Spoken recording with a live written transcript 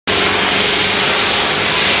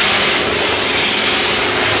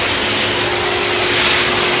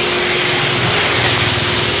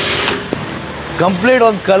Complete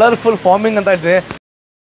ಒಂದು colourful farming ಅಂತ ಇದೆ.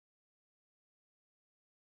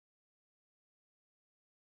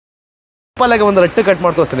 ಸಿಂಪಲ್ಲಾಗಿ ಒಂದು ರಟ್ಟು ಕಟ್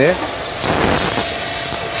ಮಾಡಿ ತೋರಿಸ್ತೀನಿ.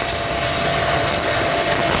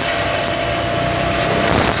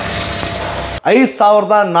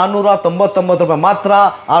 ₹5,499 ಮಾತ್ರ.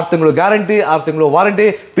 6 ತಿಂಗಳು ಗ್ಯಾರಂಟಿ, 6 ತಿಂಗಳು warranty,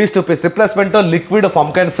 piece to piece replacement, liquid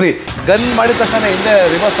form can free. Gun ಮಾಡಿದ ತಕ್ಷಣ ಹಿಂದೆ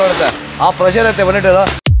ರಿವರ್ಸ್ ಮಾಡುತ್ತೆ, ಆ ಪ್ರೆಷರ್ ಐತೆ ಬಂದಿಟ್ಟದ.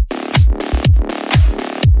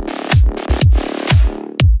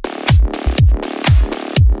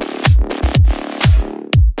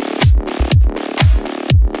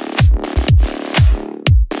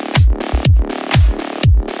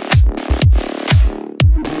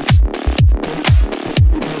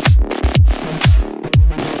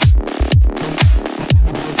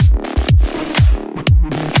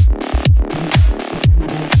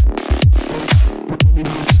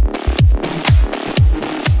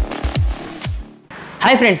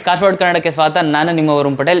 ಹಾಯ್ ಫ್ರೆಂಡ್ಸ್, ಕಾರ್ಸ್ವರ್ಲ್ಡ್ ಕನ್ನಡಕ್ಕೆ ಸ್ವಾಗತ. ನಾನು ನಿಮ್ಮ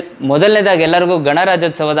ವರುಣ್ ಪಟೇಲ್. ಮೊದಲನೇದಾಗಿ ಎಲ್ಲರಿಗೂ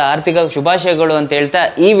ಗಣರಾಜ್ಯೋತ್ಸವದ ಆರ್ಥಿಕ ಶುಭಾಶಯಗಳು ಅಂತ ಹೇಳ್ತಾ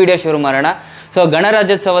ಈ ವಿಡಿಯೋ ಶುರು ಮಾಡೋಣ. ಸೊ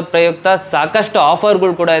ಗಣರಾಜ್ಯೋತ್ಸವದ ಪ್ರಯುಕ್ತ ಸಾಕಷ್ಟು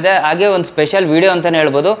ಆಫರ್ಗಳು ಕೂಡ ಇದೆ, ಹಾಗೆ ಒಂದು ಸ್ಪೆಷಲ್ ವಿಡಿಯೋ ಅಂತಲೇ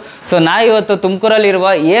ಹೇಳ್ಬೋದು. ಸೊ ನಾ ಇವತ್ತು ತುಮಕೂರಲ್ಲಿರುವ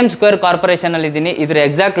AM ಸ್ಕ್ವೇರ್ ಕಾರ್ಪೊರೇಷನಲ್ಲಿ ಇದ್ದೀನಿ. ಇದ್ರ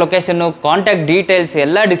ಎಕ್ಸಾಕ್ಟ್ ಲೊಕೇಶನ್ನು, ಕಾಂಟ್ಯಾಕ್ಟ್ ಡೀಟೇಲ್ಸ್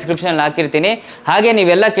ಎಲ್ಲ ಡಿಸ್ಕ್ರಿಪ್ಷನಲ್ಲಿ ಹಾಕಿರ್ತೀನಿ. ಹಾಗೆ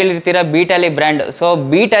ನೀವೆಲ್ಲ ಕೇಳಿರ್ತೀರ ಬೀಟಾಲಿ ಬ್ರ್ಯಾಂಡ್. ಸೊ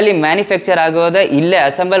ಬೀಟಾಲಿ ಮ್ಯಾನುಫ್ಯಾಕ್ಚರ್ ಆಗೋದೇ ಇಲ್ಲೇ,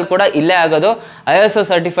 ಅಸೆಂಬಲ್ ಕೂಡ ಇಲ್ಲೇ ಆಗೋದು. ISO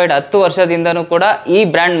ಸರ್ಟಿಫೈಡ್ 10 ವರ್ಷದಿಂದನೂ ಕೂಡ ಈ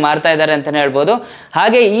ಬ್ರ್ಯಾಂಡ್ ಮಾರ್ತಾ ಇದ್ದಾರೆ ಅಂತಲೇ ಹೇಳ್ಬೋದು.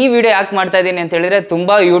 ಹಾಗೆ ಈ ವಿಡಿಯೋ ಯಾಕೆ ಮಾಡ್ತಾ ಇದ್ದೀನಿ ಅಂತ ಹೇಳಿದ್ರೆ,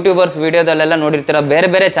 ತುಂಬ ಯೂಟ್ಯೂಬರ್ಸ್ ವಿಡಿಯೋದಲ್ಲೆಲ್ಲ ನೋಡಿರ್ತೀರ, ಬೇರೆ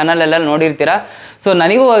ಬೇರೆ ಚಾನಲೆಲ್ಲ ನೋಡಿರ್ತೀರ. ಸೊ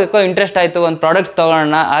ನನಗೂ ಯಾಕೋ ಇಂಟ್ರೆಸ್ಟ್ ಆಯಿತು, ಒಂದು ಪ್ರಾಡಕ್ಟ್ಸ್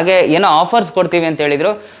ತೊಗೊಳ್ಳೋಣ, ಹಾಗೆ ಏನೋ ಆಫರ್ಸ್ ಕೊಡ್ತೀವಿ ಅಂತ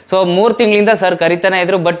ಹೇಳಿದರು. ಸೊ 3 ತಿಂಗಳಿಂದ ಸರ್ ಕರಿತಾನೆ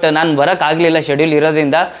ಇದ್ರು, ಬಟ್ ನಾನು ಬರೋಕ್ಕಾಗಲಿಲ್ಲ ಶೆಡ್ಯೂಲ್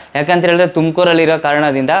ಇರೋದ್ರಿಂದ, ಯಾಕಂತ ಹೇಳಿದ್ರೆ ತುಮಕೂರಲ್ಲಿರೋ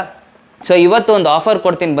ಕಾರಣದಿಂದ. ಸೊ ಇವತ್ತು ಒಂದು ಆಫರ್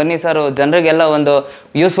ಕೊಡ್ತೀನಿ ಬನ್ನಿ ಸರ್, ಜನರಿಗೆಲ್ಲ ಒಂದು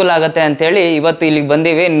ಯೂಸ್ಫುಲ್ ಆಗುತ್ತೆ ಅಂತೇಳಿ ಇವತ್ತು ಇಲ್ಲಿಗೆ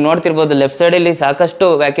ಬಂದೀವಿ. ನೋಡ್ತಿರ್ಬೋದು ಲೆಫ್ಟ್ ಸೈಡಲ್ಲಿ ಸಾಕಷ್ಟು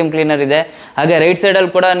ವ್ಯಾಕ್ಯೂಮ್ ಕ್ಲೀನರ್ ಇದೆ, ಹಾಗೆ ರೈಟ್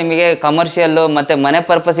ಸೈಡಲ್ಲಿ ಕೂಡ ನಿಮಗೆ ಕಮರ್ಷಿಯಲ್ಲು ಮತ್ತು ಮನೆ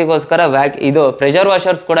ಪರ್ಪಸಿಗೋಸ್ಕರ ಇದು ಪ್ರೆಷರ್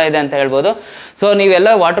ವಾಷರ್ಸ್ ಕೂಡ ಇದೆ ಅಂತ ಹೇಳ್ಬೋದು. ಸೊ ನೀವೆಲ್ಲ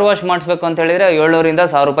ವಾಟರ್ ವಾಶ್ ಮಾಡಿಸ್ಬೇಕು ಅಂತ ಹೇಳಿದರೆ ₹700ರಿಂದ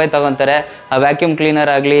 ₹1000 ತಗೊತಾರೆ. ಆ ವ್ಯಾಕ್ಯೂಮ್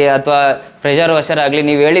ಕ್ಲೀನರ್ ಆಗಲಿ ಅಥವಾ ಪ್ರೆಷರ್ ವಾಷರ್ ಆಗಲಿ,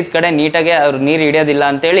 ನೀವು ಹೇಳಿದ ಕಡೆ ನೀಟಾಗೆ ಅವ್ರು ನೀರು ಹಿಡಿಯೋದಿಲ್ಲ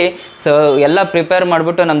ಅಂತೇಳಿ ಸೊ ಎಲ್ಲ ಪ್ರಿಪೇರ್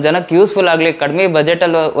ಮಾಡಿಬಿಟ್ಟು ನಮ್ಮ ಜನಕ್ಕೆ ಯೂಸ್ಫುಲ್ ಆಗಲಿ, ಕಡಿಮೆ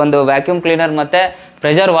ಬಜೆಟಲ್ಲಿ ಒಂದು ವ್ಯಾಕ್ಯೂಮ್ ಕ್ಲೀನರ್ ಮತ್ತು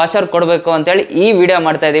ಪ್ರೆಷರ್ ವಾಷರ್ ಕೊಡಬೇಕು ಅಂತೇಳಿ ಈ ವಿಡಿಯೋ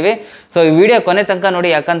ಮಾಡ್ತಾ ಇದ್ದೀವಿ. ಸೊ ಈ ವಿಡಿಯೋ ಕೊನೆ ತನಕ ನೋಡಿ,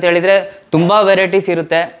 ಯಾಕಂತ ಹೇಳಿದರೆ ತುಂಬ ವೆರೈಟೀಸ್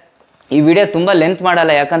ಇರುತ್ತೆ. ಈ ವಿಡಿಯೋ ತುಂಬ ಲೆಂತ್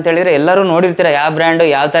ಮಾಡಲ್ಲ, ಯಾಕಂತ ಹೇಳಿದರೆ ಎಲ್ಲರೂ ನೋಡಿರ್ತೀರ ಯಾವ ಬ್ರ್ಯಾಂಡು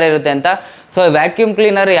ಯಾವ ಥರ ಇರುತ್ತೆ ಅಂತ. ಸೊ ವ್ಯಾಕ್ಯೂಮ್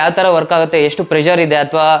ಕ್ಲೀನರ್ ಯಾವ ಥರ ವರ್ಕ್ ಆಗುತ್ತೆ, ಎಷ್ಟು ಪ್ರೆಷರ್ ಇದೆ,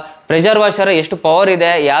 ಅಥವಾ ಪ್ರೆಷರ್ ವಾಷರ್ ಎಷ್ಟು ಪವರ್ ಇದೆ,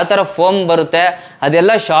 ಯಾವ ಥರ ಫೋಮ್ ಬರುತ್ತೆ,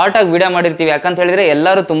 ಅದೆಲ್ಲ ಶಾರ್ಟಾಗಿ ವಿಡಿಯೋ ಮಾಡಿರ್ತೀವಿ. ಯಾಕಂತ ಹೇಳಿದರೆ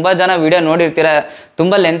ಎಲ್ಲರೂ ತುಂಬ ಜನ ವಿಡಿಯೋ ನೋಡಿರ್ತೀರ,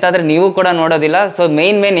 ತುಂಬ ಲೆಂತ್ ಆದರೆ ನೀವು ಕೂಡ ನೋಡೋದಿಲ್ಲ. ಸೊ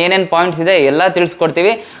ಮೇನ್ ಏನೇನು ಪಾಯಿಂಟ್ಸ್ ಇದೆ ಎಲ್ಲ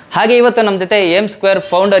ತಿಳಿಸ್ಕೊಡ್ತೀವಿ. ಹಾಗೆ ಇವತ್ತು ನಮ್ಮ ಜೊತೆ AM square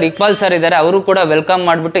founder Iqbal sir ಇದ್ದಾರೆ. ಅವರು ಕೂಡ ವೆಲ್ಕಮ್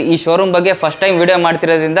ಮಾಡಿಬಿಟ್ಟು ಈ ಶೋರೂಮ್ ಬಗ್ಗೆ ಫಸ್ಟ್ ಟೈಮ್ ವಿಡಿಯೋ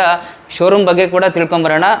ಮಾಡ್ತಿರೋದ್ರಿಂದ ಶೋರೂಮ್ ಬಗ್ಗೆ ಕೂಡ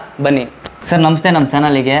ತಿಳ್ಕೊಂಬರೋಣ ಬನ್ನಿ. ಸರ್ ನಮಸ್ತೆ, ನಮ್ಮ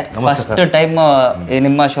ಚಾನಲಿಗೆ ಫಸ್ಟ್ ಟೈಮ್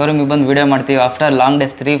ನಿಮ್ಮ ಶೋರೂಮಿಗೆ ಬಂದು ವಿಡಿಯೋ ಮಾಡ್ತೀವಿ. ಆಫ್ಟರ್ ಲಾಂಗ್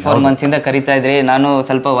ಡೇಸ್ 3-4 ಮಂತ್ಸಿಂದ ಕರಿತಾ ಇದ್ರಿ. ನಾನು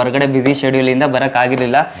ಸ್ವಲ್ಪ ಹೊರಗಡೆ ಬಿಸಿ ಶೆಡ್ಯೂಲಿಂದ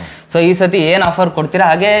ಬರೋಕ್ಕಾಗಿರಲಿಲ್ಲ. ಸೊ ಈ ಸತಿ ಏನು ಆಫರ್ ಕೊಡ್ತೀರಾ,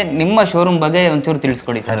 ಹಾಗೆ ನಿಮ್ಮ ಶೋರೂಮ್ ಬಗ್ಗೆ ಒಂಚೂರು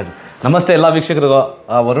ತಿಳಿಸ್ಕೊಡಿ ಸರ್. ನಮಸ್ತೆ ಎಲ್ಲ ವೀಕ್ಷಕರಿಗೂ.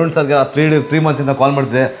 ವರುಣ್ ಸರ್ಗೆ 3 ಮಂತ್ಸಿಂದ ಕಾಲ್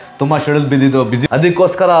ಮಾಡ್ತಿದ್ದೆ, ತುಂಬ ಶೆಡ್ಯೂಲ್ ಬಿಸಿ,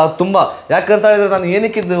 ಅದಕ್ಕೋಸ್ಕರ ತುಂಬ. ಯಾಕಂತ ಹೇಳಿದ್ರೆ ನಾನು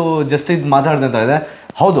ಏನಕ್ಕಿದ್ದು ಜಸ್ಟ್ ಇದು ಮಾತಾಡಿದೆ ಅಂತ ಹೇಳಿದೆ.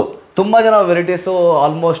 ಹೌದು, ತುಂಬ ಜನ ವೆರೈಟೀಸು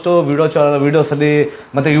ಆಲ್ಮೋಸ್ಟು ವೀಡಿಯೋಸಲ್ಲಿ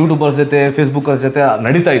ಮತ್ತು ಯೂಟ್ಯೂಬರ್ಸ್ ಜೊತೆ ಫೇಸ್ಬುಕ್ಕರ್ಸ್ ಜೊತೆ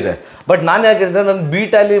ನಡೀತಾ ಇದೆ. ಬಟ್ ನಾನು ಯಾಕೆ ಹೇಳಿದ್ರೆ, ನನ್ನ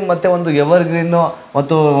ಬೀಟಾಲಿ ಮತ್ತು ಒಂದು ಎವರ್ಗ್ರೀನು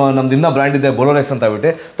ಮತ್ತು ನಮ್ದು ಇನ್ನೂ ಬ್ರ್ಯಾಂಡ್ ಇದೆ ಬೋಲೋರೆಕ್ಸ್ ಅಂತ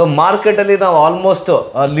ಹೇಳ್ಬಿಟ್ಟು. ಸೊ ಮಾರ್ಕೆಟಲ್ಲಿ ನಾವು ಆಲ್ಮೋಸ್ಟ್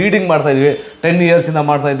ಲೀಡಿಂಗ್ ಮಾಡ್ತಾಯಿದ್ವಿ, 10 ಇಯರ್ಸಿಂದ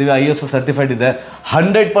ಮಾಡ್ತಾಯಿದ್ದೀವಿ. ISO ಸರ್ಟಿಫೈಡ್ ಇದೆ,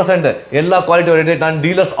 100% ಎಲ್ಲ ಕ್ವಾಲಿಟಿ ವೆರೈಟಿ. ನಾನು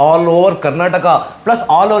dealers all over Karnataka plus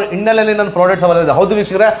all over ಇಂಡಿಯಾನಲ್ಲಿ ನನ್ನ ಪ್ರಾಡಕ್ಟ್ಸ್ ಅವೈಲ್ ಇದೆ. ಹೌದು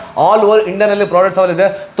ವೀಕ್ಷಕರೇ, ಆಲ್ ಓವರ್ ಇಂಡಿಯಾನಲ್ಲಿ ಪ್ರಾಡಕ್ಟ್ಸ್ ಅವೈಲ್ ಇದೆ.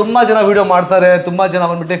 ತುಂಬ ಜನ ವೀಡಿಯೋ ಮಾಡ್ತಾರೆ, ತುಂಬ ಜನ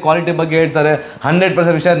ಬಂದ್ಬಿಟ್ಟು ಕ್ವಾಲಿಟಿ ಬಗ್ಗೆ ಹೇಳ್ತಾರೆ.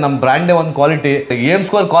 100% ವಿಷಯ, ನಮ್ಮ ಬ್ರ್ಯಾಂಡೇ ಒಂದು ಕ್ವಾಲಿಟಿ. AM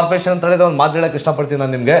ಸ್ಕ್ವೇರ್ ಕಾರ್ಪೊರೇಷನ್ ಅಂತ ಹೇಳಿದ್ರೆ ಒಂದು ಮಾತು ಹೇಳಕ್ಕೆ ಇಷ್ಟಪಡ್ತೀನಿ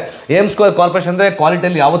ನಾನು ನಿಮಗೆ. AM ಸ್ಕ್ವೇರ್ ಕಾರ್ಪೊರೇಷನ್ ಅಂದರೆ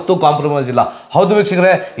ಕ್ವಾಲಿಟಿಯಲ್ಲಿ ಯಾವತ್ತೂ ಕಾಂಪ್ರಮೈಸ್ ಇಲ್ಲ. ಹೌದು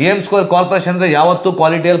ವೀಕ್ಷಕರೇ, AM ಸ್ಕ್ವೇರ್ ಕಾರ್ಪೊರೇಷನ್ ಅಂದರೆ ಯಾವತ್ತೂ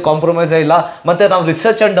ಕ್ವಾಲಿಟಿಯಲ್ಲಿ ಕಾಂಪ್ರಮೈಸೇ ಇಲ್ಲ. ಮತ್ತು ನಾವು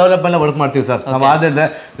ರಿಸರ್ಚ್ ಆ್ಯಂಡ್ ಡೆವಲಪ್ಮೆಂಟ್ ವರ್ಕ್ ಮಾಡ್ತೀವಿ ಸರ್. ನಾವು ಆದ್ರೆ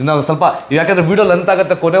ನಾವು ಸ್ವಲ್ಪ, ಯಾಕಂದರೆ ವೀಡಿಯೋ ಲೆಂತ್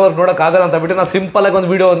ಆಗುತ್ತೆ, ಕೊನೆವರೆಗೆ ನೋಡೋಕ್ಕಾಗಲ್ಲ ಅಂತ ಬಿಟ್ಟು ನಾನು ಸಿಂಪಲ್ ಆಗಿ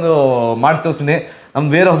ಒಂದು ವೀಡಿಯೋ ಮಾಡಿ ತೋರಿಸ್ತೀನಿ. ನಮ್ಮ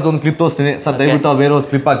ವೇರ್ ಹೌಸ್ ಒಂದು ಕ್ಲಿಪ್ ತೋರಿಸ್ತೀನಿ ಸರ್, ದಯವಿಟ್ಟು ಆ ವೇರ್ ಹೌಸ್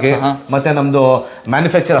ಕ್ಲಿಪ್ ಹಾಕಿ. ಮತ್ತು ನಮ್ಮದು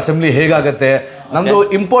ಮ್ಯಾನುಫ್ಯಾಕ್ಚರ್ ಅಸೆಂಬ್ಲಿ ಹೇಗಾಗುತ್ತೆ, ನಮ್ಮದು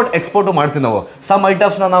ಇಂಪೋರ್ಟ್ ಎಕ್ಸ್ಪೋರ್ಟು ಮಾಡ್ತೀವಿ ನಾವು. ಸಮ್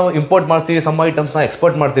ಐಟಮ್ಸ್ನ ನಾವು ಇಂಪೋರ್ಟ್ ಮಾಡ್ತೀವಿ, ಸಮ್ ಐಟಮ್ಸ್ನ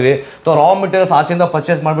ಎಕ್ಸ್ಪೋರ್ಟ್ ಮಾಡ್ತೀವಿ. ಸೊ ರಾ ಮೆಟೀರಿಯಲ್ಸ್ ಆಚೆಯಿಂದ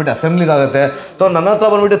ಪರ್ಚೇಸ್ ಮಾಡಿಬಿಟ್ಟು ಅಸೆಂಬ್ಲಿಗೆ ಆಗುತ್ತೆ. ಸೊ ನನ್ನ ಹತ್ರ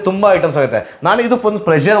ಬಂದ್ಬಿಟ್ಟು ತುಂಬ ಐಟಮ್ಸ್ ಆಗುತ್ತೆ. ನಾನು ಇದಕ್ಕೆ ಒಂದು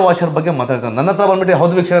ಪ್ರೆಷರ್ ವಾಷರ್ ಬಗ್ಗೆ ಮಾತಾಡ್ತೇನೆ. ನನ್ನ ಹತ್ರ ಬಂದ್ಬಿಟ್ಟು,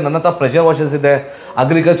 ಹೌದು ವೀಕ್ಷಕರೇ, ನನ್ನ ಹತ್ರ ಪ್ರೆಷರ್ ವಾಷರ್ಸ್ ಇದೆ,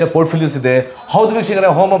 ಅಗ್ರಿಕಲ್ಚರ್ ಪೋರ್ಟ್ಫೋಲಿಯೋಸ್ ಇದೆ. ಹೌದು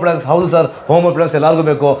ವೀಕ್ಷಕರೇ, ಹೋಮ್ ಅಪ್ಲಯನ್ಸ್. ಹೌದು ಸರ್, ಹೋಮ್ ಅಪ್ಲಯನ್ಸ್ ಎಲ್ಲರಿಗೂ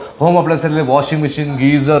ಬೇಕು. ಹೋಮ್ ಅಪ್ಲಯನ್ಸಲ್ಲಿ ವಾಷಿಂಗ್ ಮಿಷಿನ್,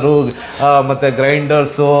 ಗೀಸರು, ಮತ್ತು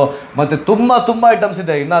ಗ್ರೈಂಡರ್ಸು, ಮತ್ತು ತುಂಬ ಐಟಮ್ಸ್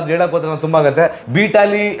ಇದೆ. ಇನ್ನು ಅದು ಹೇಳಕ್ಕೆ ಹೋದ್ರೆ ತುಂಬ ಆಗುತ್ತೆ.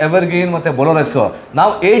 ಬೀಟಾಲಿ, ಎವರ್ಗ್ರೀನ್ ಮತ್ತು ಬೋಲೋರೆಕ್ಸು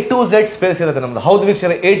ನಾವು A to Z ಸ್ಪೇಸ್ ಇರುತ್ತೆ ನಮ್ಮದು. ಹೌದು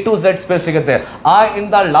ವೀಕ್ಷಕರೇ, A to Z ಸ್ಪೇಸ್ ಸಿಗುತ್ತೆ. ಆ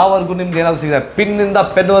ಇಂದ ಲಾವರೆಗೂ ನಿಮ್ಗೆ ಏನಾದ್ರು ಸಿಗುತ್ತೆ, ಪಿನ್ನಿಂದ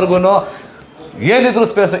ಪೆನ್ವರೆಗೂ ಏನಿದ್ರು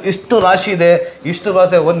ಸ್ಪೇಸ್. ಇಷ್ಟು ರಾಶಿ ಇದೆ, ಇಷ್ಟು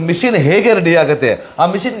ಬರುತ್ತೆ. ಒಂದು ಮಿಷಿನ್ ಹೇಗೆ ರೆಡಿ ಆಗುತ್ತೆ, ಆ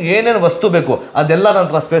ಮಿಷಿನ್ ಏನೇನು ವಸ್ತು ಬೇಕು ಅದೆಲ್ಲ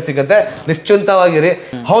ನಂತರ ಸ್ಪೇಸ್ ಸಿಗುತ್ತೆ. ನಿಶ್ಚಿಂತವಾಗಿರಿ.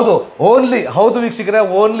 ಹೌದು ವೀಕ್ಷಕರೇ,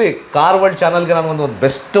 ಓನ್ಲಿ ಕಾರ್ ವರ್ಲ್ಡ್ ಚಾನಲ್ಗೆ ನಾನು ಒಂದು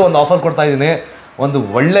ಬೆಸ್ಟ್ ಒಂದು ಆಫರ್ ಕೊಡ್ತಾ ಇದ್ದೀನಿ. ಒಂದು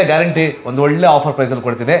ಒಳ್ಳೆ ಗ್ಯಾರಂಟಿ, ಒಂದು ಒಳ್ಳೆ ಆಫರ್ ಪ್ರೈಸಲ್ಲಿ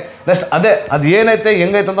ಕೊಡ್ತೀನಿ. ನೆಕ್ಸ್ಟ್ ಅದು ಏನೈತೆ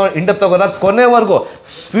ಹೆಂಗೈತೆ ಅಂತ ಇಂಡಪ್ ತಗೋಲ್ಲ, ಕೊನೆವರೆಗೂ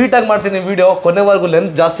ಸ್ವೀಟಾಗಿ ಮಾಡ್ತೀನಿ ವೀಡಿಯೋ, ಕೊನೆವರೆಗೂ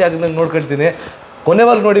ಲೆಂತ್ ಜಾಸ್ತಿ ಆಗಿದೆ ನೋಡ್ಕೊಳ್ತೀನಿ,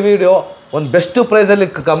 ಕೊನೆವರೆಗೂ ನೋಡಿ ವೀಡಿಯೋ. ಒಂದು ಬೆಸ್ಟ್ ಪ್ರೈಸಲ್ಲಿ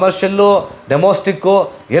ಕಮರ್ಷಿಯಲ್ಲು, ಡೆಮೋಸ್ಟಿಕ್ಕು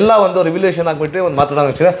ಎಲ್ಲ ಒಂದು ರಿವ್ಯುಲೇಷನ್ ಆಗಿಬಿಟ್ಟು ಒಂದು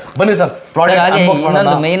ಮಾತಾಡೋಣ. ಬನ್ನಿ ಸರ್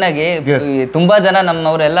ಇನ್ನೊಂದು ಮೇನ್ ಆಗಿ ತುಂಬಾ ಜನ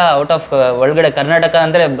ನಮ್ಮವರೆಲ್ಲ ಔಟ್ ಆಫ್ ಒಳಗಡೆ ಕರ್ನಾಟಕ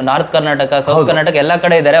ಅಂದ್ರೆ ನಾರ್ತ್ ಕರ್ನಾಟಕ, ಸೌತ್ ಕರ್ನಾಟಕ ಎಲ್ಲಾ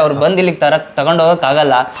ಕಡೆ ಇದಾರೆ. ಅವ್ರು ಬಂದು ಇಲ್ಲಿಗೆ ತಗೊಂಡು ಹೋಗಕ್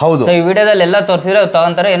ಆಗಲ್ಲ. ಹೌದು, ಈ ವಿಡಿಯೋದಲ್ಲಿ ಎಲ್ಲ ತೋರಿಸಿದ್ರೆ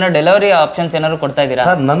ತಗೊಂತಾರೆ. ಏನೋ ಡೆಲಿವರಿ ಆಪ್ಷನ್ಸ್ ಏನಾದ್ರು ಕೊಡ್ತಾ ಇದೀರಾ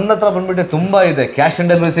ಸರ್? ನನ್ನ ಹತ್ರ ಬಂದ್ಬಿಟ್ಟು ತುಂಬಾ ಇದೆ. ಕ್ಯಾಶ್ ಆನ್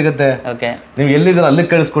ಡೆಲಿವರಿ ಸಿಗುತ್ತೆ, ನೀವು ಎಲ್ಲಿದ್ರೆ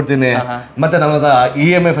ಅಲ್ಲಿಗೆ ಕಳಿಸ್ಕೊಡ್ತೀನಿ. ಮತ್ತೆ ನಮ್ಮ ಹತ್ರ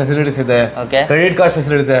EMI ಫೆಸಿಲಿಟೀಸ್ ಇದೆ, ಕ್ರೆಡಿಟ್ ಕಾರ್ಡ್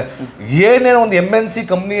ಫೆಸಿಲಿಟಿ ಇದೆ. ಏನೇನೋ ಒಂದು MNC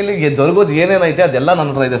ಕಂಪ್ನಿಯಲ್ಲಿ ದೊರಕೋದು ಏನೇನೈತೆ ಅದೆಲ್ಲ ನನ್ನ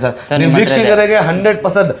ಹತ್ರ ಇದೆ ಸರ್. ನೀವು ವೀಕ್ಷಕರಿಗೆ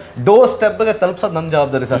 100% ಡೋರ್ ಸ್ಟೆಪ್ ಗೆ ತಲುಪಿಸೋದು ನನ್ನ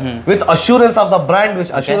ಜವಾಬ್ದಾರಿ sir. With assurance of the brand,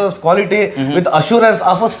 with assurance quality, with assurance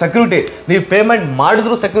of security. ನೀವು ಪೇಮೆಂಟ್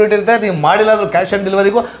ಮಾಡಿದ್ರು ಸೆಕ್ಯೂರಿಟಿ ಇರುತ್ತೆ, ನೀವು ಮಾಡಿಲ್ಲ ಅಂದ್ರೂ ಕ್ಯಾಶ್ ಆನ್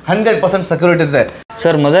ಡೆಲಿವರಿಗೂ 100% ಸೆಕ್ಯೂರಿಟಿ ಇದೆ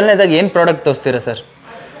ಸರ್. ಮೊದಲನೇದಾಗಿ ಏನು ಪ್ರಾಡಕ್ಟ್ ತೋರಿಸ್ತೀರಾ ಸರ್?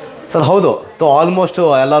 ಸರ್ ಹೌದು, ಆಲ್ಮೋಸ್ಟ್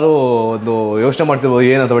ಎಲ್ಲರೂ ಒಂದು ಯೋಚನೆ ಮಾಡ್ತಿರ್ಬೋದು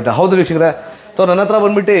ಏನಂತ ಬಿಟ್ಟು. ಹೌದು ವೀಕ್ಷಕರೇ, ನನ್ನ ಹತ್ರ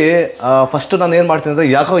ಬಂದ್ಬಿಟ್ಟು ಫಸ್ಟ್ ನಾನು ಏನು ಮಾಡ್ತೀನಿ ಅಂದರೆ,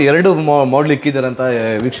 ಯಾಕೋ 2 ಮಾಡಲ್ ಇಕ್ಕಿದ್ದಾರೆ ಅಂತ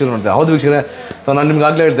ವೀಕ್ಷಕರು ನೋಡ್ತಾರೆ. ಹೌದು ವೀಕ್ಷಕರೇ, ನಾನು ನಿಮ್ಗೆ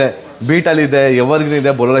ಆಗಲೇ ಹೇಳಿದೆ, ಬೀಟಲ್ಲಿ ಇದೆ, ಎವರ್ಗ್ರೀನ್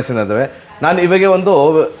ಇದೆ, ಬೋಲೋರೆಕ್ಸ್ ಇದ್ದಾವೆ. ನಾನು ಇವಾಗ ಒಂದು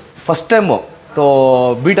ಫಸ್ಟ್ ಟೈಮು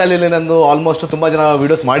ಬೀಟಲ್ಲಿ ನಂದು ಆಲ್ಮೋಸ್ಟ್ ತುಂಬ ಜನ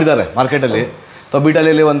ವೀಡಿಯೋಸ್ ಮಾಡಿದ್ದಾರೆ ಮಾರ್ಕೆಟಲ್ಲಿ.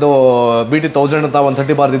 ಬೀಟಲ್ಲಿ ಒಂದು BT 1000 ಅಂತ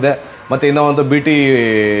 130 ಬಾರ್ದಿದೆ, ಮತ್ತು ಇನ್ನೂ ಒಂದು BT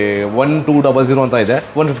 1200 ಅಂತ ಇದೆ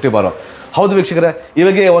 150 ಬಾರು. ಹೌದು ವೀಕ್ಷಕರೇ,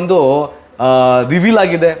 ಇವಾಗ ಒಂದು ರಿವೀಲ್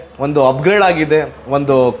ಆಗಿದೆ, ಒಂದು ಅಪ್ಗ್ರೇಡ್ ಆಗಿದೆ,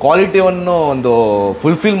 ಒಂದು ಕ್ವಾಲಿಟಿಯನ್ನು ಒಂದು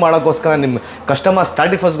ಫುಲ್ಫಿಲ್ ಮಾಡೋಕ್ಕೋಸ್ಕರ ನಿಮ್ಮ ಕಸ್ಟಮರ್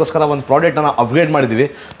ಸ್ಯಾಟಿಸ್ಫೈಸ್ಗೋಸ್ಕರ ಒಂದು ಪ್ರಾಡಕ್ಟನ್ನು ಅಪ್ಗ್ರೇಡ್ ಮಾಡಿದ್ದೀವಿ.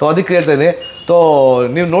 ಅದಕ್ಕೆ ಹೇಳ್ತಾ ಇದ್ದೀನಿ.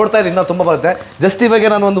 ನೀವು ನೋಡ್ತಾ ಇದ್ದೀರಿ, ಇನ್ನೂ ತುಂಬ ಬರುತ್ತೆ. ಜಸ್ಟ್ ಇವಾಗ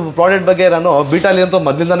ನಾನು ಒಂದು ಪ್ರಾಡಕ್ಟ್ ಬಗ್ಗೆ ನಾನು ಬೀಟಲ್ಲಿ ಅಂತೂ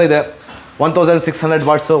ಮೊದಲಿಂದನೇ ಇದೆ, 1600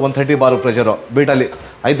 ವಾಟ್ಸು 130 ಬಾರು ಪ್ರೆಷರು ಬೀಟಲ್ಲಿ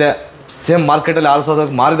ಐತೆ. ಸೇಮ್ ಮಾರ್ಕೆಟಲ್ಲಿ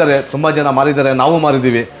 6000 ಮಾರಿದ್ದಾರೆ, ತುಂಬ ಜನ ಮಾರಿದ್ದಾರೆ, ನಾವು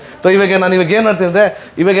ಮಾರಿದ್ದೀವಿ. ಇವಾಗ ನಾನು ಏನು ಮಾಡ್ತೀನಿ ಅಂದರೆ,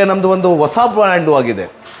 ಇವಾಗ ನಮ್ಮದು ಒಂದು ಹೊಸ ಬ್ರ್ಯಾಂಡು ಆಗಿದೆ.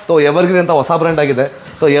 ಎವರ್ಗ್ರೀನ್ ಅಂತ ಹೊಸ ಬ್ರ್ಯಾಂಡ್ ಆಗಿದೆ.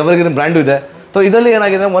 ಎವರ್ಗ್ರೀನ್ ಬ್ರ್ಯಾಂಡು ಇದೆ. ಇದರಲ್ಲಿ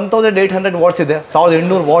ಏನಾಗಿದೆ, 1800 ವಾಟ್ಸ್ ಇದೆ,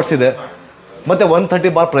 1800 ವಾಟ್ಸ್ ಇದೆ, ಮತ್ತು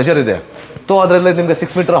 130 ಬಾರ್ ಪ್ರೆಷರ್ ಇದೆ. ಅದರಲ್ಲಿ ನಿಮಗೆ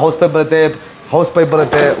 6 ಮೀಟರ್ ಹೌಸ್ ಪೈಪ್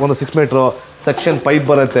ಬರುತ್ತೆ, ಒಂದು 6 ಮೀಟ್ರು ಸೆಕ್ಷನ್ ಪೈಪ್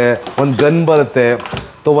ಬರುತ್ತೆ, ಒಂದು ಗನ್ ಬರುತ್ತೆ,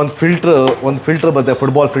 ಒಂದು ಫಿಲ್ಟ್ರ್ ಬರುತ್ತೆ,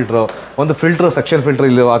 ಫುಟ್ಬಾಲ್ ಫಿಲ್ಟ್ರು, ಒಂದು ಫಿಲ್ಟ್ರ್ ಸೆಕ್ಷನ್ ಫಿಲ್ಟ್ರ್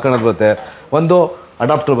ಇಲ್ಲಿ ಹಾಕೋಣದು ಬರುತ್ತೆ, ಒಂದು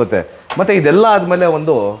ಅಡಾಪ್ಟರ್ ಬರುತ್ತೆ. ಮತ್ತು ಇದೆಲ್ಲ ಆದಮೇಲೆ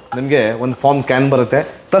ನಿಮಗೆ ಒಂದು ಫಾರ್ಮ್ ಕ್ಯಾನ್ ಬರುತ್ತೆ.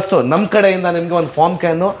 ಪ್ಲಸ್ ನಮ್ಮ ಕಡೆಯಿಂದ ನಿಮಗೆ ಒಂದು ಫಾರ್ಮ್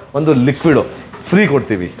ಕ್ಯಾನು, ಒಂದು ಲಿಕ್ವಿಡು ಫ್ರೀ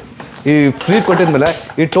ಕೊಡ್ತೀವಿ. ಈ ಫ್ರೀ ಕೊಟ್ಟಿದ್ಮೇಲೆ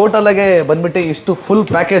ಈ ಟೋಟಲಾಗೆ ಬಂದ್ಬಿಟ್ಟು ಇಷ್ಟು ಫುಲ್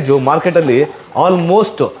ಪ್ಯಾಕೇಜು ಮಾರ್ಕೆಟಲ್ಲಿ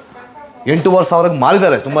ಆಲ್ಮೋಸ್ಟ್ 8500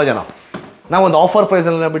 ಮಾರಿದ್ದಾರೆ ತುಂಬ ಜನ. ನಾವು ಒಂದು ಆಫರ್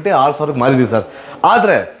ಪ್ರೈಸಲ್ಲಿ ಬಿಟ್ಟು 6000 ಮಾರಿದ್ದೀವಿ ಸರ್.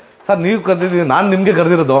 ಆದರೆ ಸರ್ ನೀವು ಕರೆದಿದ್ದೀವಿ, ನಾನು ನಿಮಗೆ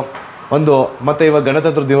ಕರೆದಿರೋದು ಒಂದು, ಮತ್ತು ಇವಾಗ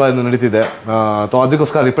ಗಣತಂತ್ರ ದಿವಸ ನಡೀತಿದೆ.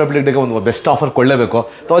 ಅದಕ್ಕೋಸ್ಕರ ರಿಪಬ್ಲಿಕ್ ಡೇಗೆ ಒಂದು ಬೆಸ್ಟ್ ಆಫರ್ ಕೊಡಲೇಬೇಕು.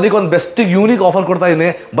 ಅದಕ್ಕೆ ಒಂದು ಬೆಸ್ಟ್ ಯೂನಿಕ್ ಆಫರ್ ಕೊಡ್ತಾ ಇದ್ದೀನಿ.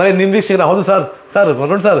 ಬರೀ ನಿಮ್ಮ ವೀಕ್ಷಕರ, ಹೌದು ಸರ್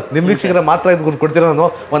ನೋಡಿ ಸರ್, ನಿಮ್ಮ ವೀಕ್ಷಕರ ಮಾತ್ರ ಇದು ಕೊಡ್ತೀರ ನಾನು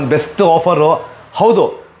ಒಂದು ಬೆಸ್ಟ್ ಆಫರು. ಹೌದು,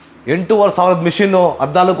 8500 ಮಿಷಿನ್ನು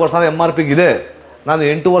 14,000 MRP ಇದೆ. ನಾನು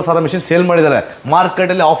 8500 ಮಿಷಿನ್ ಸೇಲ್ ಮಾಡಿದ್ದಾರೆ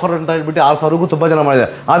ಮಾರ್ಕೆಟಲ್ಲಿ. ಆಫರ್ ಅಂತ ಹೇಳ್ಬಿಟ್ಟು 6000ಗೂ ತುಂಬ ಜನ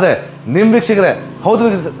ಮಾಡಿದ್ದಾರೆ. ಆದರೆ ನಿಮ್ಮ ವೀಕ್ಷಕರೇ, ಹೌದು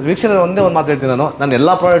ವೀಕ್ಷಕರೇ, ಒಂದೇ ಒಂದು ಮಾತು ಹೇಳ್ತೀನಿ ನಾನು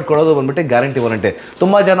ಎಲ್ಲ ಪ್ರಾಡಕ್ಟ್ ಕೊಡೋದು ಬಂದ್ಬಿಟ್ಟು ಗ್ಯಾರಂಟಿ ವಾರಂಟಿ.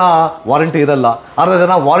 ತುಂಬ ಜನ ವಾರಂಟಿ ಇರಲ್ಲ, ಅರ್ಧ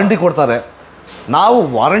ಜನ ವಾರಂಟಿ ಕೊಡ್ತಾರೆ. ನಾವು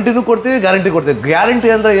ವಾರಂಟಿನೂ ಕೊಡ್ತೀವಿ, ಗ್ಯಾರಂಟಿ ಕೊಡ್ತೀವಿ. ಗ್ಯಾರಂಟಿ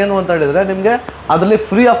ಅಂದರೆ ಏನು ಅಂತ ಹೇಳಿದರೆ, ನಿಮಗೆ ಅದರಲ್ಲಿ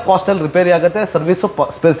ಫ್ರೀ ಆಫ್ ಕಾಸ್ಟಲ್ಲಿ ರಿಪೇರಿ ಆಗುತ್ತೆ, ಸರ್ವಿಸು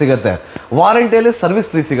ಸ್ಪೇಸ್ ಸಿಗುತ್ತೆ. ವಾರಂಟಿಯಲ್ಲಿ ಸರ್ವಿಸ್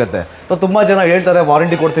ಫ್ರೀ ಸಿಗುತ್ತೆ. ತುಂಬ ಜನ ಹೇಳ್ತಾರೆ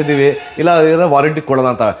ವಾರಂಟಿ ಕೊಡ್ತಿದ್ದೀವಿ, ಇಲ್ಲ ವಾರಂಟಿ ಕೊಡೋಲ್ಲ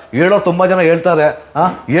ಅಂತ ಹೇಳೋರು ತುಂಬ ಜನ ಹೇಳ್ತಾರೆ.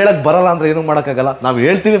 ಹೇಳಕ್ಕೆ ಬರಲ್ಲ ಅಂದರೆ ಏನೂ ಮಾಡೋಕ್ಕಾಗಲ್ಲ. ನಾವು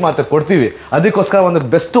ಹೇಳ್ತೀವಿ ಮತ್ತು ಕೊಡ್ತೀವಿ. ಅದಕ್ಕೋಸ್ಕರ ಒಂದು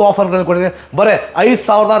ಬೆಸ್ಟ್ ಆಫರ್ಗಳನ್ನ ಕೊಡ್ತೀವಿ. ಬರೀ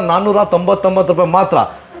 5499 ರೂಪಾಯಿ ಮಾತ್ರ.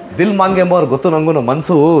 ದಿಲ್ ಮಾಂಗೆಂಬವ್ರು ಗೊತ್ತು, ನನಗೂ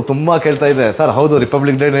ಮನಸ್ಸು ತುಂಬ ಕೇಳ್ತಾ ಇದೆ. ಸರ್ ಹೌದು,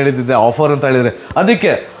 ರಿಪಬ್ಲಿಕ್ ಡೇ ಹೇಳಿದ್ದೆ ಆಫರ್ ಅಂತ ಹೇಳಿದರೆ,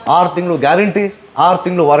 ಅದಕ್ಕೆ 6 ತಿಂಗಳು ಗ್ಯಾರಂಟಿ, 6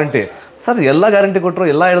 ತಿಂಗಳು ವಾರಂಟಿ. ಸರ್ ಎಲ್ಲ ಗ್ಯಾರಂಟಿ ಕೊಟ್ಟರು,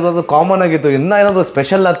 ಎಲ್ಲ ಹೇಳಿದ್ರು ಕಾಮನ್ ಆಗಿತ್ತು, ಇನ್ನೂ ಏನಾದರೂ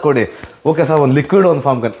ಸ್ಪೆಷಲ್ ಆಗಿ ಕೊಡಿ. ಓಕೆ ಸರ್, ಒಂದು ಲಿಕ್ವಿಡ್, ಒಂದು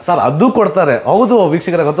ಫಾರ್ಮ್ ಕ್ಯಾನ್ ಸರ್ ಅದು ಕೊಡ್ತಾರೆ. ಹೌದು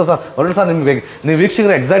ವೀಕ್ಷಕರೇ, ಗೊತ್ತು ಸರ್. ಒಳ್ಳೆ ಸರ್, ನೀವು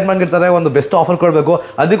ವೀಕ್ಷಕರು ಎಕ್ಸೈಟ್ಮೆಂಟ್ ಇರ್ತಾರೆ, ಒಂದು ಬೆಸ್ಟ್ ಆಫರ್ ಕೊಡಬೇಕು.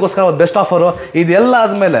 ಅದಕ್ಕೋಸ್ಕರ ಒಂದು ಬೆಸ್ಟ್ ಆಫರು. ಇದೆಲ್ಲ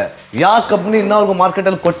ಆದಮೇಲೆ ಯಾವ ಕಂಪ್ನಿ ಇನ್ನೋರ್ಗೂ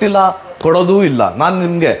ಮಾರ್ಕೆಟಲ್ಲಿ ಕೊಟ್ಟಿಲ್ಲ, ಕೊಡೋದೂ ಇಲ್ಲ. ನಾನು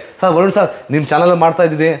ನಿಮಗೆ ಸರ್ ವರುಣ್ ಸರ್, ನಿಮ್ಮ ಚಾನಲ್ ಮಾಡ್ತಾ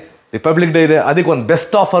ಇದ್ದೀನಿ, ರಿಪಬ್ಲಿಕ್ ಡೇ ಇದೆ, ಅದಕ್ಕೆ ಒಂದು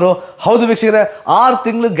ಬೆಸ್ಟ್ ಆಫರು. ಹೌದು ವೀಕ್ಷಕರೇ, 6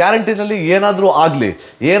 ತಿಂಗಳು ಗ್ಯಾರಂಟಿನಲ್ಲಿ ಏನಾದರೂ ಆಗಲಿ,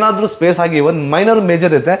 ಏನಾದರೂ ಸ್ಪೇಸ್ ಆಗಿ ಒಂದು ಮೈನರ್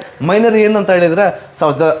ಮೇಜರ್ ಇರುತ್ತೆ. ಮೈನರ್ ಏನಂತ ಹೇಳಿದರೆ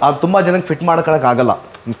ತುಂಬ ಜನಕ್ಕೆ ಫಿಟ್ ಮಾಡ್ಕೊಳಕ್ಕಾಗಲ್ಲ,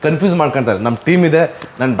 ಕನ್ಫ್ಯೂಸ್ ಮಾಡ್ಕೊತಾರೆ. ನಮ್ಮ ಟೀಮ್ ಇದೆ,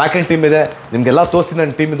 ನನ್ನ ಬ್ಯಾಕ್ ಎಂಡ್ ಟೀಮ್ ಇದೆ, ನಿಮಗೆಲ್ಲ ತೋರಿಸಿ.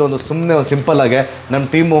 ನನ್ನ ಟೀಮ್ ಇದೆ, ಒಂದು ಸುಮ್ಮನೆ ಒಂದು ಸಿಂಪಲ್ಲಾಗೆ ನಮ್ಮ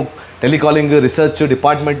team telecalling, research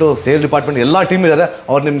department, sale department ಎಲ್ಲ ಟೀಮ್ ಇದ್ದಾರೆ.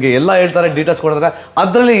 ಅವ್ರು ನಿಮಗೆ ಎಲ್ಲ ಹೇಳ್ತಾರೆ, ಡೀಟೇಲ್ಸ್ ಕೊಡ್ತಾರೆ.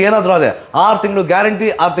 ಅದರಲ್ಲಿ ಏನಾದರೂ ಅದೇ 6 ತಿಂಗಳು ಗ್ಯಾರಂಟಿ,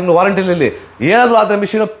 6 ತಿಂಗಳು ವಾರಂಟಿಲಿ ಏನಾದರೂ ಆದರೆ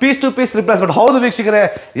machine piece to piece replacement. ಹೌದು ವೀಕ್ಷಕರೇ,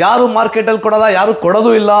 ಯಾರು ಮಾರ್ಕೆಟಲ್ಲಿ ಕೊಡೋಲ್ಲ, ಯಾರು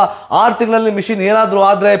ಕೊಡೋದು ಇಲ್ಲ. 6 ತಿಂಗಳಲ್ಲಿ ಮಿಷಿನ್ ಏನಾದರೂ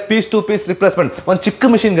ಆದರೆ ಪೀಸ್ ಟು ಪೀಸ್ ರಿಪ್ಲೇಸ್ಮೆಂಟ್. ಒಂದು ಚಿಕ್ಕ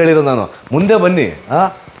ಮಿಷಿನ್ ಹೇಳಿರೋ ನಾನು, ಮುಂದೆ ಬನ್ನಿ.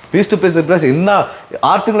 ಪೀಸ್ ಟು ಪೀಸ್ ರಿಪ್ಲೇಸ್ ಇನ್ನೂ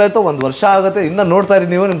 6 ತಿಂಗಳಾಯಿತು, 1 ವರ್ಷ ಆಗುತ್ತೆ, ಇನ್ನೂ ನೋಡ್ತಾ ಇರಿ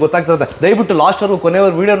ನೀವು, ನಿಮ್ಗೆ ಗೊತ್ತಾಗ್ತದೆ. ದಯವಿಟ್ಟು ಲಾಸ್ಟ್ವರೆಗೂ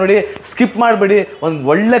ಕೊನೆವರೆಗೂ ವೀಡಿಯೋ ನೋಡಿ, ಸ್ಕಿಪ್ ಮಾಡಬೇಡಿ. ಒಂದು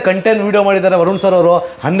ಒಳ್ಳೆ ಕಂಟೆಂಟ್ ವೀಡಿಯೋ ಮಾಡಿದ್ದಾರೆ ವರುಣ್ ಸರ್ ಅವರು,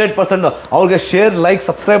 100%. ಅವ್ರಿಗೆ ಶೇರ್, ಲೈಕ್,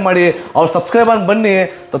 ಸಬ್ಸ್ಕ್ರೈಬ್ ಮಾಡಿ, ಅವ್ರು ಸಬ್ಸ್ಕ್ರೈಬ್ ಆಗಿ ಬನ್ನಿ.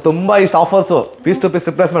 ತುಂಬ ಇಷ್ಟು offers piece to piece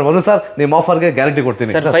replacement. Varun sir ನಿಮ್ಮ ಆಫರ್ಗೆ ಗ್ಯಾರಂಟಿ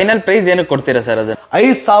ಕೊಡ್ತೀನಿ. ಫೈನಲ್ ಪ್ರೈಸ್ ಏನಕ್ಕೆ ಕೊಡ್ತೀರಾ ಸರ್? ಅದು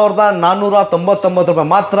 5,499 ರೂಪಾಯಿ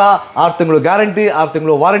ಮಾತ್ರ. 6 ತಿಂಗಳು ಗ್ಯಾರಂಟಿ, 6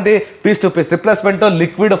 ತಿಂಗಳು warranty, piece to piece replacement,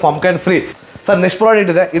 liquid form can free. Sir next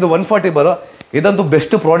product ಇದೆ, ಇದು 140 ಬರೋ. ಇದಂತೂ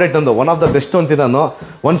ಬೆಸ್ಟ್ ಪ್ರಾಡಕ್ಟ್, ಒಂದು ಒನ್ ಆಫ್ ದ ಬೆಸ್ಟ್ ಅಂತೀನಿ ನಾನು.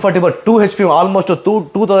 140 ಬರ್ 2 HP, ಆಲ್ಮೋಸ್ಟ್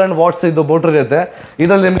 2000 ವಾಟ್ಸ್ ಇದು ಮೋಟರ್ ಇರುತ್ತೆ.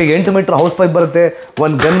 ಇದರಲ್ಲಿ ನಿಮಗೆ 8 ಮೀಟರ್ ಹೌಸ್ ಪೈಪ್ ಬರುತ್ತೆ,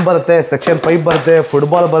 ಒಂದು ಗನ್ ಬರುತ್ತೆ, ಸೆಕ್ಷನ್ ಪೈಪ್ ಬರುತ್ತೆ,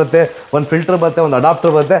 ಫುಟ್ಬಾಲ್ ಬರುತ್ತೆ, ಒಂದು ಫಿಲ್ಟರ್ ಬರುತ್ತೆ, ಒಂದು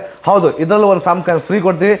ಅಡಾಪ್ಟರ್ ಬರುತ್ತೆ. ಹೌದು, ಇದರಲ್ಲೂ ಒಂದು ಫ್ಯಾಮ್ ಕ್ಯಾನ್ ಫ್ರೀ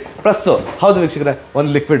ಕೊಡ್ತೀವಿ. ಪ್ಲಸ್ ಹೌದು ವೀಕ್ಷಕರೇ, ಒಂದು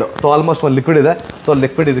ಲಿಕ್ವಿಡ್, ಆಲ್ಮೋಸ್ಟ್ ಒಂದು ಲಿಕ್ವಿಡ್ ಇದೆ,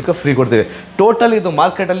 ಲಿಕ್ವಿಡ್ ಇದಕ್ಕೆ ಫ್ರೀ ಕೊಡ್ತೀವಿ. ಟೋಟಲ್ ಇದು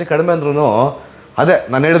ಮಾರ್ಕೆಟಲ್ಲಿ ಕಡಿಮೆ ಅಂದ್ರೂ ಅದೇ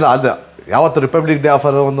ನಾನು ಹೇಳಿದ, ಅದು ಯಾವತ್ತು ರಿಪಬ್ಲಿಕ್ ಡೇ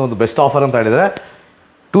ಆಫರ್ ಒಂದು ಬೆಸ್ಟ್ ಆಫರ್ ಅಂತ ಹೇಳಿದರೆ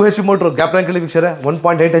 2 HP ಮೋಟ್ರು ಗ್ಯಾಪ್ ರ್ಯಾಂಕಲ್ಲಿ ವೀಕ್ಷರೆ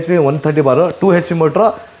 1.8 HP 130 ಬಾರು 2 HP ಮೋಟ್ರು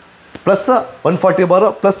ಪ್ಲಸ್ 140 ಬಾರು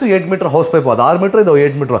ಪ್ಲಸ್ 8 ಮೀಟರ್ ಹೌಸ್ ಪೈಪ್, ಅದು 6 ಮೀಟ್ರ್, ಇದು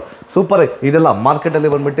 8 ಮೀಟ್ರ್. ಸೂಪರ್. ಇದೆಲ್ಲ ಮಾರ್ಕೆಟಲ್ಲಿ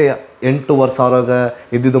ಬಂದುಬಿಟ್ಟು 8,500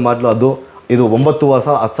 ಇದ್ದಿದ್ದು ಮಾಡಲು, ಇದು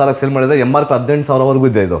 9,000 10,000 ಸೇಲ್ ಮಾಡಿದೆ. MRP 18,000ವರೆಗೂ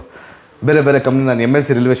ಇದೆ. ಇದು ಬೇರೆ ಬೇರೆ ಕಂಪ್ನಿ, ನಾನು MNC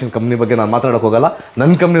ರಿಲ್ವೇಷನ್ ಕಂಪ್ನಿ ಬಗ್ಗೆ ನಾನು ಮಾತಾಡೋಕೆ ಹೋಗಲ್ಲ,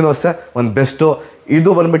 ನನ್ನ ಕಂಪ್ನಿನೂ ಅಷ್ಟೇ ಒಂದು ಬೆಸ್ಟು. ಇದು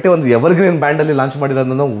ಬಂದುಬಿಟ್ಟು ಒಂದು ಎವರ್ಗ್ರೀನ್ ಬ್ರ್ಯಾಂಡಲ್ಲಿ ಲಾಂಚ್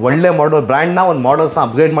ಮಾಡಿರೋದು, ಒಳ್ಳೆ ಮಾಡಲ್ ಬ್ರ್ಯಾಂಡ್ನ ಒಂದು ಮಾಡಲ್ಸ್ನ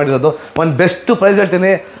ಅಪ್ಗ್ರೇಡ್ ಮಾಡಿರೋದು. ಒಂದು ಬೆಸ್ಟ್ ಪ್ರೈಸ್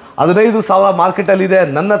ಹೇಳ್ತೀನಿ, 15,000 ಮಾರ್ಕೆಟಲ್ಲಿ ಇದೆ.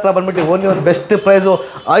 ನನ್ನ ಹತ್ರ ಬಂದುಬಿಟ್ಟು ಓನ್ಲಿ ಒಂದು ಬೆಸ್ಟ್ ಪ್ರೈಸು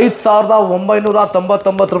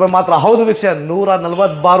 5,999 ರೂಪಾಯಿ ಮಾತ್ರ. ಹೌದು ವೀಕ್ಷೆ,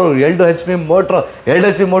 140 ಬಾರು 2 HP motor, 2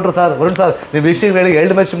 HP motor. Sir Varun sir, ನೀವು ವೀಕ್ಷಕರು ಹೇಳಿ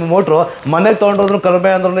 2 HP ಮೋಟ್ರು ಮನೆಗೆ ತೊಗೊಂಡ್ರು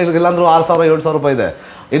ಕಡಿಮೆ ಅಂದ್ರೂ ಇಲ್ಲಾಂದ್ರೂ 6,000-7,000 ರೂಪಾಯಿ ಇದೆ.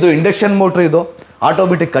 ಇದು ಇಂಡಕ್ಷನ್ ಮೋಟ್ರ್, ಇದು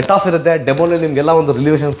ಆಟೋಮೆಟಿಕ್ ಕಟ್ ಆಫ್ ಇರುತ್ತೆ. ಡೆಮೋಲಿ ನಿಮಗೆಲ್ಲ ಒಂದು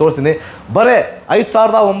ರಿಲಿವೇಷನ್ ತೋರಿಸ್ತೀನಿ. ಬರೀ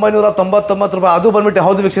 5,999 ರೂಪಾಯಿ. ಅದು ಬಂದುಬಿಟ್ಟು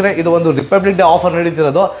ಹೌದು ವೀಕ್ಷಕರೇ, ಇದು ಒಂದು ರಿಪಬ್ಲಿಕ್ ಡೇ ಆಫರ್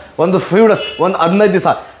ನಡೀತಿರೋದು. ಒಂದು ಫ್ಯೂ ಡೇಸ್, ಒಂದು 15 ದಿವಸ,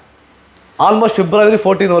 ಆಲ್ಮೋಸ್ಟ್ ಫೆಬ್ರವರಿ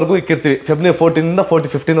 14ವರೆಗೂ ಇಕ್ಕಿರ್ತೀವಿ. ಫೆಬ್ರವರಿ 14ಇಂದ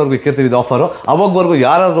 15ವರೆಗೂ ಇಕ್ಕಿರ್ತೀವಿ ಇದು ಆಫರು. ಅವಾಗವರೆಗೂ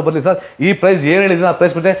ಯಾರಾದರೂ ಬರಲಿ ಸರ್, ಈ ಪ್ರೈಸ್ ಏನು ಹೇಳಿದ್ರೆ ಆ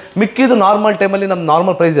ಪ್ರೈಸ್ ಕೊಡ್ತೇವೆ. ಮಿಕ್ಕಿದ್ದು ನಾರ್ಮಲ್ ಟೈಮಲ್ಲಿ ನಮ್ಮ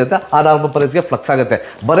ನಾರ್ಮಲ್ ಪ್ರೈಸ್ ಇರುತ್ತೆ, ಆ ನಾರ್ಮಲ್ ಪ್ರೈಸ್ಗೆ ಫ್ಲಕ್ಸ್ ಆಗುತ್ತೆ.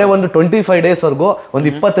 ಬರೀ ಒಂದು 25 ಡೇಸ್ವರೆಗೂ, ಒಂದು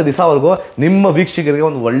 20 ದಿವಸವರೆಗೂ ನಿಮ್ಮ ವೀಕ್ಷಕರಿಗೆ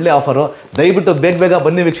ಒಂದು ಒಳ್ಳೆ ಆಫರು. ದಯವಿಟ್ಟು ಬೇಗ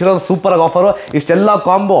ಬನ್ನಿ ವೀಕ್ಷಕರು, ಸೂಪರಾಗಿ ಆಫರು. ಇಷ್ಟೆಲ್ಲ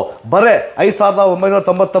ಕಾಂಬೋ ಬರೀ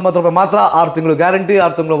 5,999 ರೂಪಾಯಿ ಮಾತ್ರ. 6 ತಿಂಗಳು ಗ್ಯಾರಂಟಿ,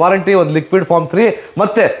 6 ತಿಂಗಳು ವಾರಂಟಿ, ಒಂದು ಲಿಕ್ವಿಡ್ ಫಾರ್ಮ್ ಫ್ರೀ,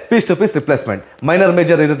 ಮತ್ತೆ piece to piece replacement. Minor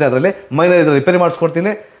major ಇರುತ್ತೆ, ಅದರಲ್ಲಿ ಮೈನರ್ ಇದ್ರೆ ರಿಪೇರಿ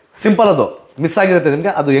ಮಾಡಿಸ್ಕೊಡ್ತೀನಿ. ಸಿಂಪಲ್, ಅದು ಮಿಸ್ ಆಗಿರುತ್ತೆ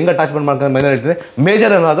ನಿಮಗೆ, ಅದು ಹೆಂಗೆ ಅಟ್ಯಾಚ್ಮೆಂಟ್ ಮಾಡ್ಕೊಂಡು ಮೈನರ್ ಇರ್ತೀನಿ.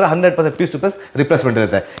 Major ಏನಾದರೆ 100% piece to piece replacement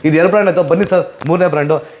ಇರುತ್ತೆ. ಇದು 2 ಬ್ರ್ಯಾಂಡ್ ಆಯಿತು. ಬನ್ನಿ ಸರ್, 3ನೇ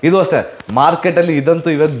ಬ್ರ್ಯಾಂಡು. ಇದು ಅಷ್ಟೇ ಮಾರ್ಕೆಟಲ್ಲಿ ಇದಂತೂ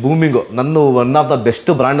ಇವಾಗ ಬೂಮಿಂಗು. ನನ್ನ one of the best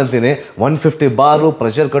brand ಅಂತೀನಿ. 150 ಬಾರು,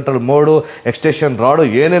 pressure cutter mode, extension rod,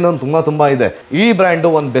 ಏನೇನೋ ತುಂಬ ಇದೆ. ಈ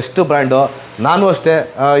ಬ್ರ್ಯಾಂಡು ಒಂದು ಬೆಸ್ಟ್ ಬ್ರ್ಯಾಂಡು. ನಾನು ಅಷ್ಟೇ,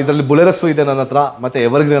 ಇದರಲ್ಲಿ ಬುಲೆರಕ್ಸು ಇದೆ ನನ್ನ ಹತ್ರ, ಮತ್ತು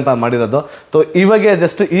ಎವರ್ಗ್ರೀನ್ ಅಂತ ಮಾಡಿರೋದು. ಇವಾಗ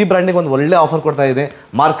ಜಸ್ಟ್ ಈ ಬ್ರ್ಯಾಂಡಿಗೆ ಒಂದು ಒಳ್ಳೆ ಆಫರ್ ಕೊಡ್ತಾ ಇದ್ದೀನಿ.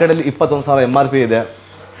 ಮಾರ್ಕೆಟಲ್ಲಿ 21,000 MRP ಇದೆ.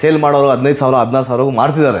 ಸೇಲ್ ಮಾಡೋರು 15,000 16,000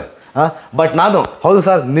 ಮಾಡ್ತಿದ್ದಾರೆ. ಬಟ್ ನಾನು ಹೌದು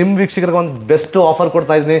ಸರ್, ನಿಮ್ಮ ವೀಕ್ಷಕರಿಗೆ ಒಂದು ಬೆಸ್ಟ್ ಆಫರ್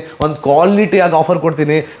ಕೊಡ್ತಾ ಇದ್ದೀನಿ. ಒಂದು ಕ್ವಾಲಿಟಿಯಾಗಿ ಆಫರ್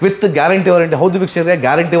ಕೊಡ್ತೀನಿ ವಿತ್ ಗ್ಯಾರಂಟಿ ವಾರಂಟಿ. ಹೌದು ವೀಕ್ಷಕರಿಗೆ,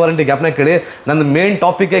 ಗ್ಯಾರಂಟಿ ವಾರಂಟಿ ಗ್ಯಾಪ್ನಾಗ ಕೇಳಿ. ನನ್ನ ಮೇನ್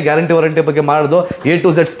ಟಾಪಿಕ್ಗೆ ಗ್ಯಾರಂಟಿ ವಾರಂಟಿ ಬಗ್ಗೆ ಮಾಡೋದು. A to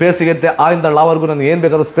Z ಸ್ಪೇಸ್ ಸಿಗುತ್ತೆ, ಇಂದ ಲಾವರೆಗೂ ನನಗೆ ಏನು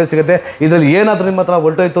ಬೇಕಾದ್ರೂ ಸ್ಪೇಸ್ ಸಿಗುತ್ತೆ. ಇದರಲ್ಲಿ ಏನಾದರೂ ನಿಮ್ಮ ಹತ್ರ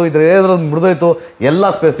ಹೊರಟೋಯ್ತು, ಇದ್ರ ಏನಾದರೂ ಮುರಿದೋಯ್ತು, ಎಲ್ಲ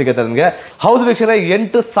ಸ್ಪೇಸ್ ಸಿಗುತ್ತೆ ನನಗೆ. ಹೌದು ವೀಕ್ಷಕರೇ,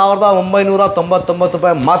 8,999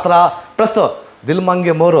 ರೂಪಾಯಿ ಮಾತ್ರ. ಪ್ಲಸ್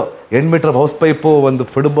ದಿಲ್ಮಂಗೆ ಮೋರು 8 ಮೀಟರ್ ಹೌಸ್ ಪೈಪು, ಒಂದು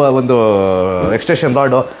ಒಂದು ಎಕ್ಸ್ಟೆನ್ಷನ್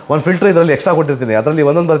ರಾಡು, ಒಂದು ಫಿಲ್ಟರ್ ಇದರಲ್ಲಿ ಎಕ್ಸ್ಟ್ರಾ ಕೊಟ್ಟಿರ್ತೀನಿ. ಅದರಲ್ಲಿ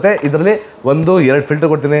ಒಂದೊಂದು ಬರುತ್ತೆ, ಇದರಲ್ಲಿ 1-2 ಫಿಲ್ಟರ್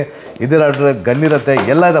ಕೊಡ್ತೀನಿ. ಇದರ ಗನ್ ಇರುತ್ತೆ,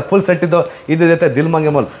 ಎಲ್ಲ ಇದೆ, ಫುಲ್ ಸೆಟ್ ಇದು ಇರುತ್ತೆ.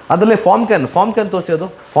 ದಿಲ್ಮಂಗೆ ಮೋಲ್. ಅದರಲ್ಲಿ ಫಾರ್ಮ್ ಕ್ಯಾನ್ ತೋರಿಸೋದು,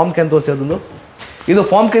 ಇದು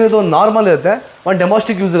ಫಾರ್ಮ್ ಕ್ಯಾನ್ ಇದು ನಾರ್ಮಲ್ ಇರುತ್ತೆ, ಒಂದು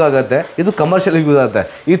ಡೆಮೋಸ್ಟಿಕ್ ಯೂಸ್ ಆಗುತ್ತೆ. ಇದು ಕಮರ್ಷಿಯಲ್ ಯೂಸ್ ಆಗುತ್ತೆ.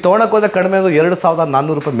 ಈ ತೊಗೊಳಕ್ಕೆ ಹೋದರೆ ಕಡಿಮೆ ಅದು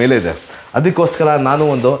 2,400 ರೂಪಾಯಿ ಮೇಲೆ ಇದೆ. ಅದಕ್ಕೋಸ್ಕರ ನಾನು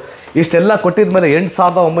ಒಂದು ಇಷ್ಟೆಲ್ಲ ಕೊಟ್ಟಿದ ಮೇಲೆ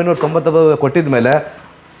 8,999 ಕೊಟ್ಟಿದ ಮೇಲೆ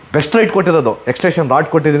ಬೆಸ್ಟ್ ರೈಟ್ ಕೊಟ್ಟಿರೋದು. ಎಕ್ಸ್ಟೆನ್ಷನ್ ರಾಡ್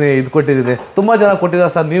ಕೊಟ್ಟಿದ್ದೀನಿ, ಇದು ಕೊಟ್ಟಿದ್ದೀನಿ. ತುಂಬ ಜನ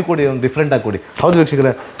ಕೊಟ್ಟಿದ್ದಾರೆ ಸರ್, ನೀವು ಕೊಡಿ, ಒಂದು ಡಿಫ್ರೆಂಟಾಗಿ ಕೊಡಿ. ಹೌದು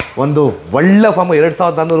ವೀಕ್ಷಕರೇ, ಒಂದು ಒಳ್ಳೆ ಫಾರ್ಮ್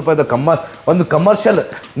 2,400 ರೂಪಾಯಿದು ಒಂದು ಕಮರ್ಷಿಯಲ್.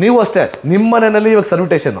 ನೀವು ಅಷ್ಟೇ ನಿಮ್ಮ ಮನೆಯಲ್ಲಿ ಇವಾಗ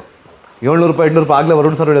ಸರ್ವಿಟೇಷನು 700 ರೂಪಾಯಿ 800 ರೂಪಾಯಿ. ಆಗಲೇ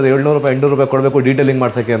ವರುಣ್ ಸರ್ ಹೇಳಿದ್ರು 700 ರೂಪಾಯಿ 800 ರೂಪಾಯಿ ಕೊಡಬೇಕು ಡೀಟೇಲಿಂಗ್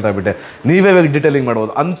ಮಾಡ್ಸೋಕ್ಕೆ ಅಂತ ಹೇಳ್ಬಿಟ್ಟೆ. ನೀವೇ ಇವಾಗ ಡೀಟೇಲಿಂಗ್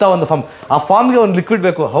ಮಾಡ್ಬೋದು ಅಂಥ ಒಂದು ಫಾರ್ಮ್. ಆ ಫಾರ್ಮ್ಗೆ ಒಂದು ಲಿಕ್ವಿಡ್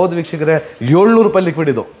ಬೇಕು. ಹೌದು ವೀಕ್ಷಕರೇ, 700 ರೂಪಾಯಿ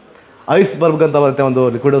ಲಿಕ್ವಿಡ್ ಇದು. ಐಸ್ಬರ್ಗ್ ಅಂತ ಬರುತ್ತೆ ಒಂದು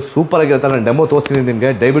ಲಿಕ್ವಿಡು, ಸೂಪರಾಗಿರುತ್ತೆ. ನಾನು ಡೆಮೋ ತೋರಿಸ್ತೀನಿ ನಿಮಗೆ,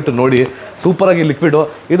 ದಯವಿಟ್ಟು ನೋಡಿ. ಸೂಪರಾಗಿ ಲಿಕ್ವಿಡು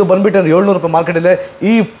ಇದು ಬಂದುಬಿಟ್ಟು 700 ರೂಪಾಯಿ ಮಾರ್ಕೆಟಿದೆ.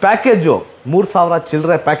 ಈ ಪ್ಯಾಕೇಜು 3,000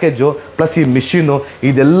 ಚಿಲ್ಲರೆ ಪ್ಯಾಕೇಜು ಪ್ಲಸ್ ಈ ಮಿಷಿನು,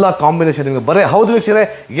 ಇದೆಲ್ಲ ಕಾಂಬಿನೇಷನ್ ನಿಮಗೆ ಬರೀ ಹೌದು ವೀಕ್ಷಕರೇ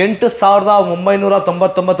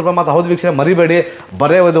 8,999 ರೂಪಾಯಿ ಮಾತ್ರ. ಹೌದು ವೀಕ್ಷಕರೇ, ಮರಿಬೇಡಿ.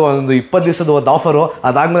 ಬರೀ ಒಂದು 20 ದಿವಸದ ಒಂದು ಆಫರು,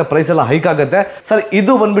 ಅದಾದಮೇಲೆ ಪ್ರೈಸ್ ಎಲ್ಲ ಹೈಕ್ ಆಗುತ್ತೆ ಸರ್.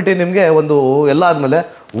 ಇದು ಬಂದುಬಿಟ್ಟು ನಿಮಗೆ ಒಂದು ಎಲ್ಲ ಆದಮೇಲೆ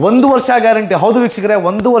 1 ವರ್ಷ ಗ್ಯಾರಂಟಿ. ಹೌದು ವೀಕ್ಷಕರೇ,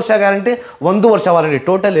 1 ವರ್ಷ ಗ್ಯಾರಂಟಿ, 1 ವರ್ಷ ವಾರಂಟಿ,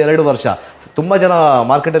 ಟೋಟಲ್ 2 ವರ್ಷ. ತುಂಬ ಜನ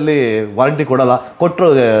ಮಾರ್ಕೆಟಲ್ಲಿ ವಾರಂಟಿ ಕೊಡೋಲ್ಲ, ಕೊಟ್ಟರು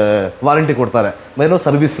ವಾರಂಟಿ ಕೊಡ್ತಾರೆ, ಏನೋ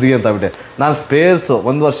ಸರ್ವಿಸ್ ಫ್ರೀ ಅಂತ ಬಿಟ್ಟೆ. ನಾನು ಸ್ಪೇರ್ಸು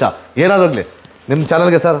 1 ವರ್ಷ ಏನಾದರೂ ಆಗಲಿ ನಿಮ್ಮ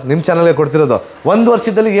ಚಾನಲ್ಗೆ ಸರ್, ನಿಮ್ಮ ಚಾನಲ್ಗೆ ಕೊಡ್ತಿರೋದು. 1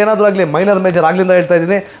 ವರ್ಷದಲ್ಲಿ ಏನಾದರೂ ಆಗಲಿ, ಮೈನರ್ ಮೇಜರ್ ಆಗ್ಲಿಂದ ಹೇಳ್ತಾ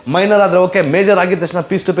ಇದ್ದೀನಿ. ಮೈನರ್ ಆದರೆ ಓಕೆ, ಮೇಜರ್ ಆಗಿದ್ದ ತಕ್ಷಣ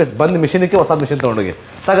ಪೀಸ್ ಟು ಪೀಸ್ ಬಂದು ಮಿಷಿನಿಗೆ ಹೊಸ ಮಿಷಿನ್ ತೊಗೊಂಡೋಗಿ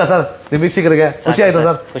ಸಾಕ ಸರ್. ನಿಮ್ಮ ವೀಕ್ಷಕರಿಗೆ ಖುಷಿ ಆಯ್ತು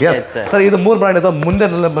ಸರ್? ಎಸ್ ಸರ್, ಇದು 3 ಬ್ರ್ಯಾಂಡ್ ಇದೆ. ಮುಂದೆ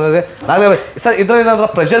ಸರ್ ಇದರಲ್ಲಿ ಏನಾದರೂ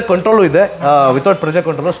ಪ್ರೆಷರ್ ಕಂಟ್ರೋಲು ಇದೆ, ವಿತೌಟ್ ಪ್ರೆಷರ್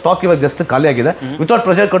ಕಂಟ್ರೋಲ್ ಸ್ಟಾಕ್ ಇವಾಗ ಜಸ್ಟ್ ಖಾಲಿ ಆಗಿದೆ. ವಿತೌಟ್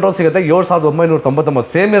ಪ್ರೆಷರ್ ಕಂಟ್ರೋಲ್ ಸಿಗುತ್ತೆ 7,999,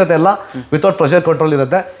 ಸೇಮ್ ಇರುತ್ತೆ ಎಲ್ಲ. ವಿತೌಟ್ ಪ್ರೆಷರ್ ಕಂಟ್ರೋಲ್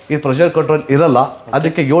ಇರುತ್ತೆ, ಈ ಪ್ರೆಷರ್ ಕಂಟ್ರೋಲ್ ಇರಲ್ಲ,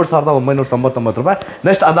 ಅದಕ್ಕೆ 7,999 ರೂಪಾಯಿ.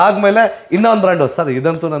 ನೆಕ್ಸ್ಟ್ ಅದಾದ್ಮೇಲೆ ಇನ್ನೊಂದು ಬ್ರ್ಯಾಂಡ್ ಸರ್,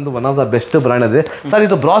 ಇದಂತೂ ನಂದು one of the best brand ಇದೆ ಸರ್.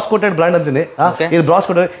 ಇದು ಬ್ರಾಸ್ ಕೋಟೆಡ್ ಬ್ರ್ಯಾಂಡ್ ಅಂತೀನಿ. ಇದು ಬ್ರಾಸ್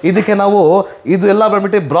ಕೋಟೆಡ್, ಇದಕ್ಕೆ ನಾವು ಇದು ಎಲ್ಲ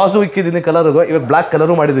ಬಂದ್ಬಿಟ್ಟು ಬ್ರಾಸು ಇಕ್ಕಿದ್ದೀನಿ ಕಲರ್ಗೂ. ಇವಾಗ ಬ್ಲಾಕ್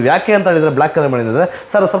ಕಲರು ಮಾಡಿದ್ವಿ. ಯಾಕೆ ಅಂತ ಹೇಳಿದ್ರೆ ಬ್ಲಾಕ್ ಕಲರ್ ಮಾಡಿದ್ರೆ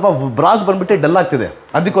ಸರ್ ಸ್ವಲ್ಪ ಬ್ರಾಸ್ ಬಂದ್ಬಿಟ್ಟು ಡಲ್ ಆಗ್ತಿದೆ,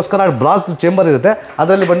 ಅದಕ್ಕೋಸ್ಕರ ಬ್ರಾಸ್ ಚೇಂಬರ್ ಇರುತ್ತೆ,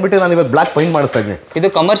 ಅದರಲ್ಲಿ ಬಂದ್ಬಿಟ್ಟು ನಾನು ಇವಾಗ ಬ್ಲಾಕ್ ಪೈಂಟ್ ಮಾಡಿಸ್ತಾ ಇದ್ದೀನಿ. ಇದು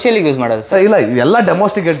ಕಮರ್ಷಿಯಲ್ ಯೂಸ್ ಮಾಡೋದು ಸರ್? ಇಲ್ಲ, ಎಲ್ಲ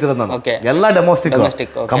ಡೆಮೋಸ್ಟಿಕ್ ಹೇಳ್ತಿರೋದು ನಾನು, ಎಲ್ಲ ಡೆಮೋಸ್ಟಿಕ್.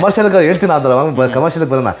 ಕಮರ್ಷಿಯಲ್ ಹೇಳ್ತೀನಿ ಆದ್ರೆ ಕಮರ್ಷಿಯಲ್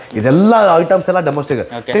ಬರೋಣ, ಇದೆಲ್ಲ ಐಟಮ್ಸ್ ಎಲ್ಲ ಡೆಮೋಸ್ಟಿಕ್.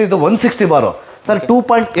 ಇದು 160 ಬಾರು ಸರ್,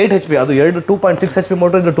 2.8 HP, ಅದು 2.6 HP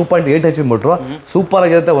ಮೋಟ್ರ್, ಇದು 2.8 HP ಮೋಟ್ರು. ಸೂಪರ್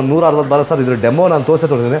ಆಗಿರುತ್ತೆ. 160 ಬಾರ ಸರ್. ಇದ್ರ ಡೆಮೋ ನಾನು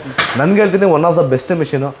ತೋರಿಸ್ತೀನಿ. ನನ್ಗೆ ಹೇಳ್ತೀನಿ one of the best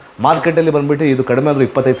machine ಮಾರ್ಕೆಟಲ್ಲಿ ಬಂದ್ಬಿಟ್ಟು. ಇದು ಕಡಿಮೆ ಅಂದ್ರೆ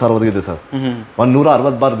 25,000 ಇದೆ ಸರ್.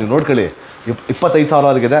 160 ಬಾರ್ ನೀವು ನೋಡ್ಕೊಳ್ಳಿ,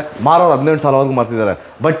 25,000 ಮಾರೋರು 18,000 ಮಾಡ್ತಿದ್ದಾರೆ.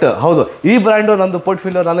 ಬಟ್ ಹೌದು, ಈ ಬ್ರ್ಯಾಂಡು ನಂದು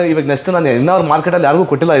ಪೋರ್ಟ್ಫೋಲಿಯೋ ನಾನು ಇವಾಗ ನೆಕ್ಸ್ಟ್ ನಾನು ಇನ್ನಾರು ಮಾರ್ಕೆಟಲ್ಲಿ ಯಾರಿಗೂ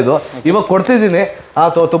ಕೊಟ್ಟಿಲ್ಲ, ಇದು ಇವಾಗ ಕೊಡ್ತಿದ್ದೀನಿ.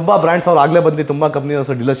 ತುಂಬ ಬ್ರ್ಯಾಂಡ್ಸ್ ಅವ್ರು ಆಗಲೇ ಬಂದು ತುಂಬ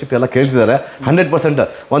ಕಂಪ್ನೀಸ್ ಡೀಲರ್ಶಿಪ್ ಎಲ್ಲ ಕೇಳ್ತಿದ್ದಾರೆ. 100%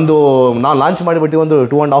 ಒಂದು ನಾವು ಲಾಂಚ್ ಮಾಡಿಬಿಟ್ಟು ಒಂದು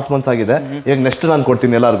 2.5 months ಆಗಿದೆ. ಈಗ ನೆಕ್ಸ್ಟ್ ನಾನು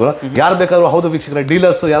ಕೊಡ್ತೀನಿ ಎಲ್ಲರಿಗೂ. ಯಾರು ಬೇಕಾದ್ರೂ ಹೌದು ವೀಕ್ಷಕರ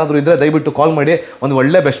ಡೀಲರ್ಸ್ ಯಾರಾದರೂ ಇದ್ರೆ ದಯವಿಟ್ಟು ಕಾಲ್ ಮಾಡಿ, ಒಂದು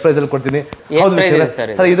ಒಳ್ಳೆ ಬೆಸ್ಟ್ ಪ್ರೈಸ್ ಅಲ್ಲಿ ಕೊಡ್ತೀನಿ. ಹೌದು ವೀಕ್ಷಕರೇ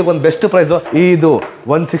ಸರ್, ಇದಕ್ಕೆ ಒಂದು ಬೆಸ್ಟ್ ಪ್ರೈಸ್. ಇದು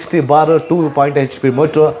 160 ಬಾರ್ 2.8 HP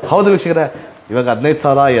ಮೋಟ್ರು. ಹೌದು ವೀಕ್ಷಕರೇ, ಇವಾಗ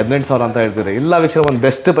 15,000 18,000 ಅಂತ ಹೇಳ್ತೀರಿ. ಇಲ್ಲ ವೀಕ್ಷಕರ, ಒಂದು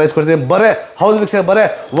ಬೆಸ್ಟ್ ಪ್ರೈಸ್ ಕೊಡ್ತೀನಿ. ಹೌದು ವೀಕ್ಷಕರ,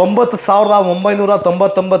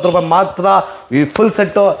 9,999 ರೂಪಾಯಿ ಮಾತ್ರ ಈ ಫುಲ್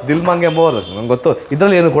ಸೆಟ್ಟು. ದಿಲ್ಮಾಂಗೆ ಮೋರ್ ನಂಗೆ ಗೊತ್ತು,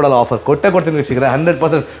 ಇದರಲ್ಲಿ ಏನು ಕೊಡಲ್ಲ, ಆಫರ್ ಕೊಡ್ತೀನಿ ವೀಕ್ಷಕರೇ.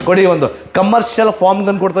 100% ಕೊಡಿ. ಒಂದು ಕಮರ್ಷಿಯಲ್ ಫಾರ್ಮ್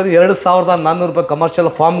ಗನ್ ಕೊಡ್ತಾ ಇದ್ದೀನಿ, 2,400 ರೂಪಾಯಿ ಕಮರ್ಷಿಯಲ್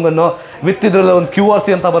ಫಾರ್ಮ್ ಗನ್ನು ವಿತ್ ಇದರಲ್ಲಿ ಒಂದು QRC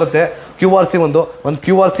ಅಂತ ಬರುತ್ತೆ. QRC ಒಂದು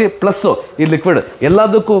QRC ಪ್ಲಸ್ ಈ ಲಿಕ್ವಿಡ್.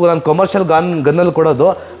 ಎಲ್ಲದಕ್ಕೂ ನಾನು ಕಮರ್ಷಿಯಲ್ ಗನ್ನಲ್ಲಿ ಕೊಡೋದು,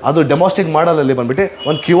 ಅದು ಡೆಮೋಸ್ಟಿಕ್ ಮಾಡಲಲ್ಲಿ ಬಂದ್ಬಿಟ್ಟು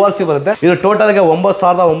ಒಂದು QRC ಬರುತ್ತೆ. ಇದು ಟೋಟಲ್ಗೆ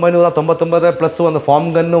 9,999 ಪ್ಲಸ್ ಒಂದು ಫಾರ್ಮ್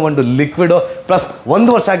ಗನ್ನು, ಒಂದು ಲಿಕ್ವಿಡ್ ಪ್ಲಸ್ 1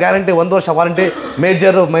 ವರ್ಷ ಗ್ಯಾರಂಟಿ, 1 ವರ್ಷ ವಾರಂಟಿ.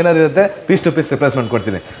 ಮೇಜರ್ ಮೈನರ್ ಇರುತ್ತೆ, ಪೀಸ್ ಟು ಪೀಸ್ ರಿಪ್ಲೇಸ್ಮೆಂಟ್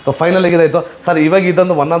ಕೊಡ್ತೀನಿ. ಸೊ ಫೈನಲ್ ಇದಾಯಿತು ಸರ್. ಇವಾಗ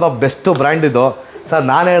ಇದೊಂದು one of the best brand ಇದು ಸರ್.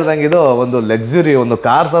 ನಾನು ಹೇಳ್ದಂಗೆ ಇದು ಒಂದು ಲಕ್ಸುರಿ, ಒಂದು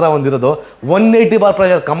ಕಾರ್ ಥರ ಒಂದಿರೋದು. 180 ಬಾರ್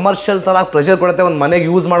ಪ್ರೆಷರ್, ಕಮರ್ಷಿಯಲ್ ಥರ ಪ್ರೆಷರ್ ಕೊಡುತ್ತೆ, ಒಂದು ಮನೆಗೆ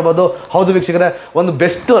ಯೂಸ್ ಮಾಡ್ಬೋದು. ಹೌದು ವೀಕ್ಷಕರೇ, ಒಂದು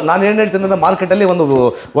ಬೆಸ್ಟ್. ನಾನು ಏನು ಹೇಳ್ತೀನಿ ಅಂದರೆ ಮಾರ್ಕೆಟಲ್ಲಿ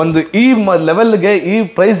ಒಂದು ಈ ಲೆವೆಲ್ಗೆ, ಈ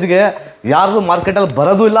ಪ್ರೈಸ್ಗೆ ಯಾರು ಮಾರ್ಕೆಟಲ್ಲಿ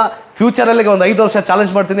ಬರೋದು ಇಲ್ಲ. ಫ್ಯೂಚರಲ್ಲಿ ಒಂದು 5 ವರ್ಷ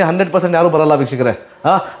ಚಾಲೆಂಜ್ ಮಾಡ್ತೀನಿ, 100% ಯಾರೂ ಬರೋಲ್ಲ ವೀಕ್ಷಕರೇ.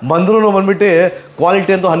 ಬಂದ್ರೂ ಬಂದ್ಬಿಟ್ಟು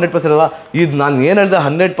ಕ್ವಾಲಿಟಿ ಅಂತೂ 100% ಇರಲ್ಲ. ಇದು ನಾನು ಏನು ಹೇಳಿದೆ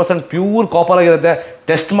 100% ಪ್ಯೂರ್ ಕಾಪರ್ ಆಗಿರುತ್ತೆ.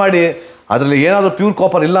 ಟೆಸ್ಟ್ ಮಾಡಿ ಅದರಲ್ಲಿ ಏನಾದರೂ ಪ್ಯೂರ್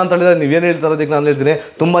ಕಾಪರ್ ಇಲ್ಲ ಅಂತ ಹೇಳಿದ್ರೆ ನೀವೇನು ಹೇಳ್ತಾರೆ ಅದಕ್ಕೆ ನಾನು ಹೇಳ್ತೀನಿ.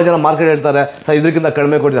 ತುಂಬ ಜನ ಮಾರ್ಕೆಟ್ ಹೇಳ್ತಾರೆ ಸರ್ ಇದಕ್ಕಿಂತ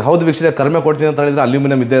ಕಡಿಮೆ ಕೊಡ್ತೀನಿ. ಹೌದು ವೀಕ್ಷಕರೇ, ಕಡಿಮೆ ಕೊಡ್ತೀನಿ ಅಂತ ಹೇಳಿದ್ರೆ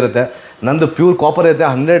ಅಲ್ಯೂಮಿನಿಯಂ ಇದ್ದೇ ಇರುತ್ತೆ. ನಂದು ಪ್ಯೂರ್ ಕಾಪರ್ ಇರುತ್ತೆ,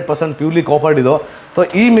 100% ಪ್ಯೂರ್ಲಿ ಕಾಪರ್ ಇದು. ಸೊ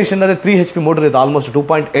ಈ ಮಿಷಿನಲ್ಲಿ 3 HP ಮೋಟರ್ ಇರುತ್ತೆ, almost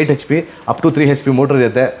 2.8 HP up to 3 HP motor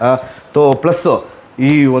ಇರುತ್ತೆ. ಸೊ ಪ್ಲಸ್ಸು ಈ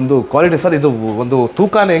ಒಂದು ಕ್ವಾಲಿಟಿ ಸರ್, ಇದು ಒಂದು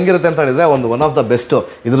ತೂಕನೇ ಹೆಂಗಿರುತ್ತೆ ಅಂತ ಹೇಳಿದ್ರೆ ಒನ್ ಆಫ್ ದ ಬೆಸ್ಟ್.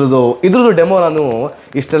 ಇದ್ರದ್ದು ಡೆಮೋ ನಾನು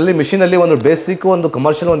ಇಷ್ಟರಲ್ಲಿ ಮಿಷಿನಲ್ಲಿ ಒಂದು ಬೇಸಿಕ್, ಒಂದು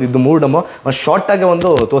ಕಮರ್ಷಿಯಲ್, ಒಂದು 3 ಡೆಮೋ ಒಂದು ಶಾರ್ಟಾಗೆ ಒಂದು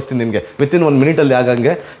ತೋರಿಸ್ತೀನಿ ನಿಮಗೆ ವಿತಿನ್ 1 ಮಿನಿಟಲ್ಲಿ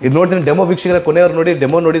ಆಗಂಗೆ. ಇದು ನೋಡ್ತೀನಿ ಡೆಮೋ ವೀಕ್ಷಕರೇ, ಕೊನೆಯವ್ರು ನೋಡಿ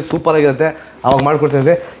ಡೆಮೋ ನೋಡಿ, ಸೂಪರ್ ಆಗಿರುತ್ತೆ. ಅವಾಗ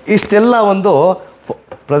ಮಾಡ್ಕೊಡ್ತೀನಿ. ಇಷ್ಟೆಲ್ಲ ಒಂದು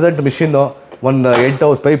ಪ್ರೆಸೆಂಟ್ ಮಿಷಿನ್ನು, ಒಂದು 8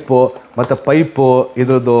 ಹೌಸ್ ಪೈಪು ಮತ್ತು ಪೈಪು,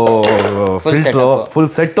 ಇದ್ರದ್ದು ಫಿಲ್ಟ್ರು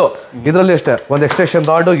ಫುಲ್ ಸೆಟ್ಟು. ಇದರಲ್ಲಿ ಅಷ್ಟೇ ಒಂದು ಎಕ್ಸ್ಟೆನ್ಷನ್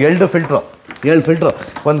ರಾಡು, 2 ಫಿಲ್ಟ್ರು, 7 ಫಿಲ್ಟ್ರು,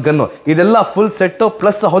 ಒಂದು ಗನ್ನು, ಇದೆಲ್ಲ ಫುಲ್ ಸೆಟ್ಟು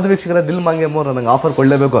ಪ್ಲಸ್. ಹೌದು ವೀಕ್ಷಕರೇ, ದಿಲ್ಮಾಂಗೆ ಮೋರ್ ನಂಗೆ ಆಫರ್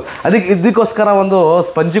ಕೊಡಲೇಬೇಕು. ಇದಕ್ಕೋಸ್ಕರ ಒಂದು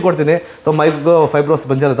ಸ್ಪಂಜಿ ಕೊಡ್ತೀನಿ. ಮೈಕ್ರೋ ಫೈಬ್ರೋ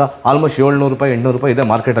ಸ್ಪಂಜ್ ಇರುತ್ತೆ, ಆಲ್ಮೋಸ್ಟ್ 700 ರೂಪಾಯಿ 800 ರೂಪಾಯಿ ಇದೆ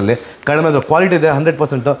ಮಾರ್ಕೆಟಲ್ಲಿ. ಕಡಿಮೆ ಅಂದರೆ ಕ್ವಾಲಿಟಿ ಇದೆ,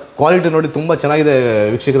 100% ಕ್ವಾಲಿಟಿ ನೋಡಿ ತುಂಬ ಚೆನ್ನಾಗಿದೆ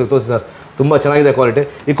ವೀಕ್ಷಕರಿಗೆ ತೋರಿಸಿ ಸರ್. ತುಂಬ ಚೆನ್ನಾಗಿದೆ ಕ್ವಾಲಿಟಿ.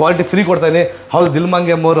 ಈ ಕ್ವಾಲಿಟಿ ಫ್ರೀ ಕೊಡ್ತಾಯಿದ್ದೀನಿ. ಹೌದು,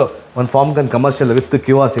 ದಿಲ್ಮಾಂಗೆ ಮೋರು ಒಂದು form gun commercial with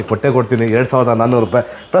QRC ಕೊಡ್ತೀನಿ, 2,400 ರೂಪಾಯಿ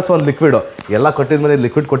ಪ್ಲಸ್ ಒಂದು ಲಿಕ್ವಿಡು. ಎಲ್ಲ ಕೊಟ್ಟಿದ ಮೇಲೆ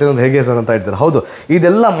ಲಿಕ್ವಿಡ್ ಕೊಟ್ಟಿದ್ದು ಹೇಗೆ ಸರ್ ಅಂತ ಹೇಳ್ತಾರೆ. ಹೌದು,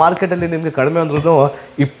 ಇದೆಲ್ಲ ಮಾರ್ಕೆಟಲ್ಲಿ ನಿಮಗೆ ಕಡಿಮೆ ಅಂದ್ರೂ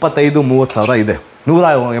 25-30 ಸಾವಿರ ಇದೆ.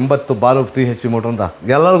 180 ಬಾರ್ 3 HP ಮೋಟರ್ ಅಂತ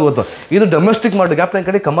ಎಲ್ಲರಿಗೂ ಗೊತ್ತು. ಇದು ಡೊಮೆಸ್ಟಿಕ್ ಮಾಡಿ ಗ್ಯಾಪ್ ಲೈನ್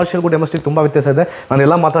ಕಡೆ ಕಮರ್ಷಿಯಲ್ಗೂ ಡೊಮೆಸ್ಟಿಕ್ ತುಂಬ ವ್ಯತ್ಯಾಸ ಇದೆ. ನಾನು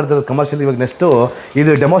ಎಲ್ಲ ಮಾತಾಡ್ತಿರೋದು ಕಮರ್ಷಿಯಲ್. ಇವಾಗ ನೆಕ್ಸ್ಟು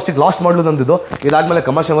ಇದು ಡೊಮೆಸ್ಟಿಕ್ ಲಾಸ್ಟ್ ಮಾಡಲು ನಂದಿದ್ದು, ಇದಾದಮೇಲೆ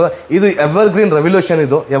ಕಮರ್ಷಿಯಲ್. ಇದು ಎವರ್ಗ್ರೀನ್ ರೆವಲ್ಯೂಷನ್.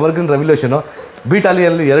 ಇದು ಎವರ್ಗ್ರೀನ್ ರೆವಲ್ಯೂಷನು.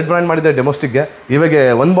 ಬೀಟಾಲಿಯಲ್ಲಿ 2 ಬ್ರ್ಯಾಂಡ್ ಮಾಡಿದೆ ಡೊಮೆಸ್ಟಿಕ್ಗೆ, ಇವಾಗ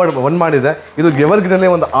ಒಂದು ಮಾಡಿದೆ. ಇದು ಎವರ್ಗ್ರೀನಲ್ಲಿ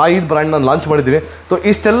ಒಂದು 5 ಬ್ರ್ಯಾಂಡ್ ನಾನು ಲಾಂಚ್ ಮಾಡಿದ್ದೀವಿ. ಸೊ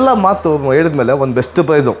ಇಷ್ಟೆಲ್ಲ ಮಾತು ಹೇಳಿದ್ಮೇಲೆ ಒಂದು ಬೆಸ್ಟ್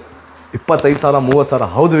ಪ್ರೈಸು 25,000 30,000.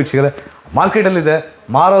 ಹೌದು ವೀಕ್ಷಕರೇ, ಮಾರ್ಕೆಟಲ್ಲಿದೆ.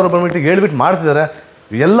 ಮಾರೋರು ಬಂದ್ಬಿಟ್ಟು ಹೇಳ್ಬಿಟ್ಟು ಮಾಡ್ತಿದ್ದಾರೆ.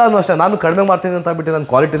 ಎಲ್ಲನೂ ಅಷ್ಟೇ. ನಾನು ಕಡಿಮೆ ಮಾಡ್ತೀನಿ ಅಂತ ಬಿಟ್ಟು ನಾನು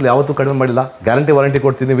ಕ್ವಾಲಿಟಿಲಿ ಯಾವತ್ತೂ ಕಡಿಮೆ ಮಾಡಿಲ್ಲ. ಗ್ಯಾರಂಟಿ ವಾರಂಟಿ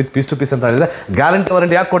ಕೊಡ್ತೀನಿ ವಿತ್ ಪೀಸ್ ಟು ಪೀಸ್ ಅಂತ ಹೇಳಿದರೆ. ಗ್ಯಾರಂಟಿ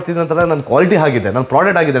ವಾರಂಟಿ ಯಾಕೆ ಕೊಡ್ತೀನಿ ಅಂತಂದರೆ ನನ್ನ ಕ್ವಾಲಿಟಿ ಆಗಿದೆ, ನನ್ನ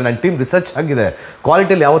ಪ್ರಾಡಕ್ಟ್ ಆಗಿದೆ, ನನ್ನ ಟೀಮ್ ರಿಸರ್ಚ್ ಆಗಿದೆ.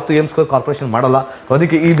 ಕ್ವಾಲಿಟಿಯಲ್ಲಿ ಯಾವತ್ತೂ ಎಮ್ ಸ್ಕೋರ್ ಕಾರ್ಪೊರೇಷನ್ ಮಾಡಲ್ಲ.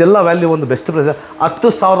 ಅದಕ್ಕೆ ಇದೆಲ್ಲ ವ್ಯಾಲ್ಯೂ ಒಂದು ಬೆಸ್ಟ್ ಪ್ರೈಸ್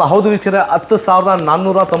 10,000. ಹೌದು ವೀಕ್ಷಕರೇ,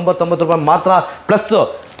 10,499 ರೂಪಾಯಿ ಮಾತ್ರ. ಪ್ಲಸ್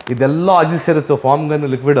ಇದೆಲ್ಲ ಅಜಿ ಸೇರಿಸು, ಫಾರ್ಮ್ ಗನ್,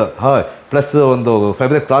 ಲಿಕ್ವಿಡ್, ಪ್ಲಸ್ ಒಂದು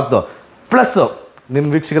ಫ್ಯಾಬ್ರಿಕ್ ಕ್ಲಾತ್, ಪ್ಲಸ್ ನಿಮ್ಮ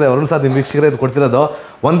ವೀಕ್ಷಕರೇ ವರುಣ್ ಸರ್, ನಿಮ್ಮ ವೀಕ್ಷಕರೇ ಇದು ಕೊಡ್ತಿರೋದು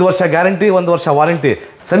 1 ವರ್ಷ ಗ್ಯಾರಂಟಿ, 1 ವರ್ಷ ವಾರಂಟಿ.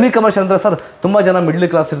 ಸೆಮಿ ಕಮರ್ಷಿಯಲ್ ಅಂದರೆ ಸರ್ ತುಂಬ ಜನ ಮಿಡ್ಲ್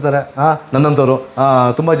ಕ್ಲಾಸ್ ಇರ್ತಾರೆ, ನನ್ನಂಥವ್ರು.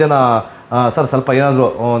 ತುಂಬ ಜನ ಸರ್ ಸ್ವಲ್ಪ ಏನಾದರೂ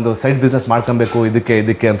ಒಂದು ಸೈಡ್ ಬಿಸ್ನೆಸ್ ಮಾಡ್ಕೊಬೇಕು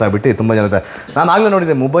ಇದಕ್ಕೆ ಅಂತ ಬಿಟ್ಟು ತುಂಬ ಜನ ಇರ್ತಾರೆ. ನಾನು ಆಗಲೇ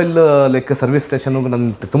ನೋಡಿದ್ದೆ ಮೊಬೈಲ್ ಲೈಕ್ ಸರ್ವಿಸ್ ಸ್ಟೇಷನ್ಗೆ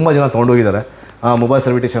ನನ್ನ ತುಂಬ ಜನ ತೊಗೊಂಡೋಗಿದ್ದಾರೆ. ಮೊಬೈಲ್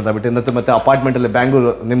ಸರ್ವಿಟೇಷನ್ ಅಂತ ಬಿಟ್ಟು ಮತ್ತೆ ಅಪಾರ್ಟ್ಮೆಂಟಲ್ಲಿ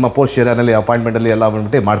ಬ್ಯಾಂಗ್ಳೂರು ನಿಮ್ಮ ಪೋಸ್ಟ್ ಏರಿಯಾನಲ್ಲಿ ಅಪಾರ್ಟ್ಮೆಂಟಲ್ಲಿ ಎಲ್ಲ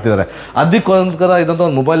ಬಂದ್ಬಿಟ್ಟು ಮಾಡ್ತಿದ್ದಾರೆ. ಅದಕ್ಕೋಸ್ಕರ ಇದಂತ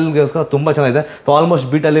ಒಂದು ಮೊಬೈಲ್ಗೋಸ್ಕರ ತುಂಬ ಚೆನ್ನಾಗಿದೆ. ಸೊ ಆಲ್ಮೋಸ್ಟ್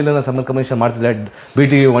ಬೀಟಲ್ಲಿ ನಾನು ಸಮ್ಮರ್ ಕಮಿಷನ್ ಮಾಡ್ತಿದ್ದೆ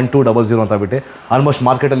BT 1200 ಅಂತ ಬಿಟ್ಟು ಆಲ್ಮೋಸ್ಟ್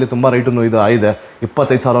ಮಾರ್ಕೆಟಲ್ಲಿ ತುಂಬ ರೇಟು ಇದು ಆಗಿದೆ,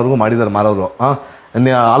 25,000ವರೆಗೂ ಮಾಡಿದ್ದಾರೆ ಮಾರೋರು.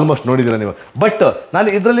 ಆಲ್ಮೋಸ್ಟ್ ನೋಡಿದ್ದೀರಾ ನೀವು. ಬಟ್ ನಾನು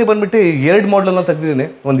ಇದರಲ್ಲಿ ಬಂದ್ಬಿಟ್ಟು 2 ಮಾಡಲನ್ನು ತೆಗೆದಿದ್ದೀನಿ.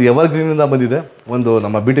 ಒಂದು ಎವರ್ಗ್ರೀನಿಂದ ಬಂದಿದೆ, ಒಂದು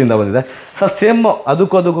ನಮ್ಮ BTಯಿಂದ ಬಂದಿದೆ. ಸರ್ ಸೇಮ್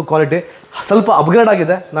ಅದಕ್ಕೂ ಕ್ವಾಲಿಟಿ ಸ್ವಲ್ಪ ಅಪ್ಗ್ರೇಡ್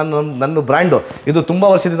ಆಗಿದೆ. ನನ್ನ ಬ್ರ್ಯಾಂಡು ಇದು ತುಂಬ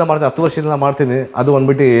ವರ್ಷದಿಂದ ಮಾಡ್ತೀನಿ, 10 ವರ್ಷದಿಂದ ಮಾಡ್ತೀನಿ. ಅದು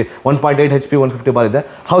ಬಂದ್ಬಿಟ್ಟು 1.8 HP 150 ಬಾರ್ ಇದೆ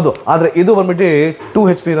ಹೌದು. ಆದರೆ ಇದು ಬಂದ್ಬಿಟ್ಟು 2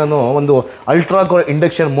 HP ನಾನು ಒಂದು ಅಲ್ಟ್ರಾ ಕೋರ್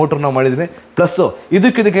ಇಂಡಕ್ಷನ್ ಮೋಟ್ರನ್ನ ಮಾಡಿದ್ದೀನಿ. ಪ್ಲಸ್ಸು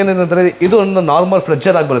ಇದಕ್ಕೆ ಏನೇನಂತಾರೆ, ಇದು ಒಂದು ನಾರ್ಮಲ್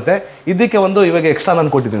ಫ್ರೆಜ್ಜರ್ ಆಗಿ ಬರುತ್ತೆ. ಇದಕ್ಕೆ ಒಂದು ಇವಾಗ ಎಕ್ಸ್ಟ್ರಾ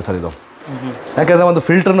ನಾನು ಕೊಟ್ಟಿದ್ದೀನಿ ಸರ್. ಇದು ಯಾಕೆಂದರೆ ಒಂದು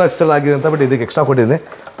ಫಿಲ್ಟರ್ನು ಎಕ್ಸ್ಟ್ರಾ ಆಗಿದೆ ಅಂತ ಬಟ್ ಇದಕ್ಕೆ ಎಕ್ಸ್ಟ್ರಾ ಕೊಟ್ಟಿದ್ದೀನಿ.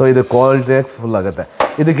 ಸೊ ಇದು ಕ್ವಾಲಿಟಿ ಫುಲ್ ಆಗುತ್ತೆ.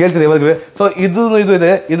 ಇದಕ್ಕೆ ಹೇಳ್ತೀನಿ ಇವಾಗ. ಸೊ ಇದು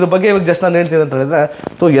ಇದೆ. ಇದ್ರ ಬಗ್ಗೆ ಇವಾಗ ಜಸ್ಟ್ ನಾನು ಹೇಳ್ತೀನಿ ಅಂತ ಹೇಳಿದ್ರೆ,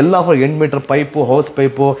 ಸೊ ಎಲ್ಲ 8 ಮೀಟರ್ ಪೈಪು, ಹೌಸ್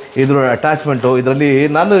ಪೈಪು, ಇದ್ರ ಅಟ್ಯಾಚ್ಮೆಂಟು, ಇದರಲ್ಲಿ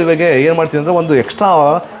ನಾನು ಇವಾಗ ಏನು ಮಾಡ್ತೀನಿ ಅಂದರೆ ಒಂದು ಎಕ್ಸ್ಟ್ರಾ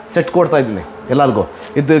ಸೆಟ್ ಕೊಡ್ತಾ ಇದ್ದೀನಿ ಎಲ್ಲರಿಗೂ.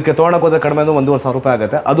 ಇದಕ್ಕೆ ತೊಗೊಳಕ್ಕೆ ಹೋದರೆ ಕಡಿಮೆ ಅಂದರೆ 1,500 ರೂಪಾಯಿ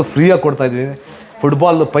ಆಗುತ್ತೆ. ಅದು ಫ್ರೀಯಾಗಿ ಕೊಡ್ತಾ ಇದ್ದೀನಿ.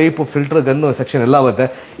 Football pipe, filter, gun section ಎಲ್ಲ ಆಗುತ್ತೆ.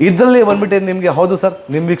 ಇದರಲ್ಲಿ ಬಂದ್ಬಿಟ್ಟು ನಿಮಗೆ ಹೌದು ಸರ್,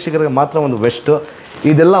 ನಿಮ್ಮ ವೀಕ್ಷಕರಿಗೆ ಮಾತ್ರ ಒಂದು ಬೆಸ್ಟು.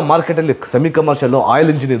 ಇದೆಲ್ಲ ಮಾರ್ಕೆಟಲ್ಲಿ ಸೆಮಿ ಕಮರ್ಷಿಯಲ್ಲು ಆಯಿಲ್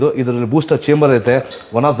ಇಂಜಿನ್ ಇದು. ಇದರಲ್ಲಿ ಬೂಸ್ಟರ್ ಚೇಂಬರ್ ಇರುತ್ತೆ,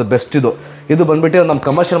 ಒನ್ ಆಫ್ ದ ಬೆಸ್ಟ್ ಇದು. ಇದು ಬಂದ್ಬಿಟ್ಟು ನಮ್ಮ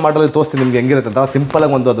ಕಮರ್ಷಿಯಲ್ ಮಾಡಲಲ್ಲಿ ತೋರಿಸ್ತೀನಿ ನಿಮ್ಗೆ ಹೆಂಗಿರುತ್ತೆ ಅಂತ.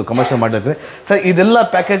 ಸಿಂಪಲಾಗಿ ಒಂದು ಅದು ಕಮರ್ಷಿಯಲ್ ಮಾಡಿರ್ತೀನಿ ಸರ್. ಇದೆಲ್ಲ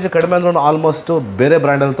ಪ್ಯಾಕೇಜ್ ಕಡಿಮೆ ಅಂದ್ರೂ ಆಲ್ಮೋಸ್ಟು ಬೇರೆ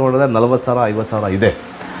ಬ್ರ್ಯಾಂಡಲ್ಲಿ ತೊಗೊಂಡ್ರೆ 40,000 50,000 ಇದೆ.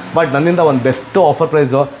 ಬಟ್ ನನ್ನಿಂದ ಒಂದು ಬೆಸ್ಟ್ ಆಫರ್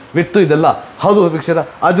ಪ್ರೈಸು ವಿತ್ತು ಇದೆಲ್ಲ. ಹೌದು ವೀಕ್ಷಕ,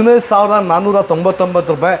 15,499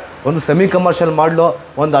 ರೂಪಾಯಿ ಒಂದು ಸೆಮಿ ಕಮರ್ಷಿಯಲ್ ಮಾಡಲು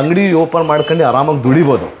ಒಂದು ಅಂಗಡಿ ಓಪನ್ ಮಾಡ್ಕೊಂಡು ಆರಾಮಾಗಿ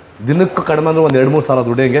ದುಡಿಬೋದು. ದಿನಕ್ಕೂ ಕಡಿಮೆ ಅಂದರೆ ಒಂದು 2-3 ಸಾವಿರ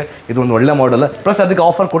ದುಡಿಯೋಂಗೆ ಇದು ಒಂದು ಒಳ್ಳೆ ಮಾಡಲ್. ಪ್ಲಸ್ ಅದಕ್ಕೆ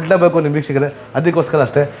ಆಫರ್ ಕೊಡಲೇಬೇಕು ನಿಮ್ಮ ವೀಕ್ಷಕರೇ, ಅದಕ್ಕೋಸ್ಕರ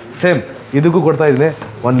ಅಷ್ಟೇ. ಸೇಮ್ ಇದಕ್ಕೂ ಕೊಡ್ತಾ ಇದ್ದೀನಿ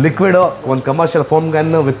ಒಂದು ಲಿಕ್ವಿಡು, ಒಂದು commercial foam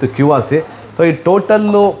gun with QRC. So ಈ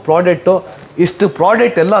ಟೋಟಲ್ಲು ಪ್ರಾಡಕ್ಟು ಇಷ್ಟು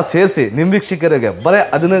ಪ್ರಾಡಕ್ಟ್ ಎಲ್ಲ ಸೇರಿಸಿ ನಿಮ್ಮ ವೀಕ್ಷಕರಿಗೆ ಬರೀ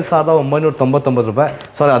 15,999 ರೂಪಾಯಿ,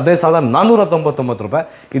 ಸಾರಿ 15,499 ರೂಪಾಯಿ.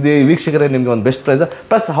 ಇದು ಈ ವೀಕ್ಷಕರಿಗೆ ನಿಮಗೆ ಒಂದು ಬೆಸ್ಟ್ ಪ್ರೈಸ್.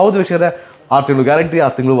 ಪ್ಲಸ್ ಹೌದು ವೀಕ್ಷಕರೇ, 6 ತಿಂಗಳು ಗ್ಯಾರಂಟಿ,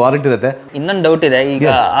 6 ತಿಂಗಳು ವಾರಂಟಿ ಇರುತ್ತೆ. ಇನ್ನೊಂದು ಡೌಟ್ ಇದೆ, ಈಗ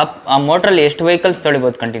ಆ ಮೋಟ್ರಲ್ಲಿ ಎಷ್ಟು ವೆಹಿಕಲ್ಸ್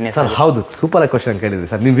ತೊಳಿಬೋದು ಕಂಟಿನ್ಯೂಸ್? ಸರ್ ಹೌದು, ಸೂಪರ್ ಆಗಿ ಕ್ವಶನ್ ಕೇಳಿದ್ರಿ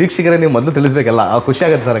ಸರ್. ನಿಮ್ಮ ವೀಕ್ಷಕರೇ ನೀವು ಮೊದಲು ತಿಳಿಸ್ಬೇಕಲ್ಲ, ಖುಷಿ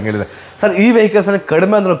ಆಗುತ್ತೆ ಸರ್ ಹಂಗೆ ಹೇಳಿದ್ರೆ. ಸರ್ ಈ ವೆಹಿಕಲ್ಸಲ್ಲಿ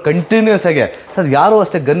ಕಡಿಮೆ ಅಂದರೂ ಕಂಟಿನ್ಯೂಸ್ ಆಗಿ ಸರ್ ಯಾರು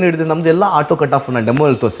ಅಷ್ಟೇ ಗನ್ ಹಿಡಿದು ನಮ್ಮದೆಲ್ಲ ಆಟೋ ಕಟ್ ಆಫ್ ನಾನು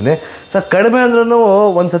ಡೆಮೋಲ್ಲಿ ತೋರಿಸ್ತೀನಿ ಸರ್. ಕಡಿಮೆ ಅಂದ್ರೂ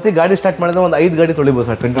ಒಂದು ಸತಿ ಗಾಡಿ ಸ್ಟಾರ್ಟ್ ಮಾಡಿದ್ರೆ ಒಂದು 5 ಗಾಡಿ ತೊಳಿಬೋದು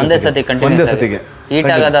ಸರ್ ಒಂದೇ ಸತಿಗೆ.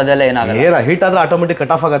 ಹೀಟ್ ಆಗೋದು ಅದೆಲ್ಲ ಏನಾಗಲ್ಲ, ಹೀಟ್ ಆದ್ರೆ ಆಟೋಮೆಟಿಕ್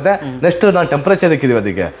ಕಟ್ ಆಫ್ ಆಗುತ್ತೆ. ನೆಕ್ಸ್ಟ್ ನಾನು ಟೆಂಪರೇಚರ್ ಇಕ್ಕಿದ್ದೀವಿ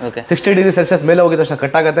ಅದಕ್ಕೆ 60 ಡಿಗ್ರಿ ಸೆಲ್ಸಿಯಸ್ ಮೇಲೆ ಹೋಗಿದ ತಕ್ಷಣ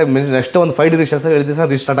ಕಟ್ ಆಗುತ್ತೆ. ನೆಕ್ಸ್ಟ್ ಒಂದು 5 ಡಿಗ್ರಿ ಸೆಲ್ಸಿಯಸ್ ಹೇಳಿದ್ರೆ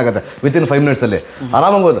ಸರ್ ರೀಸ್ಟಾರ್ಟ್ ಆಗುತ್ತೆ ವಿತಿನ್ 5 ಮಿನಿಟ್ಸಲ್ಲಿ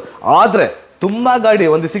ಆರಾಮಾಗ್ಬೋದು. ಆದರೆ ತುಂಬ ಗಾಡಿ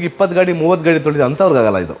ಒಂದು ದಿವಸಕ್ಕೆ 20 ಗಾಡಿ 30 ಗಾಡಿ ತೊಳಿದು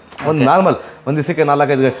ಅಂಥವ್ರಿಗಾಗಲ್ಲ ಇದು. ಒಂದು ನಾರ್ಮಲ್ ಒಂದು ದಿವಸಕ್ಕೆ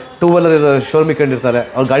 4-5 ಗಾಡಿ 2 ವೀಲರ್ ಶೋರೂಮ್ ಇಟ್ಕೊಂಡಿರ್ತಾರೆ,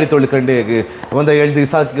 ಅವ್ರು ಗಾಡಿ ತೊಳ್ಕೊಂಡು ಒಂದು 7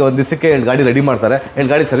 ದಿವಸಕ್ಕೆ ಒಂದು ದಿವಸಕ್ಕೆ 7 ಗಾಡಿ ರೆಡಿ ಮಾಡ್ತಾರೆ, 7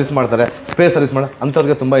 ಗಾಡಿ ಸರ್ವಿಸ್ ಮಾಡ್ತಾರೆ, ಸ್ಪೇರ್ ಸರ್ವಿಸ್ ಮಾಡಿ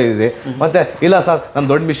ಅಂಥವ್ರಿಗೆ ತುಂಬ ಈಸಿ. ಮತ್ತು ಇಲ್ಲ ಸರ್ ನನ್ನ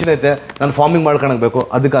ದೊಡ್ಡ ಮಿಷಿನ್ ಐತೆ, ನಾನು ಫಾರ್ಮಿಂಗ್ ಮಾಡ್ಕೊಳಬೇಕು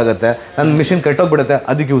ಅದಕ್ಕಾಗತ್ತೆ, ನನ್ನ ಮಿಷಿನ್ ಕೆಟ್ಟೋಗ್ಬಿಡುತ್ತೆ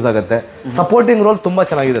ಅದಕ್ಕೆ ಯೂಸ್ ಆಗುತ್ತೆ. ಸಪೋರ್ಟಿಂಗ್ ರೋಲ್ ತುಂಬ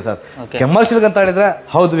ಚೆನ್ನಾಗಿದೆ ಸರ್. ಕಮರ್ಷಿಯಲ್ಗೆ ಅಂತ ಹೇಳಿದ್ರೆ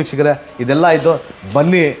ಹೌದು ವೀಕ್ಷಕರೇ, ಇದೆಲ್ಲ ಆಯಿತು.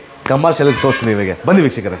 ಬನ್ನಿ ಕಮರ್ಷಿಯಲ್ಗೆ ತೋರಿಸ್ತೀನಿ ಇವಾಗ, ಬನ್ನಿ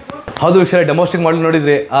ವೀಕ್ಷಕರೇ. ಹೌದು ವೀಕ್ಷಕರೇ, ಡೆಮೋಸ್ಟಿಕ್ ಮಾಡಲ್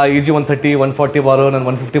ನೋಡಿದ್ರಿ. EG 130 140 ಬಾರು, ನಾನು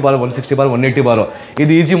 150 ಬಾರು, 160 ಬಾರು, 180 ಬಾರು.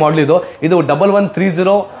 ಇದು EG ಮಾಡಲ್. ಇದು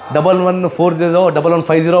 1130 1140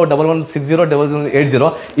 1150 1160 1180.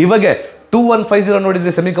 ಇವಾಗ 2150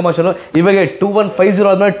 ನೋಡಿದ್ರಿ ಸೆಮಿ ಕಮರ್ಷಿಯಲ್. ಇವಾಗ 2150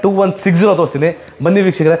 ಆದ್ಮೇಲೆ 2160 ತೋರಿಸ್ತೀನಿ. ಬನ್ನಿ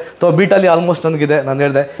ವೀಕ್ಷಕರೇ. ಬೀಟಲ್ಲಿ ಆಲ್ಮೋಸ್ಟ್ ನನಗಿದೆ, ನಾನು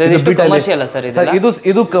ಹೇಳಿದೆ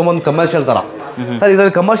ಇದು ಒಂದು ಕಮರ್ಷಿಯಲ್ ತರ ಸರ್.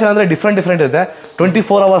 ಇದರಲ್ಲಿ ಕಮರ್ಷಿಯಲ್ ಅಂದ್ರೆ ಡಿಫ್ರೆಂಟ್ ಇದೆ.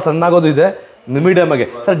 24 hours ರನ್ ಆಗೋದು ಇದೆ ಮೀಡಿಯಮ್ ಆಗಿ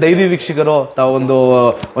ಸರ್. ಡೈರಿ ವೀಕ್ಷಕರು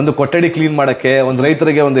ಒಂದು ಕೊಠಡಿ ಕ್ಲೀನ್ ಮಾಡೋಕ್ಕೆ, ಒಂದು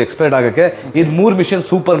ರೈತರಿಗೆ ಒಂದು ಎಕ್ಸ್ಪರ್ಟ್ ಆಗೋಕ್ಕೆ ಇದು 3 ಮಿಷಿನ್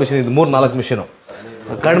ಸೂಪರ್ ಮಿಷಿನ್. ಇದು 3-4 ಮಿಷಿನು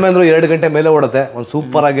ಕಡಿಮೆ ಅಂದರೂ 2 ಗಂಟೆ ಮೇಲೆ ಓಡುತ್ತೆ. ಒಂದು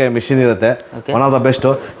ಸೂಪರ್ ಆಗಿ ಮಿಷಿನ್ ಇರುತ್ತೆ, one of the best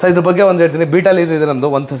sir. ಇದ್ರ ಬಗ್ಗೆ ಒಂದು ಹೇಳ್ತೀನಿ. ಬೀಟಲ್ಲಿ ಇದೆ ನಮ್ಮದು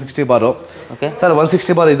 160 ಬಾರು ಸರ್.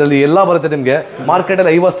 160 ಬಾರ್ ಇದರಲ್ಲಿ ಎಲ್ಲ ಬರುತ್ತೆ ನಿಮಗೆ.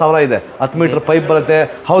 ಮಾರ್ಕೆಟಲ್ಲಿ 50,000 ಇದೆ. 10 ಮೀಟರ್ ಪೈಪ್ ಬರುತ್ತೆ.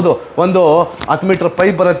 ಹೌದು, ಒಂದು 10 ಮೀಟರ್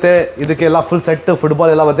ಪೈಪ್ ಬರುತ್ತೆ. ಇದಕ್ಕೆಲ್ಲ ಫುಲ್ ಸೆಟ್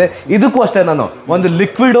ಫುಟ್ಬಾಲ್ ಎಲ್ಲ ಬರುತ್ತೆ. ಇದಕ್ಕೂ ಅಷ್ಟೇ ನಾನು ಒಂದು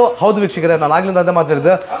ಲಿಕ್ವಿಡು, ಹೌದು ವೀಕ್ಷಕರೇ ನಾನು ಆಗ್ಲಿಂದ ಅಂತ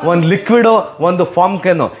ಮಾತಾಡಿದೆ, ಒಂದು ಲಿಕ್ವಿಡು ಒಂದು ಫಾರ್ಮ್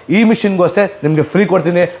ಕ್ಯಾನು ಈ ಮಿಷಿನ್ಗೂ ಅಷ್ಟೇ ನಿಮಗೆ ಫ್ರೀ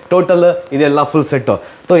ಕೊಡ್ತೀನಿ. ಟೋಟಲ್ ಇದೆಲ್ಲ ಫುಲ್ ಸೆಟ್ಟು.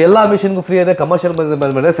 ಸೊ ಎಲ್ಲ ಮಿಷಿನ್ಗೂ ಫ್ರೀ ಇದೆ. ಕಮರ್ಷಿಯಲ್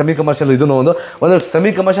ಬಂದ್ಮೇಲೆ ಸೆಮಿ ಕಮರ್ಷಿಯಲ್ ಇದೂ ಒಂದು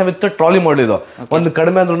ಸೆಮಿ ಕಮರ್ಷಿಯಲ್ ವಿತ್ ಟ್ರಾಲಿ ಮಾಡಿದ್ದು. ಒಂದು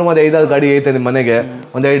ಕಡಿಮೆ ಅಂದ್ರೂ ಒಂದು 5-6 ಗಾಡಿ ಐತೆ ನಿಮ್ಮ ಮನೆಗೆ.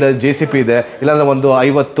 ಒಂದು 5 JCP ಇದೆ, ಇಲ್ಲಾಂದ್ರೆ ಒಂದು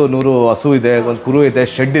 50-100 ಹಸು ಇದೆ, ಒಂದು ಕುರು ಇದೆ,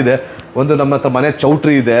 ಶೆಡ್ ಇದೆ, ಒಂದು ನಮ್ಮ ಹತ್ರ ಮನೆ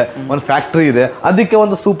ಚೌಟ್ರಿ ಇದೆ, ಒಂದು ಫ್ಯಾಕ್ಟ್ರಿ ಇದೆ. ಅದಕ್ಕೆ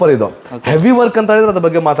ಒಂದು ಸೂಪರ್ ಇದು ಹೆವಿ ವರ್ಕ್ ಅಂತ ಹೇಳಿದ್ರೆ ಅದ್ರ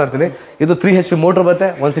ಬಗ್ಗೆ ಮಾತಾಡ್ತೀನಿ. ಇದು 3 HP ಮೋಟರ್ ಬರುತ್ತೆ,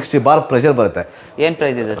 160 ಬಾರ್ ಪ್ರೆಷರ್ ಬರುತ್ತೆ. ಏನು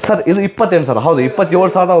ಪ್ರೈಸ್ ಇದೆ ಸರ್? ಇದು 28,000. ಹೌದು,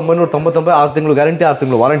 27,999. 6 ತಿಂಗಳು ಗ್ಯಾರಂಟಿ, 6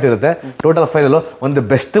 ತಿಂಗಳು ವಾರಂಟಿ ಇರುತ್ತೆ. ಟೋಟಲ್ ಫೈನಲ್ ಒಂದು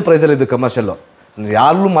ಬೆಸ್ಟ್ ಪ್ರೈಸಲ್ಲಿ ಇದು ಕಮರ್ಷಿಯಲ್.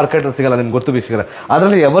 ಯಾರು ಮಾರ್ಕೆಟ್ ಸಿಗಲ್ಲ, ನಿಮ್ಗೆ ಗೊತ್ತು ವೀಕ್ಷಕರೇ.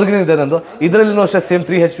 ಅದರಲ್ಲಿ ಎವರ್ಗ್ರೀನ್ ಇದೆ ನಂದು. ಇದರಲ್ಲಿನೂ ಅಷ್ಟೇ ಸೇಮ್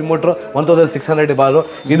 3 HP ಮೋಟ್ರು, 1600 ಬಾರು.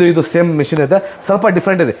 ಇದು ಸೇಮ್ ಮಿಷಿನ್ ಇದೆ, ಸ್ವಲ್ಪ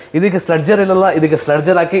ಡಿಫ್ರೆಂಟ್ ಇದೆ. ಇದಕ್ಕೆ ಸ್ಲಡ್ಜರ್ ಇರಲ್ಲ, ಇದಕ್ಕೆ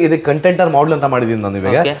ಸ್ಲಡ್ಜರ್ ಹಾಕಿ ಇದಕ್ಕೆ ಕಂಟೆಂಟರ್ ಮಾಡಲ್ ಅಂತ ಮಾಡಿದ್ದೀನಿ ನಾನು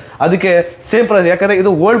ಇವಾಗ. ಅದಕ್ಕೆ ಸೇಮ್ ಪ್ರೈಸ್, ಯಾಕಂದ್ರೆ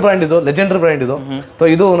ಇದು ಓಲ್ಡ್ ಬ್ರ್ಯಾಂಡ್, ಇದು ಲೆಜೆಂಡರಿ ಬ್ರ್ಯಾಂಡ್ ಇದು.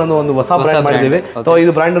 ಇದು ನಾನು ಒಂದು ಹೊಸ ಬ್ರ್ಯಾಂಡ್ ಮಾಡಿದ್ದೀವಿ. ಈ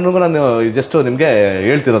ಬ್ರ್ಯಾಂಡ್ ನಾನು ಜಸ್ಟ್ ನಿಮಗೆ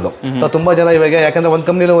ಹೇಳ್ತಿರೋದು. ತುಂಬಾ ಜನ ಇವಾಗ, ಯಾಕಂದ್ರೆ ಒಂದು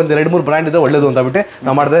ಕಂಪ್ನಿಲಿ ಒಂದು 2-3 ಬ್ರ್ಯಾಂಡ್ ಇದೆ ಒಳ್ಳೇದು ಅಂತ ಬಿಟ್ಟು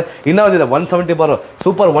ನಾವು ಮಾಡಿದೆ. ಇನ್ನೊಂದಿದೆ 170 ಬಾರು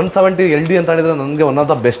ಸೂಪರ್ 170 LD ಅಂತ ಹೇಳಿದ್ರೆ ನನಗೆ one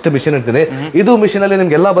of the best machine ಇರ್ತೀನಿ. ಇದು ಮಿಷಿನಲ್ಲಿ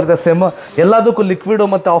ನಿಮ್ಗೆ ಎಲ್ಲ ಬರುತ್ತೆ ಸೇಮ್. ಎಲ್ಲದಕ್ಕೂ ಲಿಕ್ವಿಡ್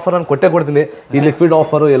ಮತ್ತೆ ಆಫರ್ ನಾನು ಕೊಡ್ತೀನಿ. ಈ ಲಿಕ್ವಿಡ್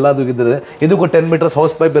ಆಫರ್ ಎಲ್ಲದಕ್ಕೂ ಇದ್ದಿದೆ. ಇದಕ್ಕೂ 10 ಮೀಟರ್ಸ್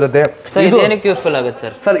ಹೌಸ್ ಪೈಪ್ ಇರುತ್ತೆ. ಇದು ಏನಕ್ಕೆ ಯೂಸ್ಫುಲ್ ಆಗುತ್ತೆ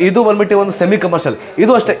ಸರ್? ಇದು ಬಂದ್ಬಿಟ್ಟು ಒಂದು ಸೆಮಿ ಕಮರ್ಷಿಯಲ್.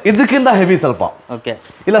 ಇದು ಅಷ್ಟೇ, ಇದಕ್ಕಿಂತ ಹೆವಿ ಸ್ವಲ್ಪ. ಓಕೆ.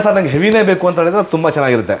 ಇಲ್ಲ ಸರ್ ನಂಗೆ ಹೆವಿನೇ ಬೇಕು ಅಂತ ಹೇಳಿದ್ರೆ ತುಂಬಾ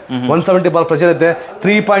ಚೆನ್ನಾಗಿರುತ್ತೆ. 170 ಬಾರ್ ಪ್ರೆಷರ್ ಇರುತ್ತೆ.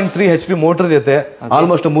 3.3 HP ಮೋಟರ್ ಇರುತ್ತೆ.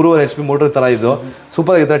 ಆಲ್ಮೋಸ್ಟ್ 3.5 HP ಮೋಟರ್ ತರ ಇದು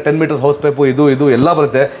ಸೂಪರ್ ಆಗಿದೆ. 10 ಮೀಟರ್ಸ್ ಹೌಸ್ ಪೈಪ್ ಇದು ಎಲ್ಲ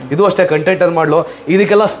ಬರುತ್ತೆ. ಇದು ಅಷ್ಟೇ ಕಂಟೈನರ್ ಮಾಡಲು.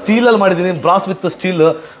 ಇದಕ್ಕೆಲ್ಲ ಸ್ಟೀಲ್ ಅಲ್ಲಿ ಮಾಡಿದೀನಿ, ಬ್ರಾಸ್ ವಿತ್ ಸ್ಟೀಲ್.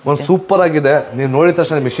 ಒಂದು ಸೂಪರ್ ಆಗಿದೆ. ನೀವು ನೋಡಿದ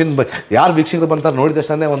ತಕ್ಷಣ ಮಿಷಿನ್ ಯಾರು ವೀಕ್ಷಕರು ಬರ್ತಾರೆ ನೋಡಿದ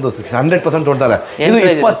ತಕ್ಷಣ ಒಂದು 100% ನೋಡ್ತಾರೆ. ಇದು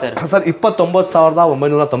ಸರ್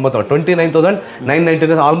 29,990,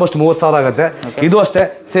 29,999, ಆಲ್ಮೋಸ್ಟ್ 30,000 ಆಗುತ್ತೆ. ಇದು ಅಷ್ಟೇ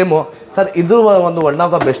ಸೇಮು ಸರ್. ಇದು ಒಂದು ಒನ್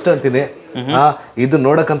ಆಫ್ ದ ಬೆಸ್ಟ್ ಅಂತೀನಿ. ಇದು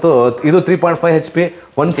ನೋಡಕ್ಕಂತೂ ಇದು 3.5 HP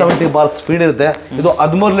 170 ಬಾರ್ ಸ್ಪೀಡ್ ಇರುತ್ತೆ. ಇದು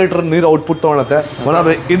 13 ಲೀಟರ್ ನೀರು ಔಟ್ಪುಟ್ ತಗೊಳುತ್ತೆ.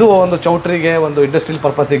 ಇದು ಒಂದು ಚೌಟ್ರಿಗೆ, ಒಂದು ಇಂಡಸ್ಟ್ರಿಯಲ್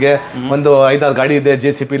ಪರ್ಪಸ್ಗೆ, ಒಂದು 5-6 ಗಾಡಿ ಇದೆ,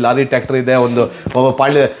 JCB, ಲಾರಿ, ಟ್ರ್ಯಾಕ್ಟರ್ ಇದೆ.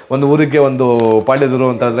 ಒಂದು ಊರಿಗೆ ಒಂದು ಪಾಳ್ಯದವರು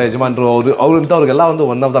ಅಂತ ಹೇಳಿದ್ರೆ ಯಜಮಾನರು ಅವ್ರು ಇಂಥವ್ರಿಗೆಲ್ಲ ಒಂದು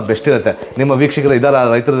ಒನ್ ಆಫ್ ದ ಬೆಸ್ಟ್ ಇರುತ್ತೆ. ನಿಮ್ಮ ವೀಕ್ಷಕರು ಇದ್ದಾರೆ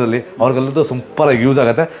ರೈತರಲ್ಲಿ, ಅವ್ರಿಗೆಲ್ಲದು ಸೂಪರ್ ಆಗಿ ಯೂಸ್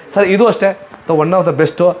ಆಗುತ್ತೆ ಸರ್. ಇದು ಅಷ್ಟೇ ಒನ್ ಆಫ್ ದ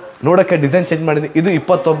ಬೆಸ್ಟು. ನೋಡೋಕ್ಕೆ ಡಿಸೈನ್ ಚೇಂಜ್ ಮಾಡಿದ್ದೀನಿ. ಇದು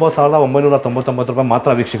 29,999 ರೂಪಾಯಿ ಮಾತ್ರ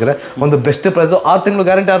ವೀಕ್ಷಕರೇ. ಒಂದು ಬೆಸ್ಟ್ ಪ್ರೈಸು. 6 ತಿಂಗಳು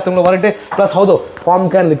ಗ್ಯಾರಂಟಿ, 6 ತಿಂಗಳು ವಾರಂಟಿ ಪ್ಲಸ್. ಹೌದು, ಫಾರ್ಮ್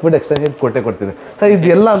ಕ್ಯಾನ್ ಲಿಕ್ವಿಡ್ ಎಕ್ಸ್ಚೇಂಜ್ ಕೊಡ್ತೀನಿ ಸರ್.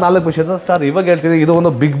 ಇದೆಲ್ಲ 4 ವಿಷಯ ಸರ್. ಇವಾಗ ಹೇಳ್ತೀನಿ, ಇದು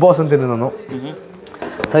ಒಂದು ಬಿಗ್ ಬಾಸ್ ಅಂತೀನಿ ನಾನು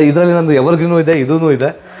ಸರ್. ಇದರಲ್ಲಿ ನಂದು ಎವರ್ಗ್ರೀನು ಇದೆ, ಇದೂ ಇದೆ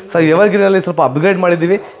ಸರ್. ಎವರ್ಗ್ರೀನಲ್ಲಿ ಸ್ವಲ್ಪ ಅಪ್ಗ್ರೇಡ್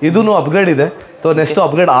ಮಾಡಿದ್ದೀವಿ, ಇದೂ ಅಪ್ಗ್ರೇಡ್ ಇದೆ. ನೆಕ್ಸ್ಟ್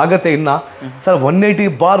ಅಪ್ಗ್ರೇಡ್ ಆಗುತ್ತೆ ಇನ್ನು ಸರ್. 180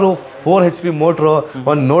 ಬಾರು 4 HP ಮೋಟ್ರು.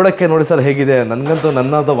 ಒಂದು ನೋಡೋಕ್ಕೆ ನೋಡಿ ಸರ್ ಹೇಗಿದೆ. ನನಗಂತೂ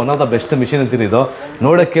one of the best machine ಅಂತೀನಿ. ಇದು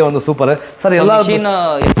ನೋಡೋಕ್ಕೆ ಒಂದು ಸೂಪರ್ ಸರ್. ಎಲ್ಲ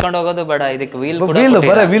ಎತ್ಕೊಂಡು ಹೋಗೋದು ಬೇಡ, ಇದಕ್ಕೆ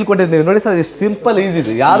ವೀಲ್ ಕೊಟ್ಟಿದ್ದೀವಿ ನೋಡಿ ಸರ್. ಇಷ್ಟು ಸಿಂಪಲ್ ಈಸಿ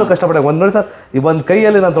ಇದೆ, ಯಾರು ಕಷ್ಟಪಡ. ಒಂದು ನೋಡಿ ಸರ್, ಈ ಒಂದು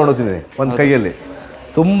ಕೈಯಲ್ಲಿ ನಾನು ತೊಗೊಂಡೋಗ್ತೀನಿ, ಒಂದು ಕೈಯಲ್ಲಿ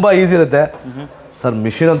ತುಂಬ ಈಸಿ ಇರುತ್ತೆ ಸರ್.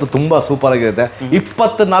 ಮಿಷಿನ್ ಅಂತೂ ತುಂಬ ಸೂಪರ್ ಆಗಿರುತ್ತೆ.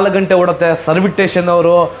 24 ಗಂಟೆ ಓಡುತ್ತೆ. ಸರ್ವಿಟೇಷನ್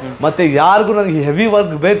ಅವರು ಮತ್ತೆ ಯಾರಿಗೂ ನನಗೆ ಹೆವಿ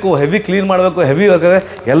ವರ್ಕ್ ಬೇಕು, ಹೆವಿ ಕ್ಲೀನ್ ಮಾಡಬೇಕು, ಹೆವಿ ವರ್ಕ್ ಇದೆ,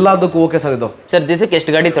 ಎಲ್ಲದಕ್ಕೂ ಓಕೆ ಸರ್. ಇದು ಸರ್ ದಿಸಕ್ಕೆ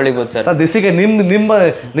ಎಷ್ಟು ಗಾಡಿ ತೊಳಿಬೋದು ಸರ್? ಸರ್ ದಿಸಿಗೆ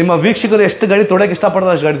ನಿಮ್ಮ ವೀಕ್ಷಕರು ಎಷ್ಟು ಗಾಡಿ ತೊಳೆಯಕ್ಕೆ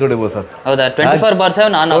ಇಷ್ಟಪಡ್ತಾರೆ ಅಷ್ಟು ಗಾಡಿ ತೊಳಿಬೋದು ಸರ್. ಹೌದಾ?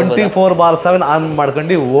 24/7 ಆನ್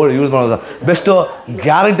ಮಾಡ್ಕೊಂಡು ಯೂಸ್ ಮಾಡೋದು ಬೆಸ್ಟು.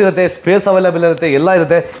 ಗ್ಯಾರಂಟಿ ಇರುತ್ತೆ, ಸ್ಪೇಸ್ ಅವೈಲೇಬಲ್ ಇರುತ್ತೆ, ಎಲ್ಲ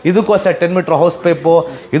ಇರುತ್ತೆ. ಇದಕ್ಕೂ ಅಷ್ಟೇ 10 ಮೀಟರ್ ಹೌಸ್ ಪೈಪು.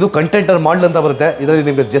 ಇದು ಕಂಟೈನರ್ ಮಾಡಲ್ ಅಂತ ಬರುತ್ತೆ. ಇದರಲ್ಲಿ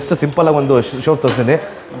ನಿಮಗೆ ಜಸ್ಟ್ ಸಿಂಪಲ್ ಆಗಿ ಒಂದು ಶೋ ತೋರಿಸ್ತೀನಿ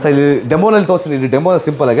ಸರ್. ಇಲ್ಲಿ ಡೆಮೋನಲ್ಲಿ ತೋರಿಸ್ತೀನಿ. ಡೆಮೋ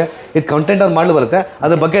ಸಿಂಪಲ್ ಆಗಿ ಇದು ಕಂಟೆಂಟರ್ ಮಾಡಲು ಬರುತ್ತೆ.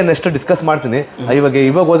 ಅದ್ರ ಬಗ್ಗೆ ನೆಕ್ಸ್ಟ್ ಡಿಸ್ಕಸ್ ಮಾಡ್ತೀನಿ.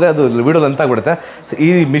 ಇವಾಗ ಹೋದ್ರೆ ಅದು ವಿಡಿಯೋ ಅಂತ ಆಗ್ಬಿಡುತ್ತೆ. ಈ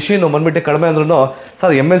ಮಿಷಿನ್ ಬಂದ್ಬಿಟ್ಟು ಕಡಿಮೆ ಅಂದ್ರೂ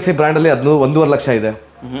ಸರ್ MNC ಬ್ರ್ಯಾಂಡಲ್ಲಿ ಅದು 1.5 ಲಕ್ಷ ಇದೆ.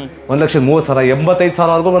 1,30,000,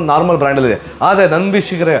 85,000ವರೆಗೂ ಒಂದು ನಾರ್ಮಲ್ ಬ್ರ್ಯಾಂಡಲ್ಲಿದೆ. ಆದರೆ ನನ್ನ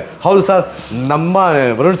ವೀಕ್ಷಕರೇ, ಹೌದು ಸರ್, ನಮ್ಮ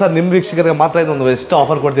ವರುಣ್ ಸರ್ ನಿಮ್ಮ ವೀಕ್ಷಕರಿಗೆ ಮಾತ್ರ ಇದೊಂದು ಎಷ್ಟು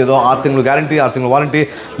ಆಫರ್ ಕೊಡ್ತಿದ್ರು. 6 ತಿಂಗಳು ಗ್ಯಾರಂಟಿ, 6 ತಿಂಗಳು ವಾರಂಟಿ,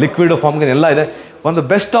 ಲಿಕ್ವಿಡ್ ಫಾರ್ಮ್ಗೆ ಎಲ್ಲ ಇದೆ. ಒಂದು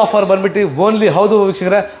ಬೆಸ್ಟ್ ಆಫರ್ ಬಂದ್ಬಿಟ್ಟು ಓನ್ಲಿ, ಹೌದು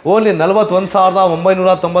ವೀಕ್ಷಕರೇ, ಓನ್ಲಿ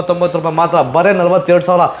 41,999 ರೂಪಾಯಿ ಮಾತ್ರ. ಬರೇ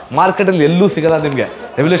 42,000 ಮಾರ್ಕೆಟಲ್ಲಿ ಎಲ್ಲೂ ಸಿಗಲ್ಲ ನಿಮಗೆ.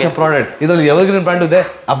 Revolution product. ಇದರಲ್ಲಿ ಎವರ್ಗ್ರೀನ್ ಬ್ರ್ಯಾಂಡ್ ಇದೆ,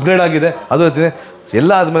 ಅಪ್ಗ್ರೇಡ್ ಆಗಿದೆ, ಅದು ಇರ್ತಿದೆ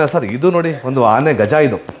ಎಲ್ಲ ಆದಮೇಲೆ ಸರ್. ಇದು ನೋಡಿ ಒಂದು ಆನೆ ಗಜ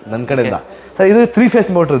ಇದು ನನ್ನ ಕಡೆಯಿಂದ ಸರ್. ಇದು 3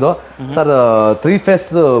 ಫೇಸ್ ಮೋಟ್ರ್ ಇದು sir. 3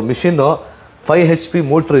 face machine, 5 HP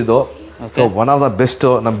motor ಇದು. So one of the best.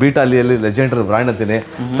 ನಮ್ಮ ಬೀಟಾಲಿಯಲ್ಲಿ ಲೆಜೆಂಡರಿ ಬ್ರ್ಯಾಂಡ್ ಅಂತೀನಿ.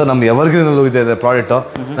 ಸೊ ನಮ್ಮ ಎವರ್ಗ್ರೀನಲ್ಲೂ ಇದೆ ಪ್ರಾಡಕ್ಟು.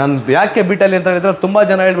 ನಾನು ಯಾಕೆ ಬೀಟಾಲಿ ಅಂತ ಹೇಳಿದ್ರೆ, ತುಂಬ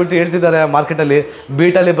ಜನ ಹೇಳ್ತಿದ್ದಾರೆ ಮಾರ್ಕೆಟಲ್ಲಿ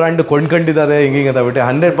ಬೀಟಾಲಿ ಬ್ರ್ಯಾಂಡ್ ಕೊಂಡ್ಕೊಂಡಿದ್ದಾರೆ ಹಿಂಗೆ ಅಂತ ಬಿಟ್ಟು.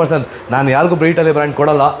 100% ನಾನು ಯಾರಿಗೂ ಬೀಟಾಲಿ ಬ್ರ್ಯಾಂಡ್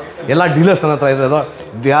ಕೊಡೋಲ್ಲ. ಎಲ್ಲ ಡೀಲರ್ಸ್ ನನ್ನ ಹತ್ರ ಇರೋದು.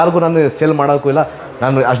 ಯಾರಿಗೂ ನಾನು ಸೇಲ್ ಮಾಡೋಕ್ಕೂ ಇಲ್ಲ.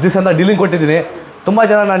 ನಾನು ಅಷ್ಟು ದಿವಸ ಡೀಲಿಂಗ್ ಕೊಟ್ಟಿದ್ದೀನಿ. ತುಂಬ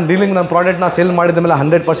ಜನ ನಾನು ನನ್ನ ಪ್ರಾಡಕ್ಟ್ನ ಸೇಲ್ ಮಾಡಿದ ಮೇಲೆ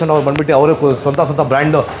 100% ಅವ್ರು ಬಂದ್ಬಿಟ್ಟು ಅವರು ಸ್ವಂತ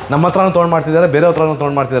ಬ್ರ್ಯಾಂಡು ನಮ್ಮ ಹತ್ರನೂ ತೊಗೊಂಡು ಮಾಡ್ತಿದ್ದಾರೆ, ಬೇರೆ ಹತ್ರನೂ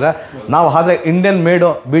ತೊಗೊಂಡು ಮಾಡ್ತಿದ್ದಾರೆ. ನಾವು ಆದರೆ ಇಂಡಿಯನ್ ಮೇಡು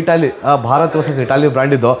ಬೀಟಾಲಿ, ಭಾರತ್ ವರ್ಸಸ್ ಇಟಾಲಿ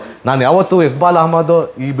ಬ್ರ್ಯಾಂಡ್ ಇದ್ದು. ನಾನು ಯಾವತ್ತೂ ಇಕ್ಬಾಲ್ ಅಹಮದ್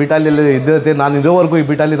ಈ ಬೀಟಾಲಿಯಲ್ಲಿ ಇದ್ದಿರುತ್ತೆ. ನಾನು ಇರೋವರೆಗೂ ಈ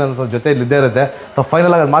ಬೀಟಾಲಿ ನನ್ನ ಜೊತೆಯಲ್ಲಿ ಇದ್ದೇ ಇರುತ್ತೆ. ಸೊ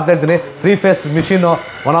ಫೈನಲ್ ಆಗಿ ಮಾತಾಡ್ತೀನಿ. 3 face machine,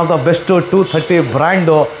 one of the best. 230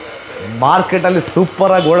 brand, ಮಾರ್ಕೆಟಲ್ಲಿ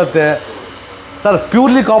ಸೂಪರಾಗಿ ಓಡುತ್ತೆ ಸರ್.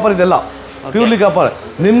 ಪ್ಯೂರ್ಲಿ ಕಾಪರ್ ಇದೆಲ್ಲ, ಪ್ಯೂರ್ಲಿ ಕಾಪರ್.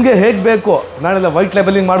 ನಿಮಗೆ ಹೇಗೆ ಬೇಕು ನಾನೆಲ್ಲ ವೈಟ್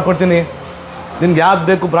ಲೇಬಲಿಂಗ್ ಮಾಡ್ಕೊಡ್ತೀನಿ. ನಿಮ್ಗೆ ಯಾವ್ದು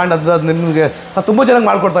ಬೇಕು ಬ್ರ್ಯಾಂಡ್ ಅದು ನಿಮಗೆ ತುಂಬ ಚೆನ್ನಾಗಿ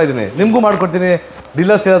ಮಾಡ್ಕೊಡ್ತಾ ಇದ್ದೀನಿ. ನಿಮಗೂ ಮಾಡ್ಕೊಡ್ತೀನಿ.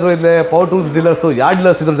 ಡೀಲರ್ಸ್ ಏನಾದರೂ ಇಲ್ಲೇ ಪವರ್ ಟೂಲ್ಸ್ ಡೀಲರ್ಸು, ಯಾವ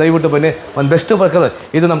ಡೀಲರ್ಸ್ ಇದ್ರು ದಯವಿಟ್ಟು ಬನ್ನಿ. ಒಂದು ಬೆಸ್ಟ್ ಬರ್ಕದೆ.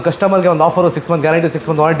 ಇದು ನಮ್ಮ ಕಸ್ಟಮರ್ಗೆ ಒಂದು offer, 6 month guarantee, 6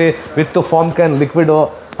 month warranty with form can, liquid,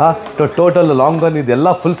 total long gun, ಇದೆಲ್ಲ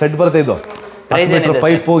ಫುಲ್ ಸೆಟ್ ಬರುತ್ತೆ. ಇದು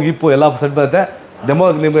ಪೈಪು ಗಿಪ್ಪು ಎಲ್ಲ ಸೆಟ್ ಬರುತ್ತೆ.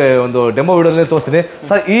 ನಿಮಗೆ ಒಂದು ಡೆಮೋ ವಿಡಿಯೋನೇ ತೋರಿಸ್ತೀನಿ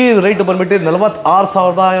ಸರ್. ಈ ರೇಟ್ ಬಂದ್ಬಿಟ್ಟು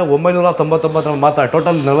 46,999 ಮಾತ್ರ.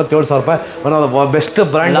 ಟೋಟಲ್ 47,000 ರೂಪಾಯಿ. ಒಂದು ಬೆಸ್ಟ್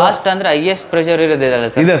ಬ್ರ್ಯಾಂಡ್. ಲಾಸ್ಟ್ ಅಂದ್ರೆ ಹೈಯೆಸ್ಟ್ ಪ್ರೆಷರ್ ಇದೆ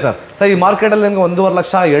ಸರ್. ಸರ್ ಈ ಮಾರ್ಕೆಟಲ್ಲಿ ನಿಮ್ಗೆ 1.5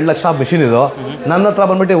 ಲಕ್ಷ 2 ಲಕ್ಷ ಮಿಷಿನ್ ಇದು. ನನ್ನ ಹತ್ರ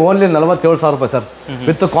ಬಂದ್ಬಿಟ್ಟು ಓನ್ಲಿ 47,000 ರೂಪಾಯಿ sir.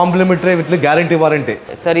 With complimentary, with guarantee, warranty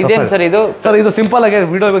sir. ಇದೇನು ಸರ್ ಇದು? ಸರ್ ಇದು ಸಿಂಪಲ್ ಆಗಿ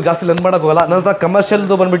ವಿಡಿಯೋ ಜಾಸ್ತಿ ಲೆಂತ್ ಮಾಡಕ್ ಹೋಗಲ್ಲ. ನನ್ನ ಹತ್ರ ಕಮರ್ಷಿಯಲ್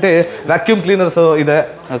ಬಂದ್ಬಿಟ್ಟು ವ್ಯಾಕ್ಯೂಮ್ ಕ್ಲೀನರ್ಸ್ ಇದೆ.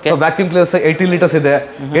 ವ್ಯಾಕ್ಯೂಮ್ ಕ್ಲೀನರ್ಸ್ 80 ಲೀಟರ್ಸ್ ಇದೆ.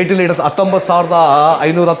 80 ಲೀಟರ್ಸ್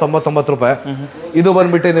 19,599 ರೂಪಾಯಿ. ಇದು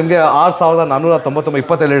ಬಂದ್ಬಿಟ್ಟು ನಿಮಗೆ 6,499,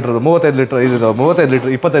 25 ಲೀಟರ್, 35 ಲೀಟರ್, ಇದು 35 ಲೀಟರ್,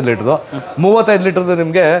 25 ಲೀಟರ್ದು. 35 ಲೀಟರ್ದು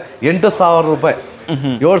ನಿಮಗೆ 8,000 ರೂಪಾಯಿ.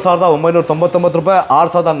 7,999 ರೂಪಾಯಿ,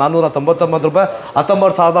 6,499 ರೂಪಾಯಿ,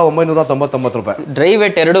 19,999 ರೂಪಾಯಿ. ಡ್ರೈ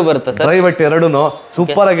ವೆಟ್ ಎರಡು ಬರುತ್ತೆ ಸರ್. ಡ್ರೈ ವೆಟ್ ಎರಡೂನು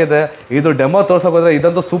ಸೂಪರ್ ಆಗಿದೆ. ಇದು ಡೆಮೋ ತೋರ್ಸಕ್ ಹೋದ್ರೆ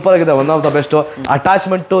ಇದಂತೂ ಸೂಪರ್ ಆಗಿದೆ, one of the best.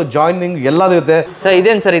 Attachment, joining ಎಲ್ಲದೂ ಇರುತ್ತೆ ಸರ್.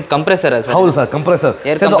 ಇದೇನು ಸರ್, ಇದು ಕಂಪ್ರೆಸರ್? ಹೌದು ಸರ್, ಕಂಪ್ರೆಸರ್.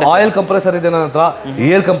 ಆಯಿಲ್ ಕಂಪ್ರೆಸರ್ ಇದೆ ನನ್ನ ಹತ್ರ,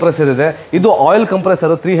 ಏರ್ ಕಂಪ್ರೆಸರ್ ಇದೆ. ಇದು ಆಯಿಲ್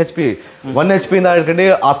ಕಂಪ್ರೆಸರ್ 3 HP, 1 HP ಇಂದ ಹಿಡ್ಕೊಂಡು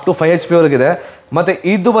ಅಪ್ ಟು 5 HP ವರೆಗಿದೆ. ಮತ್ತೆ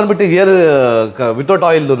ಇದು ಬಂದ್ಬಿಟ್ಟು ಏರ್ ವಿತೌಟ್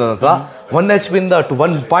ಆಯಿಲ್ ನನ್ನ ಹತ್ರ 1 HP ಇಂದ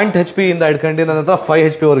 1 HP ಇಂದ ಹಿಡ್ಕೊಂಡು ನನ್ನ ಹತ್ರ 5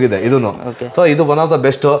 HP ವರೆಗಿದೆ ಇದನ್ನು. ಸೊ ಇದು one of the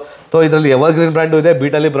best. So ಇದರಲ್ಲಿ ಎವರ್ಗ್ರೀನ್ ಬ್ರ್ಯಾಂಡ್ ಇದೆ,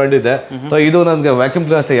 ಬೀಟಲಿ ಬ್ರ್ಯಾಂಡ್ ಇದೆ. ಸೊ ಇದು ನನಗೆ ವ್ಯಾಕ್ಯೂಮ್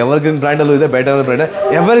ಕ್ಲೀನರ್ ಅಷ್ಟೇ ಎವರ್ಗ್ರೀನ್ ಬ್ರ್ಯಾಂಡ್ ಅಲ್ಲೂ ಇದೆ, ಬೇಟಲಿ ಬ್ರ್ಯಾಂಡ್.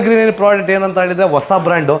 ಎವರ್ಗ್ರೀನ್ ಪ್ರಾಡಕ್ಟ್ ಏನಂತ ಹೇಳಿದ್ರೆ ಹೊಸ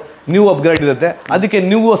ಬ್ರ್ಯಾಂಡ್, ನ್ಯೂ ಅಪ್ಗ್ರೇಡ್ ಇರುತ್ತೆ. ಅದಕ್ಕೆ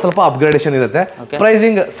ನ್ಯೂ ಸ್ವಲ್ಪ ಅಪ್ಗ್ರೇಡೇಷನ್ ಇರುತ್ತೆ.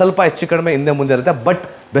 ಪ್ರೈಸಿಂಗ್ ಸ್ವಲ್ಪ ಹೆಚ್ಚು ಕಡಿಮೆ ಹಿಂದೆ ಮುಂದೆ ಇರುತ್ತೆ, ಬಟ್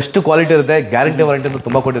ಬೆಸ್ಟ್ ಕ್ವಾಲಿಟಿ ಇರುತ್ತೆ, ಗ್ಯಾರಂಟಿ ವಾರಂಟಿ ಅಂತ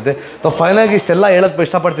ತುಂಬ ಕೊಟ್ಟಿರುತ್ತೆ. ಸೊ ಫೈನಲ್ ಆಗಿ ಇಷ್ಟೆಲ್ಲ ಹೇಳಕ್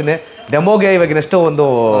ಇಷ್ಟಪಡ್ತೀನಿ. ಡೆಮೋಗೆ ಇವಾಗ ನೆಕ್ಸ್ಟ್ ಒಂದು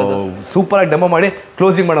ಸೂಪರ್ ಆಗಿ ಡೆಮೋ ಮಾಡಿ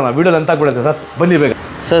ಕ್ಲೋಸಿಂಗ್ ಮಾಡೋಣ. ವಿಡಿಯೋ ಅಂತ ಕೊಡುತ್ತೆ ಸರ್, ಬನ್ನಿ ಬೇಗ.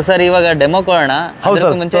 ಸೊ ಸರ್ ಇವಾಗ ಡೆಮೋ ಕೊಡೋಣ.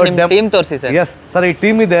 ಟೀಮ್ ತೋರಿಸಿ ಸರ್. ಎಸ್ ಸರ್, ಈ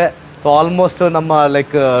ಟೀಮ್ ಇದೆ. ಸೊ ಆಲ್ಮೋಸ್ಟ್ ನಮ್ಮ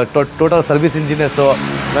ಲೈಕ್ ಟೋಟಲ್ ಸರ್ವಿಸ್ ಇಂಜಿನಿಯರ್ಸು,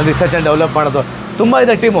 ನಾನು ರಿಸರ್ಚ್ ಆ್ಯಂಡ್ ಡೆವಲಪ್ ಮಾಡೋದು ತುಂಬ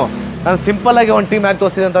ಇದೆ ಟೀಮು. ನಾನು ಸಿಂಪಲ್ ಆಗಿ ಒಂದು ಟೀಮ್ ಯಾಕೆ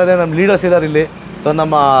ತೋರಿಸಿದೆ ಅಂತ ಅಂದರೆ ನಮ್ಮ ಲೀಡರ್ಸ್ ಇದ್ದಾರೆ ಇಲ್ಲಿ. ಸೊ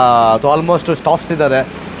ನಮ್ಮ ಆಲ್ಮೋಸ್ಟ್ ಸ್ಟಾಫ್ಸ್ ಇದ್ದಾರೆ.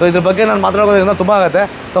 ಸೊ ಇದ್ರ ಬಗ್ಗೆ ನಾನು ಮಾತಾಡೋದ್ರಿಂದ ತುಂಬ ಆಗುತ್ತೆ.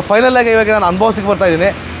 ಸೊ ಫೈನಲ್ ಆಗಿ ಇವಾಗ ನಾನು ಅನ್ಬಾಕ್ಸಿಂಗ್ ಬರ್ತಾ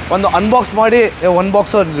ಇದ್ದೀನಿ. ಒಂದು ಅನ್ಬಾಕ್ಸ್ ಮಾಡಿ ಒಂದು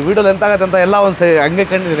ಬಾಕ್ಸು ವಿಡಿಯೋ ಲೆಂತ್ ಆಗುತ್ತೆ ಅಂತ ಎಲ್ಲ ಒಂದು ಹಂಗೆ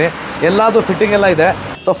ಕಂಡಿದ್ದೀನಿ. ಎಲ್ಲದು ಫಿಟ್ಟಿಂಗ್ ಎಲ್ಲ ಇದೆ.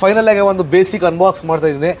 ಸೊ ಫೈನಲ್ ಆಗಿ ಒಂದು ಬೇಸಿಕ್ ಅನ್ಬಾಕ್ಸ್ ಮಾಡ್ತಾ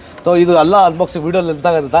ಇದ್ದೀನಿ. ಸೊ ಇದು ಎಲ್ಲ ಅನ್ಬಾಕ್ಸಿಂಗ್ ವಿಡಿಯೋ ಲೆಂತ್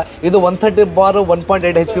ಆಗುತ್ತೆ. ಇದು 130 ಬಾರ್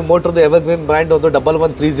 1.8 HP ಮೋಟ್ರದ್ದು ಎವರ್ಗ್ರೀನ್ ಬ್ರ್ಯಾಂಡ್ ಒಂದು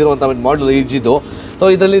 1130 ಅಂತ ಮಾಡಲ್ ಈಜಿದು. ಸೊ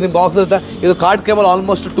ಇದರಲ್ಲಿ ನಿಮ್ಮ ಬಾಕ್ಸ್ ಇರುತ್ತೆ. ಇದು ಕಾರ್ಡ್ ಕೇಬಲ್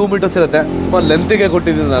ಆಲ್ಮೋಸ್ಟ್ 2 ಮೀಟರ್ಸ್ ಇರುತ್ತೆ. ತುಂಬ ಲೆಂತಿಗೆ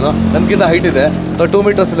ಕೊಟ್ಟಿದ್ದೀನಿ ನಾನು, ನನಗಿಂತ ಹೈಟ್ ಇದೆ. ಸೊ 2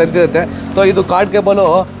 ಮೀಟರ್ಸ್ ಲೆಂತ್ ಇರುತ್ತೆ. ಸೊ ಇದು ಕಾರ್ಡ್ ಕೇಬಲು,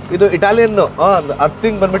 ಇದು ಇಟಾಲಿಯನ್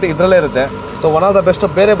ಅರ್ಥಿಂಗ್ ಬಂದ್ಬಿಟ್ಟು ಇದರಲ್ಲೇ ಇರುತ್ತೆ. So one of the best,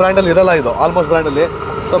 ಬೇರೆ ಬ್ರ್ಯಾಂಡಲ್ಲಿ ಇರಲ್ಲ ಇದು, ಆಲ್ಮೋಸ್ಟ್ ಬ್ರ್ಯಾಂಡಲ್ಲಿ.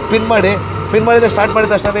 ಸೊ ಪಿನ್ ಮಾಡಿದ್ರೆ ಸ್ಟಾರ್ಟ್ ಮಾಡಿದ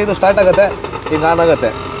ತಕ್ಷಣ ಇದು ಸ್ಟಾರ್ಟ್ ಆಗುತ್ತೆ, ಈಗ ಆನ್ ಆಗುತ್ತೆ.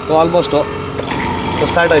 ಸೊ ಆಲ್ಮೋಸ್ಟು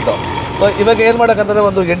ಸ್ಟಾರ್ಟ್ ಆಯಿತು. ಸೊ ಇವಾಗ ಏನು ಮಾಡೋಕ್ಕಂತಂದರೆ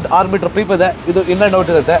ಒಂದು 6 ಮೀಟರ್ ಪೈಪ್ ಇದೆ. ಇದು ಇನ್ ಆ್ಯಂಡ್ ಔಟ್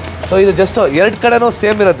ಇರುತ್ತೆ. ಸೊ ಇದು ಜಸ್ಟ್ 2 ಕಡೆನೂ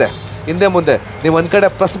ಸೇಮ್ ಇರುತ್ತೆ, ಹಿಂದೆ ಮುಂದೆ. ನೀವು ಒಂದು ಕಡೆ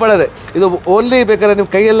ಪ್ರೆಸ್ ಮಾಡೋದೆ, ಇದು ಓನ್ಲಿ ಬೇಕಾದ್ರೆ ನೀವು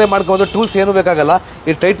ಕೈಯಲ್ಲೇ ಮಾಡ್ಕೊಬೋದು, ಟೂಲ್ಸ್ ಏನೂ ಬೇಕಾಗಲ್ಲ.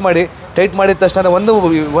 ಇದು ಟೈಟ್ ಮಾಡಿದ ತಕ್ಷಣ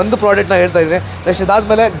ಒಂದು ಪ್ರಾಡಕ್ಟ್ನ ಹೇಳ್ತಾ ಇದ್ದೀನಿ. ನೆಕ್ಸ್ಟ್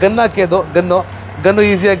ಇದಾದಮೇಲೆ ಗನ್ ಹಾಕಿದ್ದು, ಗನ್ನು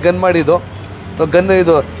ಈಸಿಯಾಗಿ ಗನ್ ಮಾಡಿದ್ದು. ಸೊ ಗನ್ನು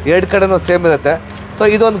ಇದು 2 ಕಡೆನೂ ಸೇಮ್ ಇರುತ್ತೆ. ಸೊ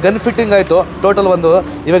ಇದೊಂದು ಗನ್ ಫಿಟ್ಟಿಂಗ್ ಆಯಿತು ಟೋಟಲ್.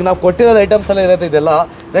 ಇವಾಗ ನಾವು ಕೊಟ್ಟಿರೋದು ಐಟಮ್ಸ್ ಎಲ್ಲ ಇರುತ್ತೆ ಇದೆಲ್ಲ.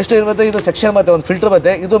 ನೆಕ್ಸ್ಟ್ ಏನಿರುತ್ತೆ, ಇದು ಸೆಕ್ಷನ್ ಮತ್ತು ಒಂದು ಫಿಲ್ಟರ್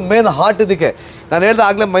ಮತ್ತೆ. ಇದು ಮೇನ್ ಹಾರ್ಟ್. ಇದಕ್ಕೆ ನಾನು ಹೇಳ್ದೆ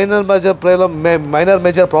ಆಗಲೇ ಮೈನರ್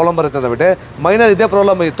ಮೇಜರ್ ಪ್ರಾಬ್ಲಮ್ ಬರುತ್ತೆ ಅಂದ್ಬಿಟ್ಟು. ಮೈನರ್ ಇದೇ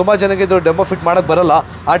ಪ್ರಾಬ್ಲಮ್. ತುಂಬ ಜನಕ್ಕೆ ಇದು ಡೆಮೋ ಫಿಟ್ ಮಾಡೋಕ್ಕೆ ಬರಲ್ಲ.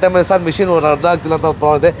 ಆ ಟೈಮಲ್ಲಿ ಸರ್ ಮಿಷಿನ್ ಅರ್ಧ ಆಗ್ತಿಲ್ಲ ಅಂತ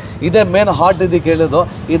ಪ್ರಾಬ್ಲಮ್ ಇದೆ. ಇದೇ ಮೇನ್ ಹಾರ್ಟ್ ಇದಕ್ಕೆ ಹೇಳಿದ್ದು.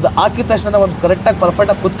 ಇದು ಹಾಕಿದ ತಕ್ಷಣ ಒಂದು ಕರೆಕ್ಟಾಗಿ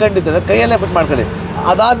ಪರ್ಫೆಕ್ಟಾಗಿ ಕುತ್ಕೊಂಡಿದ್ದೇನೆ, ಕೈಯಲ್ಲೇ ಫಿಟ್ ಮಾಡ್ಕೊಳ್ಳಿ.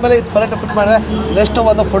 ಅದಾದಮೇಲೆ ಇದು ಕರೆಕ್ಟಾಗಿ ಫಿಟ್ ಮಾಡಿದ್ರೆ ನೆಕ್ಸ್ಟ್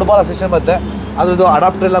ಒಂದು ಫುಟ್ಬಾಲ್ ಸೆಕ್ಷನ್ ಬರುತ್ತೆ. ಅದ್ರದ್ದು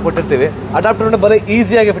ಅಡಾಪ್ಟರ್ ಎಲ್ಲ ಕೊಟ್ಟಿರ್ತೀವಿ. ಅಡಾಪ್ಟರ್ ಬರೀ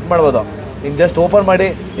ಈಸಿಯಾಗಿ ಫಿಟ್ ಮಾಡ್ಬೋದು. ಹಿಂಗೆ ಜಸ್ಟ್ ಓಪನ್ ಮಾಡಿ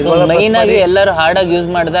ಮೈನ್ ಆಗಿ ಎಲ್ಲರೂ ಹಾರ್ಡ್ ಆಗಿ ಯೂಸ್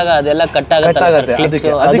ಮಾಡಿದಾಗ ಅದೆಲ್ಲ ಕಟ್ ಆಗುತ್ತೆ.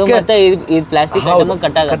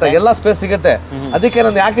 ಎಲ್ಲ ಸ್ಪೇಸ್ ಸಿಗುತ್ತೆ. ಅದಕ್ಕೆ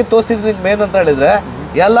ನಾನು ಯಾಕೆ ತೋರಿಸಿದ್ದೀನಿ ಮೇನ್ ಅಂತ ಹೇಳಿದ್ರೆ,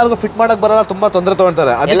 ಎಲ್ಲರಿಗೂ ಫಿಟ್ ಮಾಡಕ್ ಬರಲ್ಲ, ತುಂಬಾ ತೊಂದರೆ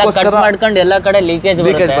ತಗೊಳ್ತಾರೆ. ಅದಕ್ಕೋಸ್ಕರ ಎಲ್ಲ ಕಡೆ ಲೀಕೇಜ್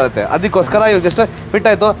ಬರುತ್ತೆ. ಅದಕ್ಕೋಸ್ಕರ ಇವಾಗ ಜಸ್ಟ್ ಫಿಟ್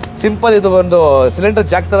ಆಯ್ತು. ಸಿಂಪಲ್ ಇದು ಒಂದು ಸಿಲಿಂಡರ್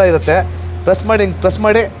ಜಾಕ್ ತರ ಇರುತ್ತೆ. ಪ್ರೆಸ್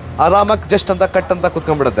ಮಾಡಿ ಆರಾಮಾಗಿ ಜಸ್ಟ್ ಅಂತ ಕಟ್ ಅಂತ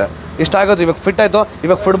ಕುತ್ಕೊಂಡ್ಬಿಡುತ್ತೆ. ಇಷ್ಟ ಆಗೋದು. ಇವಾಗ ಫಿಟ್ ಆಯ್ತು.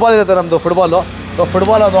 ಇವಾಗ ಫುಟ್ಬಾಲ್ ಇರುತ್ತೆ ನಮ್ಮದು, ಫುಟ್ಬಾಲು. ಸೊ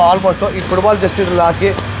ಫುಟ್ಬಾಲ್ ಅದು ಆಲ್ಮೋಸ್ಟ್ ಈ ಫುಟ್ಬಾಲ್ ಜಸ್ಟ್ ಇದ್ರಲ್ಲಿ ಹಾಕಿ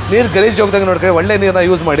ನೀರು ಗಲೀಜು ಹೋಗ್ದಂಗೆ ನೋಡ್ಕೊಳ್ಳಿ, ಒಳ್ಳೆ ನೀರನ್ನ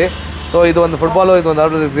ಯೂಸ್ ಮಾಡಿ. ಸೊ ಇದು ಒಂದು ಫುಟ್ಬಾಲು, ಇದು ಒಂದು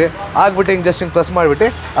ಆರ್ಡರ್ ಆಗ್ಬಿಟ್ಟು ಹಿಂಗೆ ಜಸ್ಟ್ ಹಿಂಗೆ ಪ್ರೆಸ್ ಮಾಡಿಬಿಟ್ಟು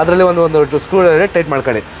ಅದರಲ್ಲಿ ಒಂದು ಸ್ಕ್ರೂ ಟೈಟ್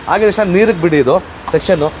ಮಾಡ್ಕೊಳ್ಳಿ. ಹಾಗೆ ಇಷ್ಟ ನೀರಿಗೆ ಬಿಡಿ. ಇದು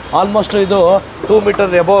ಸೆಕ್ಷನ್ನು ಆಲ್ಮೋಸ್ಟ್ ಇದು 2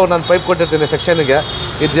 ಮೀಟರ್ ಎಬೋವ್ ನಾನು ಪೈಪ್ ಕೊಟ್ಟಿರ್ತೀನಿ ಸೆಕ್ಷನ್ಗೆ.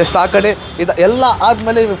 ಇದು ಜಸ್ಟ್ ಹಾಕೊಳ್ಳಿ. ಇದು ಎಲ್ಲ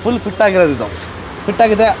ಆದಮೇಲೆ ಫುಲ್ ಫಿಟ್ ಆಗಿರೋದು. ಇದು ಫಿಟ್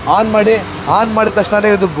ಆಗಿದೆ. ಆನ್ ಮಾಡಿದ ತಕ್ಷಣ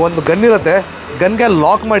ಇದು ಒಂದು ಗನ್ ಇರುತ್ತೆ, ಗನ್ಗೆ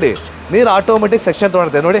ಲಾಕ್ ಮಾಡಿ ನೀರು ಆಟೋಮೆಟಿಕ್ ಸೆಕ್ಷನ್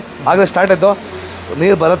ತೊಗೊಳುತ್ತೆ. ನೋಡಿ ಆಗಲೇ ಸ್ಟಾರ್ಟ್ ಆಯಿತು,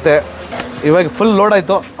 ನೀರು ಬರುತ್ತೆ. ಇವಾಗ ಫುಲ್ ಲೋಡ್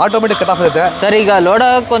ಆಯಿತು, ಆಟೋಮೆಟಿಕ್ ಕಟ್ ಆಫ್ ಇರುತ್ತೆ. ಸರ್ ಈಗ ಲೋಡ್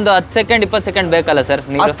ಆಗಕ್ಕೆ ಒಂದು 10 ಸೆಕೆಂಡ್ 20 ಸೆಕೆಂಡ್ ಬೇಕಲ್ಲ ಸರ್?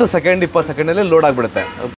 10 ಸೆಕೆಂಡ್ 20 ಸೆಕೆಂಡಲ್ಲಿ ಲೋಡ್ ಆಗಿಬಿಡುತ್ತೆ.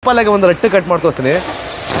 ಸಿಂಪಲ್ಲಾಗಿ ಒಂದು ರಟ್ಟು ಕಟ್ ಮಾಡಿ ತೋರಿಸ್ತೀನಿ.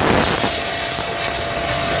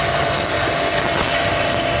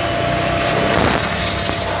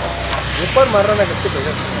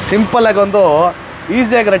 ಸಿಂಪಲ್ಲಾಗಿ ಒಂದು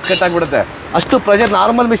ಈಸಿಯಾಗಿ ರೆಡ್ ಕಟ್ ಆಗಿಬಿಡುತ್ತೆ. ಅಷ್ಟು ಪ್ರೆಷರ್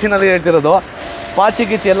ನಾರ್ಮಲ್ ಮಿಷಿನಲ್ಲಿ ಹೇಳ್ತಿರೋದು. ಪಾಚಿ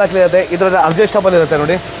ಗಿಚ್ಚಿ ಎಲ್ಲ ಕ್ಲಿಯರ್ ಇದೆ. ಇದರಲ್ಲಿ ಅಡ್ಜಸ್ಟಬಲ್ ಇರುತ್ತೆ.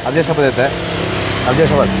 ನೋಡಿ ಅಡ್ಜಸ್ಟಬಲ್ ಇರುತ್ತೆ.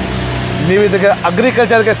 ನೀವು ಇದಕ್ಕೆ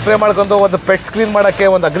ಅಗ್ರಿಕಲ್ಚರ್ಗೆ ಸ್ಪ್ರೇ ಮಾಡ್ಕೊಂಡು, ಒಂದು ಪೆಟ್ಸ್ ಕ್ಲೀನ್ ಮಾಡೋಕ್ಕೆ,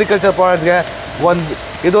 ಒಂದು ಅಗ್ರಿಕಲ್ಚರ್ ಪ್ರಾಡಕ್ಟ್ಗೆ,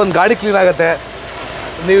 ಇದು ಒಂದು ಗಾಡಿ ಕ್ಲೀನ್ ಆಗುತ್ತೆ.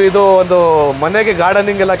 ನೀವು ಇದು ಒಂದು ಮನೆಗೆ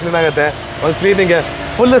ಗಾರ್ಡನಿಂಗ್ ಎಲ್ಲ ಕ್ಲೀನ್ ಆಗುತ್ತೆ. ಒಂದು ಕ್ಲೀನಿಂಗ್ಗೆ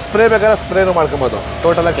ಫುಲ್ ಸ್ಪ್ರೇ ಬೇಕಾದ್ರೆ ಸ್ಪ್ರೇನು ಮಾಡ್ಕೊಬೋದು.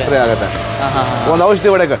 ಟೋಟಲಾಗಿ ಸ್ಪ್ರೇ ಆಗುತ್ತೆ. ಒಂದು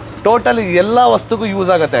ಔಷಧಿ ಒಳಗೆ ಟೋಟಲ್ ಎಲ್ಲ ವಸ್ತುಗೂ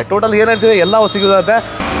ಯೂಸ್ ಆಗುತ್ತೆ. ಟೋಟಲ್ ಏನು ಹೇಳ್ತಿದೆ ಎಲ್ಲ ವಸ್ತುಗೂ ಯೂಸ್ ಆಗುತ್ತೆ.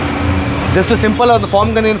 ಜಸ್ಟ್ ಸಿಂಪಲ್ ಒಂದು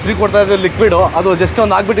ಫಾರ್ಮ್ ಗನ್ ಏನು ಫ್ರೀ ಕೊಡ್ತಾ ಇದ್ದೀವಿ ಲಿಕ್ವಿಡು, ಅದು ಜಸ್ಟ್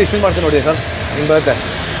ಒಂದು ಹಾಕ್ಬಿಟ್ಟು ಇಷ್ಟು ಮಾಡ್ತೀನಿ ನೋಡಿ ಸರ್, ಹಿಂಗೆ ಬರುತ್ತೆ.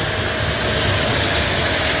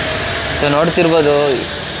 ಸೊ ನೋಡ್ತಿರ್ಬೋದು,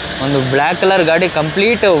 ಒಂದು ಬ್ಲ್ಯಾಕ್ ಕಲರ್ ಗಾಡಿ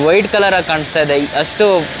ಕಂಪ್ಲೀಟ್ ವೈಟ್ ಕಲರ್ ಆಗಿ ಕಾಣಿಸ್ತಾ ಇದೆ. ಅಷ್ಟು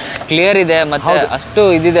ಕ್ಲಿಯರ್ ಇದೆ ಮತ್ತೆ ಅಷ್ಟು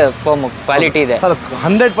ಇದಿದೆ, ಫಾರ್ಮ್ ಕ್ವಾಲಿಟಿ ಇದೆ ಸರ್.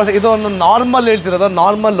 100% ಇದು ಒಂದು ನಾರ್ಮಲ್ ಹೇಳ್ತಿರೋದು.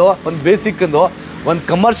 ನಾರ್ಮಲ್ಲು ಒಂದು ಬೇಸಿಕ್ದು ಒಂದು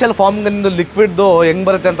ಕಮರ್ಷಿಯಲ್ ಫಾರ್ಮ್ ಗನ್ನಿಂದು ಲಿಕ್ವಿಡ್ದು ಹೆಂಗೆ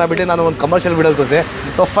ಬರುತ್ತೆ ಅಂತ ಬಿಟ್ಟು ನಾನು ಒಂದು ಕಮರ್ಷಿಯಲ್ ವಿಡಿಯೋ ತೋರಿಸ್ತೀನಿ.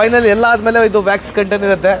 ಸೊ ಫೈನಲ್ ಎಲ್ಲ ಆದಮೇಲೆ ಇದು ವ್ಯಾಕ್ಸ್ ಕಂಟೆಂಟ್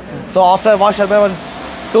ಇರುತ್ತೆ. ಸೊ ಆಫ್ಟರ್ ವಾಶ್ ಆದಮೇಲೆ ಒಂದು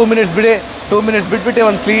 2 ಮಿನಿಟ್ಸ್ ಬಿಡಿ. 2 ಮಿನಿಟ್ಸ್ ಬಿಟ್ಬಿಟ್ಟು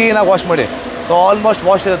ಒಂದು ಕ್ಲೀನಾಗಿ ವಾಶ್ ಮಾಡಿ. ಸೊ ಸೊ ಆಲ್ಮೋಸ್ಟ್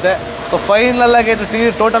ವಾಶ್ ಇರುತ್ತೆ. ಸೊ ಫೈನಲಾಗಿ ಇದು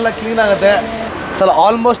ಟೋಟಲಾಗಿ ಕ್ಲೀನ್ ಆಗುತ್ತೆ ಸರ್.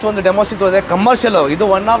 ಆಲ್ಮೋಸ್ಟ್ ಒಂದು ಡೆಮೋಸ್ಟಿಕ್ ಇದೆ ಕಮರ್ಷಿಯಲ್. ಇದು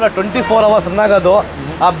 1 hour 24 hours ರನ್ನಾಗೋದು.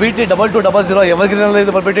 ಆ BT 2200 ಎವರ್ಗ್ರೀನಲ್ಲಿ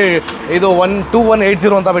ಇದು ಬಂದ್ಬಿಟ್ಟು ಇದು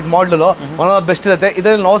 12180 ಅಂತ ಬಿಟ್ಟು ಮಾಡಲು ಒನ್ ಆಫ್ ಬೆಸ್ಟ್ ಇರುತ್ತೆ.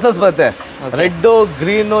 ಇದರಲ್ಲಿ ನೋಸಲ್ಸ್ ಬರುತ್ತೆ, ರೆಡ್ಡು,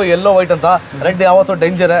 ಗ್ರೀನು, ಯೆಲ್ಲೋ, ವೈಟ್ ಅಂತ. ರೆಡ್ ಯಾವತ್ತೂ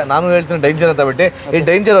ಡೇಂಜರ್, ನಾನು ಹೇಳ್ತೀನಿ ಡೇಂಜರ್ ಅಂತ ಬಿಟ್ಟು. ಈ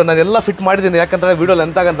ಡೇಂಜರ್ ನಾನು ಎಲ್ಲ ಫಿಟ್ ಮಾಡಿದ್ದೀನಿ, ಯಾಕಂದ್ರೆ ವಿಡಿಯೋ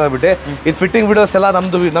ಲೆಂತ್ ಆಗಂತ ಬಿಟ್ಟು. ಇದು ಫಿಟ್ಟಿಂಗ್ ವಿಡಿಯೋಸ್ ಎಲ್ಲ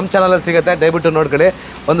ನಮ್ಮ ಚಾನಲಲ್ಲಿ ಸಿಗುತ್ತೆ, ದಯವಿಟ್ಟು ನೋಡ್ಕೊಳ್ಳಿ.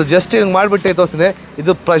 ಒಂದು ಜಸ್ಟ್ ಹಿಂಗೆ ಮಾಡಿಬಿಟ್ಟು ತೋರಿಸ್ತೀನಿ.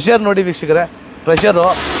 ಇದು ಪ್ರೆಷರ್ ನೋಡಿ ವೀಕ್ಷಕರೇ, ಪ್ರೆಷರು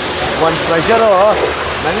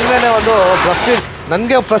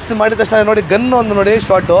ನನಗೆ ಪ್ರೆಸ್ ಮಾಡಿದ ತಕ್ಷಣ ನೋಡಿ ಗನ್ ಒಂದು ನೋಡಿ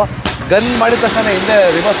ಶಾರ್ಟು ಗನ್ ಮಾಡಿದ ತಕ್ಷಣ ಹಿಂದೆ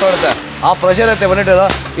ರಿವರ್ಸ್ ಹೊಡುತ್ತೆ. ಆ ಪ್ರೆಷರ್ ಐತೆ ಬಂದಿಟ್ಟು.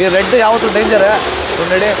 ಈ ರೆಡ್ ಯಾವತ್ತೂ ಡೇಂಜರ್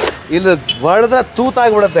ನೋಡಿ, ಇಲ್ಲಿ ಹೊಡೆದ್ರೆ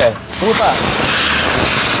ತೂತಾಗಿಬಿಡುತ್ತೆ,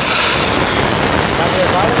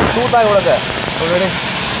 ತೂತಾಗಿಬಿಡುತ್ತೆ ನೋಡಿ.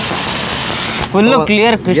 Full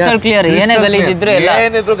clear, crystal clear. ಏನೇ ಗಲೀಜಿದ್ರು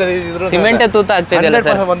ಸಿಮೆಂಟ್ ತೂತ ಆಗ್ತಿದೆ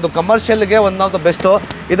ಸರ್. ಒಂದು ಕಮರ್ಷಿಯಲ್ಗೆ ಒನ್ ಆಫ್ ದ ಬೆಸ್ಟ್.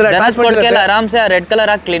 ಇದರ ಆರಾಮ್ಸೆ ರೆಡ್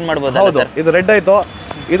ಕಲರ್ ಆಗಿ ಕ್ಲೀನ್ ಮಾಡಬಹುದು. ಹೌದು, ಇದು ರೆಡ್ ಆಯ್ತು.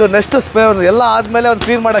 ಇದು ನೆಕ್ಸ್ಟ್ ಸ್ಪ್ರೇ ಎಲ್ಲ ಆದ್ಮೇಲೆ ಒಂದು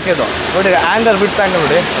ಕ್ಲೀನ್ ಮಾಡೋಕ್ಕೆ ಇದು ನೋಡಿ, ಆ್ಯಂಗರ್ ಬಿಟ್ ಆ್ಯಂಗರ್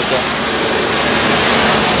ನೋಡಿ.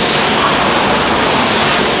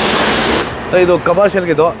 ಇದು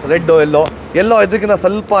ಕಮರ್ಷಿಯಲ್ಗೆ ಇದು ರೆಡ್, ಎಲ್ಲೋ ಇದಕ್ಕಿಂತ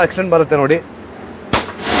ಸ್ವಲ್ಪ ಎಕ್ಸ್ಟೆಂಡ್ ಬರುತ್ತೆ ನೋಡಿ.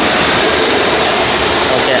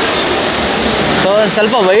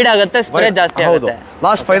 ಸ್ವಲ್ಪ ವೈಡ್ ಆಗುತ್ತೆ, ಸ್ಪ್ರೇ ಜಾಸ್ತಿ ಆಗುತ್ತೆ.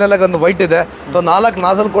 ಲಾಸ್ಟ್ ಫೈನಲ್ ಆಗಿ ಒಂದು ವೈಟ್ ಇದೆ. ಸೊ 4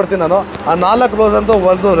 ನಾಸಲ್ ಕೊಡ್ತೀನಿ ನಾನು. ಆ 4 ರೋಸ್ ಅಂತೂ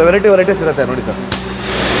ಒಂದು ವೆರೈಟೀಸ್ ಇರುತ್ತೆ ನೋಡಿ ಸರ್.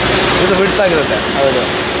 ಇದು ವಿಡ್ತ್ ಆಗಿರುತ್ತೆ. ಹೌದು,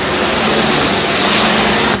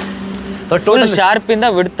 ಟೋಟಲ್ ಶಾರ್ಪ್ ಇಂದ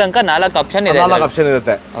ವಿಡ್ತ್ ತನಕ 4 ಆಪ್ಷನ್ ಇದೆ. 4 ಆಪ್ಷನ್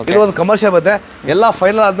ಇರುತ್ತೆ. ಇದು ಒಂದು ಕಮರ್ಷಿಯಲ್ ಬರುತ್ತೆ. ಎಲ್ಲ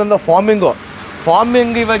ಫೈನಲ್ ಆದ್ರಿಂದ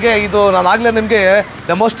ಫಾರ್ಮಿಂಗ್ ಇವಾಗ ಇದು ನಾನು ಆಗ್ಲೇ ನಿಮಗೆ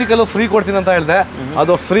ಡೆಮೋಸ್ಟಿಕಲ್ಲೂ ಫ್ರೀ ಕೊಡ್ತೀನಿ ಅಂತ ಹೇಳಿದೆ.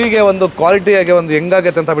 ಅದು ಫ್ರೀಗೆ ಒಂದು ಕ್ವಾಲಿಟಿಯಾಗಿ ಒಂದು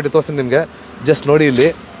ಹೆಂಗಾಗತ್ತೆ ಅಂತ ಬಿಟ್ಟು ತೋರಿಸ್ತೀನಿ ನಿಮಗೆ. ಜಸ್ಟ್ ನೋಡಿ ಇಲ್ಲಿ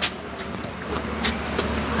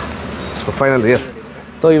ಫೈನಲ್. ಎಸ್,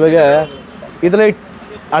 ಸೊ ಇವಾಗ ಇದರಲ್ಲಿ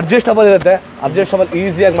ಅಡ್ಜಸ್ಟಬಲ್ ಇರುತ್ತೆ. ಅಡ್ಜಸ್ಟಬಲ್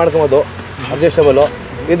ಈಸಿಯಾಗಿ ಮಾಡ್ಕೊಬೋದು. ಅಡ್ಜಸ್ಟಬಲು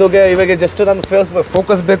ಇದುಗೆ ಇವಾಗ ಜಸ್ಟ್ ನಾನು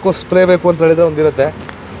ಫೋಕಸ್ ಬೇಕು, ಸ್ಪ್ರೇ ಬೇಕು ಅಂತ ಹೇಳಿದ್ರೆ ಒಂದಿರುತ್ತೆ.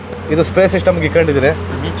 ಇದು ಸ್ಪ್ರೇ ಸಿಸ್ಟಮ್ಗೆ ಇಟ್ಕೊಂಡಿದ್ದೀನಿ.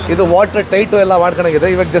 ಇದು ವಾಟರ್ ಟೈಟು ಎಲ್ಲ ಮಾಡ್ಕೊಂಡಾಗಿದೆ.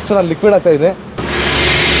 ಇವಾಗ ಜಸ್ಟ್ ನಾನು ಲಿಕ್ವಿಡ್ ಹಾಕ್ತಾ ಇದ್ದೀನಿ.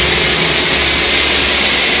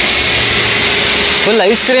 ಫುಲ್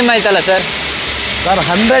ಐಸ್ ಕ್ರೀಮ್ ಆಯ್ತಲ್ಲ ಸರ್.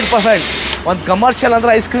 100% ಒಂದು ಕಮರ್ಷಿಯಲ್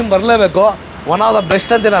ಅಂದರೆ ಐಸ್ ಕ್ರೀಮ್ ಬರಲೇಬೇಕು. ಒನ್ ಆಫ್ ದ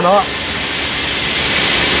ಬೆಸ್ಟ್ ಅಂತೀನಿ ನಾನು.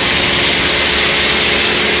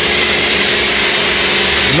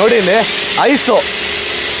 ನೋಡಿ ಇಲ್ಲಿ ಐಸು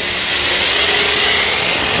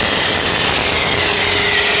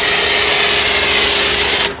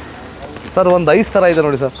ಸರ್, ಒಂದು ಐಸ್ ಥರ ಇದೆ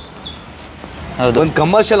ನೋಡಿ ಸರ್. ಒಂದು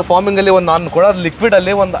ಕಮರ್ಷಿಯಲ್ ಫಾರ್ಮಿಂಗಲ್ಲಿ ಒಂದು ನಾನು ಕೊಡೋದು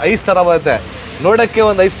ಲಿಕ್ವಿಡಲ್ಲಿ ಒಂದು ಐಸ್ ಥರ ಬರುತ್ತೆ. ನೋಡೋಕ್ಕೆ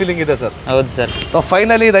ಒಂದು ಐಸ್ ಫೀಲಿಂಗ್ ಇದೆ ಸರ್. ಹೌದು ಸರ್. ಸೊ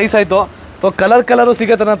ಫೈನಲಿ ಇದು ಐಸ್ ಆಯಿತು. ಸೊ ಕಲರು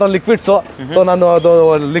ಸಿಗುತ್ತೆ ನಾನು ಲಿಕ್ವಿಡ್ಸು. ಸೊ ನಾನು ಅದು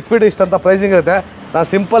ಲಿಕ್ವಿಡ್ ಇಷ್ಟಂತ ಪ್ರೈಸಿಂಗ್ ಇರುತ್ತೆ. ನಾನು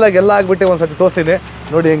ಸಿಂಪಲಾಗಿ ಎಲ್ಲ ಆಗಿಬಿಟ್ಟು ಒಂದು ಸತಿ ತೋರಿಸ್ತೀನಿ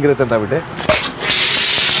ನೋಡಿ ಹೆಂಗಿರುತ್ತೆ ಅಂತ ಬಿಟ್ಟು.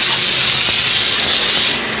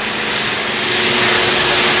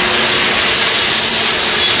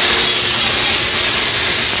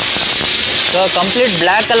 So complete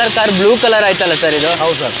black colour car blue colour ಆಯ್ತಲ್ಲ ಸರ್ ಇದು?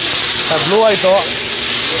 ಹೌದು ಸರ್. ಸರ್ ಬ್ಲೂ ಆಯಿತು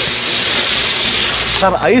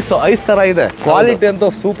ಸರ್. ಐಸ್ ಥರ ಇದೆ. ಕ್ವಾಲಿಟಿ ಅಂತೂ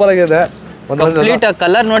ಸೂಪರ್ ಆಗಿದೆ. ಕಂಪ್ಲೀಟ್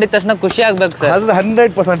ಕಲರ್ ನೋಡಿದ ತಕ್ಷಣ ಖುಷಿ ಆಗ್ಬೇಕು ಸರ್.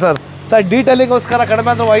 100% ಸರ್. ಸರ್ ಡೀಟೇಲಿಂಗೋಸ್ಕರ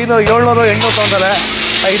ಕಡಿಮೆ ಅಂದ್ರೆ 500, 700, 800 ತೊಗೊಂತಾರೆ.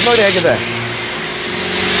 ಇದು ನೋಡಿ ಹೇಗಿದೆ.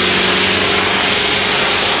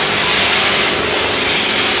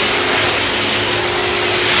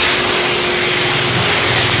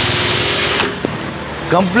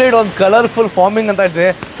 ಕಂಪ್ಲೀಟ್ ಒಂದು ಕಲರ್ಫುಲ್ ಫಾರ್ಮಿಂಗ್ ಅಂತ ಹೇಳ್ತೀನಿ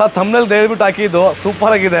ಸರ್. ಥಂಬ್ನೇಲ್ ದಯವಿಟ್ಟು ಹಾಕಿದ್ದು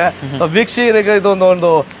ಸೂಪರ್ ಆಗಿದೆ. ವೀಕ್ಷಕರಿಗೆ ಇದು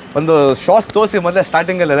ಒಂದು ಶಾರ್ಟ್ಸ್ ತೋರಿಸಿ ಮೊದಲೇ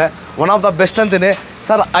ಸ್ಟಾರ್ಟಿಂಗಲ್ಲಿದೆ. ಒನ್ ಆಫ್ ದ ಬೆಸ್ಟ್ ಅಂತೀನಿ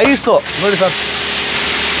ಸರ್. ಐಸು ನೋಡಿ ಸರ್,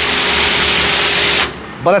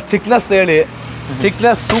 ಬರೋ ಥಿಕ್ನೆಸ್ ಹೇಳಿ,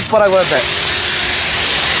 ಥಿಕ್ನೆಸ್ ಸೂಪರ್ ಆಗಿ ಬರುತ್ತೆ.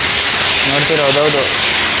 ನೋಡ್ತಿರೋದು ಹೌದು,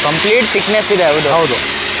 ಕಂಪ್ಲೀಟ್ ಥಿಕ್ನೆಸ್ ಇದೆ. ಹೌದು ಹೌದು.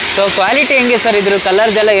 ಸೊ ಕ್ವಾಲಿಟಿ ಹೆಂಗೆ ಸರ್? ಇದ್ರ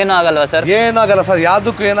ಕಲರ್ದೆಲ್ಲ ಏನೂ ಆಗಲ್ವಾ ಸರ್? ಏನಾಗಲ್ಲ ಸರ್,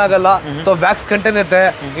 ಯಾವುದಕ್ಕೂ ಏನಾಗಲ್ಲ. ಸೊ ವ್ಯಾಕ್ಸ್ ಕಂಟೆಂಟ್ ಇರುತ್ತೆ,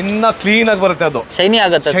 ಇನ್ನ ಕ್ಲೀನ್ ಆಗಿ ಬರುತ್ತೆ. ಅದು ಶೈನಿ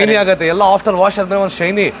ಆಗುತ್ತೆ ಎಲ್ಲ ಆಫ್ಟರ್ ವಾಶ್ ಆದ್ಮೇಲೆ ಒಂದು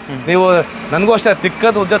ಶೈನಿ. ನೀವು ನನಗೂ ಅಷ್ಟೇ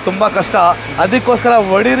ತಿಕ್ಕದು ಉಜ್ಜ ತುಂಬ ಕಷ್ಟ. ಅದಕ್ಕೋಸ್ಕರ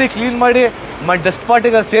ಹೊಡೀರಿ, ಕ್ಲೀನ್ ಮಾಡಿ. ಡಸ್ಟ್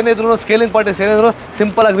ಪಾರ್ಟಿಗಲ್ಸ್ ಏನಿದ್ರು, ಸ್ಕೇಲಿಂಗ್ ಪಾರ್ಟಿಸ್ ಏನಿದ್ರು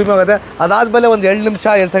ಸಿಂಪಲ್ ಆಗಿ ರಿಮೂವ್ ಆಗುತ್ತೆ. ಅದಾದ್ಮೇಲೆ ಒಂದು 2 ನಿಮಿಷ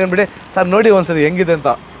 2 ಸೆಕೆಂಡ್ ಬಿಡಿ ಸರ್. ನೋಡಿ ಒಂದ್ಸರಿ ಹೆಂಗಿದೆ ಅಂತ.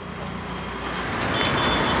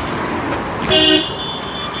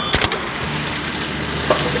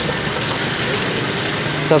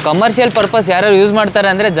 ಸೊ ಕಮರ್ಷಿಯಲ್ ಪರ್ಪಸ್ ಯಾರು ಯೂಸ್ ಮಾಡ್ತಾರೆ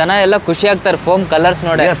ಅಂದ್ರೆ ಜನ ಎಲ್ಲ ಖುಷಿ ಆಗ್ತಾರೆ. ಫೋಮ್ ಕಲರ್ಸ್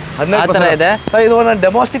ನೋಡಿ ಆ ಥರ ಇದೆ ಸರ್. ಇದು ನಾನು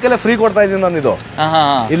ಡೆಮೋಸ್ಟಿಕಲ್ಲೇ ಫ್ರೀ ಕೊಡ್ತಾ ಇದ್ದೀನಿ ನಾನು. ಇದು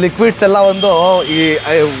ಈ ಲಿಕ್ವಿಡ್ಸ್ ಎಲ್ಲ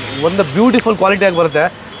ಒಂದು ಬ್ಯೂಟಿಫುಲ್ ಕ್ವಾಲಿಟಿ ಆಗಿ ಬರುತ್ತೆ.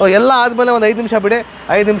 ಎಲ್ಲ ಆದಮೇಲೆ ಒಂದು 5 ನಿಮಿಷ ಬಿಡಿ.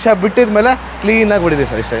 5 ನಿಮಿಷ ಬಿಟ್ಟಿದ ಮೇಲೆ ಕ್ಲೀನಾಗಿ ಬಿಡಿರಿ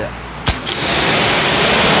ಸರ್, ಇಷ್ಟೇ.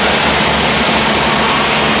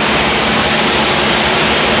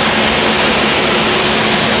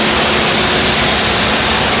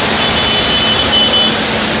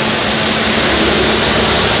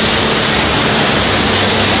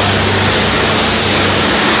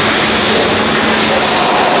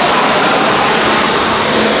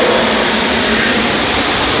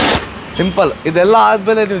 ಸಿಂಪಲ್. ಇದೆಲ್ಲ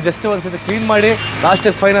ಆದಮೇಲೆ ನೀವು ಜಸ್ಟ್ ಒಂದ್ಸತಿ ಕ್ಲೀನ್ ಮಾಡಿ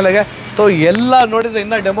ಲಾಸ್ಟಿಗೆ ಫೈನಲ್ಗೆ. ಸೊ ಎಲ್ಲ ನೋಡಿದರೆ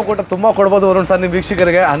ಇನ್ನೂ ಡೆಮೋ ಕೊಟ್ಟರೆ ತುಂಬ ಕೊಡ್ಬೋದು ವರುಣ್ ಸರ್ ನಿಮ್ಮ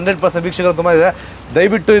ವೀಕ್ಷಕರಿಗೆ. 100% ವೀಕ್ಷಕರು ತುಂಬ ಇದೆ.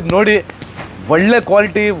 ದಯವಿಟ್ಟು ಇದು ನೋಡಿ, ಒಳ್ಳೆ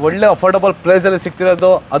ಕ್ವಾಲಿಟಿ, ಒಳ್ಳೆ ಅಫೋರ್ಡಬಲ್ ಪ್ರೈಸಲ್ಲಿ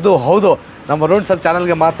ಸಿಗ್ತಿರೋದು. ಅದು ಹೌದು, ನಮ್ಮ ವರುಣ್ ಸರ್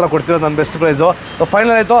ಚಾನಲ್ಗೆ ಮಾತ್ರ ಕೊಡ್ತಿರೋದು ನನ್ನ ಬೆಸ್ಟ್ ಪ್ರೈಸು. ಸೊ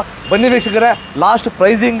ಫೈನಲ್ ಆಯಿತು. ಬನ್ನಿ ವೀಕ್ಷಕರೇ, ಲಾಸ್ಟ್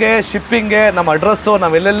ಪ್ರೈಸಿಂಗ್ಗೆ, ಶಿಪ್ಪಿಂಗ್ಗೆ, ನಮ್ಮ ಅಡ್ರೆಸ್ಸು,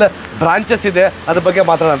 ನಾವೆಲ್ಲೆಲ್ಲ ಬ್ರಾಂಚಸ್ ಇದೆ ಅದ್ರ ಬಗ್ಗೆ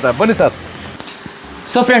ಮಾತಾಡೋಣ. ಬನ್ನಿ ಸರ್.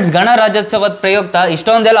 ಸೊ ಫ್ರೆಂಡ್ಸ್, ಗಣರಾಜ್ಯೋತ್ಸವದ ಪ್ರಯುಕ್ತ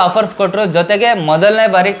ಇಷ್ಟೊಂದೆಲ್ಲ ಆಫರ್ಸ್ ಕೊಟ್ಟರು. ಜೊತೆಗೆ ಮೊದಲನೇ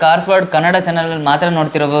ಬಾರಿ ಕಾರ್ಸ್ ವರ್ಲ್ಡ್ ಕನ್ನಡ ಚಾನಲಲ್ಲಿ ಮಾತ್ರ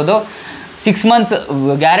ನೋಡ್ತಿರ್ಬೋದು. 6 months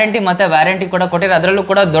ಗ್ಯಾರಂಟಿ ಮತ್ತು ವ್ಯಾರಂಟಿ ಕೂಡ ಕೊಟ್ಟಿದ್ದಾರೆ. ಅದರಲ್ಲೂ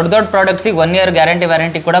ಕೂಡ ದೊಡ್ಡ ದೊಡ್ಡ ಪ್ರಾಡಕ್ಟ್ಸಿಗೆ 1 year ಗ್ಯಾರಂಟಿ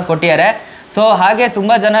ವ್ಯಾರಂಟಿ ಕೂಡ ಕೊಟ್ಟಿದ್ದಾರೆ. ಸೊ ಹಾಗೆ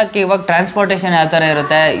ತುಂಬ ಜನಕ್ಕೆ ಇವಾಗ ಟ್ರಾನ್ಸ್ಪೋರ್ಟೇಷನ್ ಯಾವ ಥರ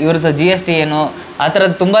ಇರುತ್ತೆ, ಇವ್ರದ್ದು GST ಏನು, ಆ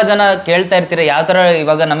ಥರದ್ದು ತುಂಬ ಜನ ಕೇಳ್ತಾ ಇರ್ತೀರ. ಯಾವ ಥರ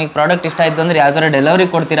ಇವಾಗ ನಮಗೆ ಪ್ರಾಡಕ್ಟ್ ಇಷ್ಟ ಆಯಿತು ಅಂದರೆ ಯಾವ ಥರ ಡೆಲಿವರಿ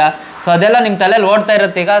ಕೊಡ್ತೀರಾ? ಸೊ ಅದೆಲ್ಲ ನಿಮ್ಮ ತಲೆಯಲ್ಲಿ ಓಡ್ತಾ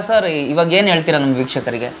ಇರುತ್ತೆ. ಈಗ ಸರ್ ಇವಾಗ ಏನು ಹೇಳ್ತೀರಾ ನಮ್ಮ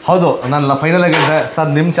ವೀಕ್ಷಕರಿಗೆ? ಹೌದು, ನಾನು ಫೈನಲ್ ಆಗಿದ್ದೆ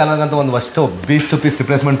ಸರ್. ನಿಮ್ಮ ಚಾನಲ್ಗಂತೂ ಒಂದು ಅಷ್ಟು ಪೀಸ್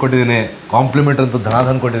ರಿಪ್ಲೇಸ್ಮೆಂಟ್ ಕೊಟ್ಟಿದ್ದೀನಿ, ಕಾಂಪ್ಲಿಮೆಂಟ್ ಅಂತೂ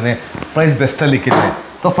ಧನ ಕೊಟ್ಟಿದ್ದೀನಿ, ಪ್ರೈಸ್ ಬೆಸ್ಟಲ್ಲಿ ಇಕ್ಕಿದ್ದೀನಿ.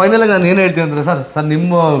 ಸೊ ಫೈನಲಾಗಿ ನಾನು ಏನು ಹೇಳ್ತೀನಿ ಅಂದರೆ ಸರ್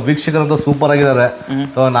ನಿಮ್ಮ ವೀಕ್ಷಕರಂತೂ ಸೂಪರ್ ಆಗಿದ್ದಾರೆ.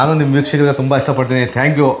 ಸೊ ನಾನು ನಿಮ್ಮ ವೀಕ್ಷಕರಿಗೆ ತುಂಬ ಇಷ್ಟಪಡ್ತೀನಿ.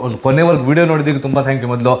 Thank you. ಒಂದು ಕೊನೆವರೆಗೆ ವೀಡಿಯೋ ನೋಡಿದ್ದಕ್ಕೆ ತುಂಬ ಥ್ಯಾಂಕ್ ಯು.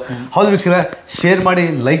 ಮೊದಲು ಹೌದು ವೀಕ್ಷಕರೇ, ಶೇರ್ ಮಾಡಿ,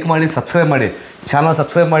 ಲೈಕ್ ಮಾಡಿ, ಸಬ್ಸ್ಕ್ರೈಬ್ ಮಾಡಿ, ಚಾನಲ್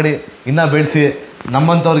ಸಬ್ಸ್ಕ್ರೈಬ್ ಮಾಡಿ, ಇನ್ನೂ ಬೆಳೆಸಿ.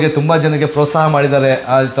 ನಮ್ಮಂಥವ್ರಿಗೆ ತುಂಬ ಜನಕ್ಕೆ ಪ್ರೋತ್ಸಾಹ ಮಾಡಿದ್ದಾರೆ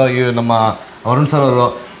ಆಯಿತು ಈ ನಮ್ಮ ವರುಣ್ ಸರ್ ಅವರು.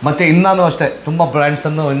 ಮತ್ತು ಇನ್ನೂ ಅಷ್ಟೇ ತುಂಬ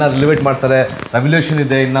ಬ್ರ್ಯಾಂಡ್ಸನ್ನು ಇನ್ನೂ ರಿಲಿವೇಟ್ ಮಾಡ್ತಾರೆ. ರೆವಲ್ಯೂಷನ್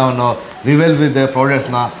ಇದೆ, ಇನ್ನೂ ರಿವೆಲ್ವ್ ಇದೆ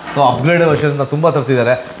ಪ್ರಾಡಕ್ಟ್ಸ್ನ. ಸೊ ಅಪ್ಗ್ರೇಡ್ ವರ್ಷನ್ನ ತುಂಬ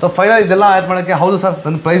ತರ್ತಿದ್ದಾರೆ. ಸೊ ಫೈನಲ್ ಇದೆಲ್ಲ ಆ್ಯಡ್ ಮಾಡೋಕ್ಕೆ ಹೌದು ಸರ್,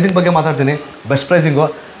 ನನ್ನ ಪ್ರೈಸಿಂಗ್ ಬಗ್ಗೆ ಮಾತಾಡ್ತೀನಿ. ಬೆಸ್ಟ್ ಪ್ರೈಸಿಂಗು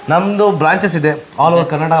ನಮ್ಮದು ಬ್ರಾಂಚಸ್ ಇದೆ, ಆಲ್ ಓವರ್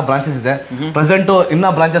ಕರ್ನಾಟಕ ಬ್ರಾಂಚಸ್ ಇದೆ. ಪ್ರೆಸೆಂಟು ಇನ್ನೂ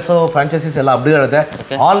ಬ್ರಾಂಚಸ್ಸು ಫ್ರಾಂಚೈಸೀಸ್ ಎಲ್ಲ ಅಪ್ಡೇಟ್ ಆಗುತ್ತೆ.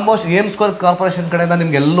 ಆಲ್ಮೋಸ್ಟ್ ಏಮ್ ಸ್ಕ್ವೇರ್ ಕಾರ್ಪೊರೇಷನ್ ಕಡೆಯಿಂದ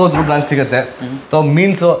ನಿಮ್ಗೆ ಎಲ್ಲೋದ್ರೂ ಬ್ರಾಂಚ್ ಸಿಗುತ್ತೆ. ಸೊ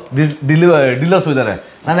ಮೀನ್ಸು ಡೀಲರ್ಸು ಇದ್ದಾರೆ.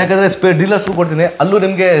 ನಾನು ಯಾಕಂದರೆ ಡೀಲರ್ಸ್ಗೂ ಕೊಡ್ತೀನಿ, ಅಲ್ಲೂ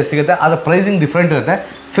ನಿಮಗೆ ಸಿಗುತ್ತೆ. ಆದರೆ ಪ್ರೈಸಿಂಗ್ ಡಿಫ್ರೆಂಟ್ ಇರುತ್ತೆ.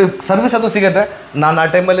 ಸರ್ವಿಸ್ ಅದು ಸಿಗುತ್ತೆ. ನಾನು ಆ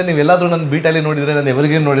ಟೈಮಲ್ಲಿ ನೀವು ಎಲ್ಲಾದರೂ ನನ್ನ ಬೀಟಲ್ಲಿ ನೋಡಿದರೆ, ನಾನು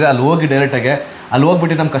ಎವರ್ಗ್ರೀನ್ ನೋಡಿದರೆ, ಅಲ್ಲಿ ಹೋಗಿ ಡೈರೆಕ್ಟಾಗಿ ಅಲ್ಲಿ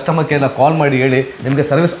ಹೋಗ್ಬಿಟ್ಟು ನಮ್ಮ ಕಸ್ಟಮರ್ ಕೇರ್ನ ಕಾಲ್ ಮಾಡಿ ಹೇಳಿ ನಿಮಗೆ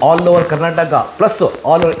service all over Karnataka plus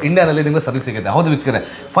all over ಇಂಡಿಯಾನಲ್ಲಿ ನಿಮಗೆ ಸರ್ವಿಸ್ ಸಿಗುತ್ತೆ. ಹೌದು ವೀಕ್ಷಕರೇ,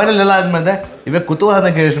 ಫೈನಲ್ ಎಲ್ಲ ಆದಮೇಲೆ ಇವಾಗ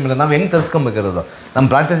ಕುತೂಹಲನ ಕೇಳಿದ ಮೇಲೆ ನಾವು ಹೆಂಗೆ ತರಿಸ್ಕೊಬೇಕಿರೋದು. ನಮ್ಮ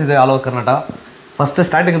ಬ್ರಾಂಚಸ್ ಇದೆ all over Karnataka. First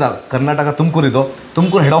starting Karnataka ತುಮಕೂರಿದು.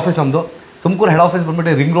 Tumakuru head office ನಮ್ಮದು. ತುಮಕೂರು ಹೆಡ್ ಆಫೀಸ್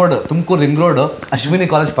ಬಂದುಬಿಟ್ಟು ring road, Tumakuru ring road Ashwini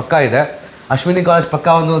college ಪಕ್ಕ ಇದೆ. ಅಶ್ವಿನಿ ಕಾಲೇಜ್ ಪಕ್ಕ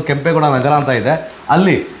ಒಂದು ಕೆಂಪೇಗೌಡ ನಗರ ಅಂತ ಇದೆ.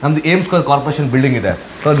 ಅಲ್ಲಿ ನಮ್ಮದು ಏಮ್ ಸ್ಕ್ವೇರ್ ಕಾರ್ಪೊರೇಷನ್ ಬಿಲ್ಡಿಂಗ್ ಇದೆ.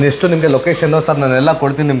 ಸೊ ನೆಕ್ಸ್ಟು ನಿಮಗೆ ಲೊಕೇಶನ್ನು ಸರ್ ನಾನೆಲ್ಲ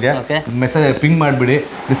ಕೊಡ್ತೀನಿ. ನಿಮಗೆ ಮೆಸೇಜ್ ಪಿಂಗ್ ಮಾಡಿಬಿಡಿ,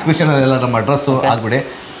 ಡಿಸ್ಕ್ರಿಪ್ಷನಲ್ಲೆಲ್ಲ ನಮ್ಮ ಅಡ್ರೆಸ್ಸು ಆಗಿಬಿಡಿ.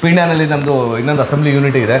 ಪೀಣ್ಯಾನಲ್ಲಿ ನಮ್ಮದು ಇನ್ನೊಂದು ಅಸೆಂಬ್ಲಿ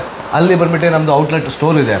ಯೂನಿಟ್ ಇದೆ. ಅಲ್ಲಿ ಬಂದುಬಿಟ್ಟು ನಮ್ಮದು ಔಟ್ಲೆಟ್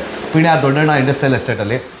ಸ್ಟೋರ್ ಇದೆ, ಪೀಣ್ಯ ದೊಡ್ಡಣ್ಣ ಇಂಡಸ್ಟ್ರಿಯಲ್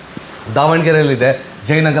ಎಸ್ಟೇಟಲ್ಲಿ. ದಾವಣಗೆರೆಯಲ್ಲಿದೆ,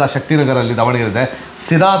 ಜಯನಗರ ಶಕ್ತಿನಗರಲ್ಲಿ ದಾವಣಗೆರೆ ಇದೆ.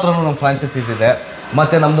 ಸಿರಾ ಹತ್ರನೂ ನಮ್ಮ ಫ್ರಾಂಚೈಸೀಸ್ ಇದೆ.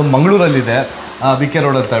 ಮತ್ತು ನಮ್ಮದು ಮಂಗಳೂರಲ್ಲಿದೆ, BK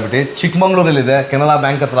ರೋಡ್ ಅಂತ ಹೇಳ್ಬಿಟ್ಟು. ಚಿಕ್ಕಮಂಗ್ಳೂರಲ್ಲಿದೆ, ಕೆನರಾ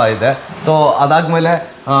ಬ್ಯಾಂಕ್ ಹತ್ರ ಇದೆ. ಸೊ ಅದಾದಮೇಲೆ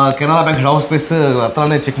ಕೆನರಾ ಬ್ಯಾಂಕ್ ಹೆಡ್ ಆಫೀಸ್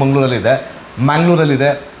ಹತ್ರನೇ ಚಿಕ್ಕಮಂಗ್ಳೂರಲ್ಲಿದೆ. ಮ್ಯಾಂಗ್ಳೂರಲ್ಲಿದೆ,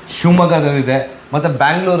 ಶಿವಮೊಗ್ಗದಲ್ಲಿದೆ. ಮತ್ತು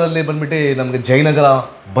ಬ್ಯಾಂಗ್ಳೂರಲ್ಲಿ ಬಂದುಬಿಟ್ಟು ನಮಗೆ ಜಯನಗರ,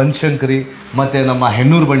 ಬನಶಂಕರಿ, ಮತ್ತು ನಮ್ಮ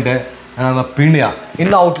ಹೆಣ್ಣೂರು ಬಂಡೆ, ನಮ್ಮ ಪೀಣ್ಯ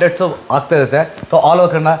ಇನ್ನೂ ಔಟ್ಲೆಟ್ಸು ಆಗ್ತಾ ಇರುತ್ತೆ. So all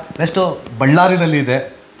over Kannada. Next ಬಳ್ಳಾರಿನಲ್ಲಿ ಇದೆ.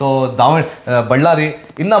 ಸೊ ಬಳ್ಳಾರಿ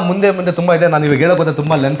ಇನ್ನು ಮುಂದೆ ತುಂಬ ಇದೆ. ನಾನು ಇವಾಗ ಹೇಳೋಕೆ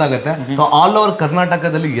ತುಂಬ ಲೆಂತ್ ಆಗುತ್ತೆ. ಸೊ ಆಲ್ ಓವರ್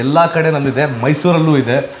ಕರ್ನಾಟಕದಲ್ಲಿ ಎಲ್ಲ ಕಡೆ ನಮ್ಮದಿದೆ. ಮೈಸೂರಲ್ಲೂ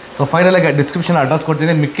ಇದೆ. ಸೊ ಫೈನಲಾಗಿ ಡಿಸ್ಕ್ರಿಪ್ಷನ್ ಅಡ್ರೆಸ್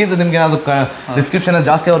ಕೊಡ್ತೀನಿ. ಮಿಕ್ಕಿದ್ದು ನಿಮಗೆ ಏನಾದರೂ ಡಿಸ್ಕ್ರಿಪ್ಷನ್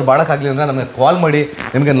ಜಾಸ್ತಿ ಅವ್ರು ಬಾಳೋಕ್ಕಾಗಲಿ ಅಂದರೆ ನಮಗೆ ಕಾಲ್ ಮಾಡಿ.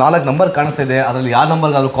 ನಿಮಗೆ 4 ನಂಬರ್ ಕಾಣಿಸ್ತಾ ಇದೆ, ಅದರಲ್ಲಿ ಯಾವ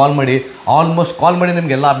ನಂಬರ್ಗಾದ್ರೂ ಕಾಲ್ ಮಾಡಿ. ಆಲ್ಮೋಸ್ಟ್ ಕಾಲ್ ಮಾಡಿ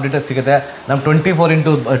ನಿಮಗೆ ಎಲ್ಲ ಅಪ್ಡೇಟಸ್ ಸಿಗುತ್ತೆ. ನಮ್ಮ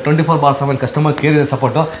 24/7 ಕಸ್ಟಮರ್ ಕೇರ್ ಇದೆ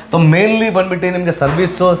ಸಪೋರ್ಟು. ಸೊ ಮೇನ್ಲಿ ಬಂದುಬಿಟ್ಟು ನಿಮಗೆ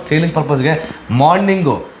service selling ಪರ್ಪಸ್ಗೆ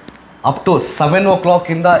morning up to 7 o'clock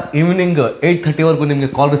evening 8:30ವರೆಗೂ ನಿಮಗೆ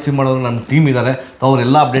ಕಾಲ್ ರಿಸೀವ್ ಮಾಡೋರು ನಮ್ಮ ಟೀಮ್ ಇದ್ದಾರೆ. ಸೊ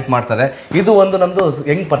ಅವರೆಲ್ಲ ಅಪ್ಡೇಟ್ ಮಾಡ್ತಾರೆ. ಇದು ಒಂದು ನಮ್ಮದು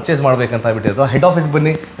ಹೆಂಗೆ ಪರ್ಚೇಸ್ ಮಾಡಬೇಕಂತ ಹೇಳ್ಬಿಟ್ಟಿದ್ರು. ಹೆಡ್ ಆಫೀಸ್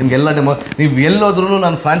ಬನ್ನಿ, ನಿಮಗೆಲ್ಲ ಡೆಮೋ, ನೀವು ಎಲ್ಲೋದ್ರೂ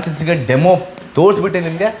ನಾನು ಫ್ರಾಂಚೈಸಿಗೆ ಡೆಮೋ ತೋರಿಸ್ಬಿಟ್ಟು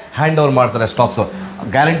ನಿಮಗೆ ಹ್ಯಾಂಡ್ ಓವರ್ ಮಾಡ್ತಾರೆ stocks.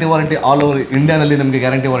 Guarantee warranty all over ಇಂಡಿಯಾನಲ್ಲಿ ನಿಮಗೆ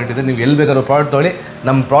ಗ್ಯಾರಂಟಿ ವಾರಂಟಿ ಇದೆ. ನೀವು ಎಲ್ಲಿ ಬೇಕಾದ್ರೂ ಪ್ರಾಡಕ್ಟ್ ತೊಗೊಳ್ಳಿ,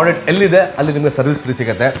 ನಮ್ಮ ಪ್ರಾಡಕ್ಟ್ ಎಲ್ಲಿದೆ ಅಲ್ಲಿ ನಿಮಗೆ ಸರ್ವಿಸ್ ಫ್ರೀ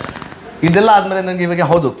ಸಿಗುತ್ತೆ. ಇದೆಲ್ಲ ಆದಮೇಲೆ ನನಗೆ ಇವಾಗ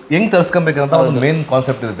ಹೌದು ಹೆಂಗೆ ತರಿಸ್ಕೊಬೇಕಂತ ಒಂದು ಮೇನ್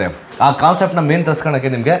ಕಾನ್ಸೆಪ್ಟ್ ಇರುತ್ತೆ. ಆ ಕಾನ್ಸೆಪ್ಟನ್ನ ಮೇನ್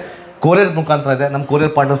ತರಿಸ್ಕೊಳಕ್ಕೆ ನಿಮಗೆ ಕೊರಿಯರ್ ಮುಖಾಂತರ ಇದೆ. ನಮ್ಮ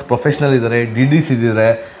ಕೊರಿಯರ್ ಪಾರ್ಟ್ನರ್ಸ್ ಪ್ರೊಫೆಷ್ನಲ್ ಇದ್ದಾರೆ, DDC ಇದ್ದಾರೆ,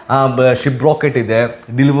 ಶಿಪ್ ರಾಕೆಟ್ ಇದೆ,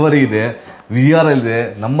 ಡೆಲಿವರಿ ಇದೆ, VRL ಇದೆ,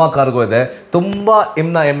 ನಮ್ಮ ಕಾರ್ಗೋ ಇದೆ. ತುಂಬ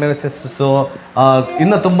ಇನ್ನು MSSಸು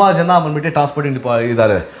ಇನ್ನು ತುಂಬ ಜನ ಬಂದುಬಿಟ್ಟು ಟ್ರಾನ್ಸ್ಪೋರ್ಟಿಂಗ್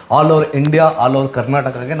ಇದ್ದಾರೆ. All over India, all over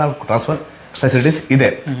ಕರ್ನಾಟಕಕ್ಕೆ ನಾವು ಟ್ರಾನ್ಸ್ಫರ್ ಫೆಸಿಲಿಟೀಸ್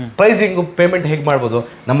ಇದೆ. ಪ್ರೈಸಿಂಗು ಪೇಮೆಂಟ್ ಹೇಗೆ ಮಾಡ್ಬೋದು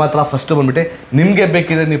ನಮ್ಮ ಹತ್ರ ಫಸ್ಟು ಬಂದುಬಿಟ್ಟು ನಿಮಗೆ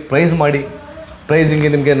ಬೇಕಿದ್ರೆ ನೀವು ಪ್ರೈಸ್ ಮಾಡಿ.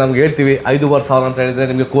 ಪ್ರೈಸಿಂಗ್ಗೆ ನಮಗೆ ಹೇಳ್ತೀವಿ 5,500 ಅಂತ ಹೇಳಿದರೆ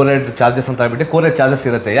ನಿಮಗೆ ಕೋರಿಯರ್ ಚಾರ್ಜಸ್ ಅಂತ ಹೇಳ್ಬಿಟ್ಟು ಕೋರಿಯರ್ ಚಾರ್ಜಸ್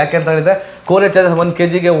ಇರುತ್ತೆ. ಯಾಕೆ ಅಂತ ಹೇಳಿದರೆ ಕೋರಿಯರ್ ಚಾರ್ಜಸ್ 1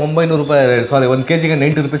 kg 900 ರೂಪಾಯಿ, 1 kg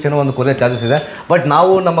 90 ರೂಪೀಸ್ ಏನೋ ಒಂದು ಕೋರಿಯರ್ ಚಾರ್ಜಸ್ ಇದೆ. ಬಟ್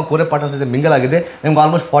ನಾವು ನಮ್ಮ ಕೋರಿಯರ್ ಪಾರ್ಟ್ನರ್ಸ್ ಜೊತೆ ಮಿಂಗಲ್ ಆಗಿದೆ. ನಿಮ್ಗೆ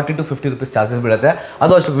ಆಲ್ಮೋಸ್ಟ್ 40 to 50 ರೂಪೀಸ್ ಚಾರ್ಜಸ್ ಬೀಳುತ್ತೆ.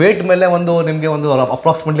 ಅದು ಅಷ್ಟು ವೇಟ್ ಮೇಲೆ ನಿಮಗೆ ಒಂದು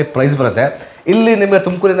ಅಪ್ರಾಕ್ಸಿಮೇಟ್ಲಿ ಪ್ರೈಸ್ ಬರುತ್ತೆ. ಇಲ್ಲಿ ನಿಮಗೆ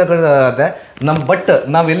ತುಮಕೂರಿನ ಕಡೆ ಆಗುತ್ತೆ ಬಟ್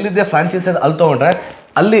ನಾವು ಎಲ್ಲಿದೆ ಫ್ರಾಂಚೈಸ್ ಅಲ್ಲಿ ತೊಗೊಂಡ್ರೆ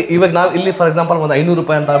ಅಲ್ಲಿ ಇವಾಗ ನಾವು ಇಲ್ಲಿ ಫಾರ್ ಎಕ್ಸಾಂಪಲ್ ಒಂದು 500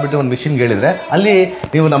 ರೂಪಾಯಿ ಅಂತ ಹೇಳ್ಬಿಟ್ಟು ಒಂದು ಮಿಷಿನ್ಗೆ ಹೇಳಿದರೆ ಅಲ್ಲಿ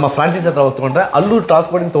ನೀವು ನಮ್ಮ ಫ್ರಾಂಚೈಸ್ ಹತ್ರ ತೊಗೊಂಡ್ರೆ ಅಲ್ಲೂ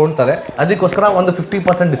ಟ್ರಾನ್ಸ್ಪೋರ್ಟಿಂಗ್ ತೊಗೊಳ್ತಾರೆ. ಅದಕ್ಕೋಸ್ಕರ ಒಂದು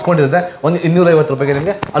 50% ಡಿಸ್ಕೌಂಟ್ ಇರುತ್ತೆ. ಒಂದು 250 ರೂಪಾಯಿಗೆ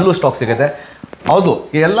ನಿಮಗೆ ಅಲ್ಲೂ ಸ್ಟಾಕ್ ಸಿಗುತ್ತೆ. ಹೌದು,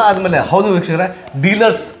 ಎಲ್ಲ ಆದಮೇಲೆ ಹೌದು ವೀಕ್ಷಕರೇ,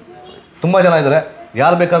 ಡೀಲರ್ಸ್ ತುಂಬ ಜನ ಇದ್ದಾರೆ.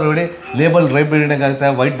 ಯಾರು ಬೇಕಾದ್ರೂ ನೋಡಿ ಲೇಬಲ್ ಡ್ರೈ ಬ್ರ್ಯಾಂಡಿಂಗ್ ಆಗುತ್ತೆ,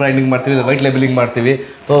 ವೈಟ್ ಬ್ರ್ಯಾಂಡಿಂಗ್ ಮಾಡ್ತೀವಿ, ವೈಟ್ ಲೇಬಲಿಂಗ್ ಮಾಡ್ತೀವಿ.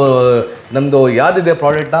 ಸೊ ನಮ್ಮದು ಯಾವುದಿದೆ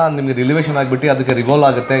ಪ್ರಾಡಕ್ಟ್ನ ನಿಮಗೆ ರಿಲಿವೇಷನ್ ಆಗಿಬಿಟ್ಟು ಅದಕ್ಕೆ ರಿವಾಲ್ವ್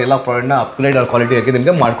ಆಗುತ್ತೆ, ಎಲ್ಲ ಪ್ರಾಡಕ್ಟ್ನ ಅಪ್ಗ್ರೇಡ್ ಕ್ವಾಲಿಟಿ ಆಗಿ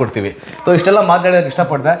ನಿಮಗೆ ಮಾಡ್ಕೊಡ್ತೀವಿ. ಸೊ ಇಷ್ಟೆಲ್ಲ ಮಾತಾಡೋಕ್ಕೆ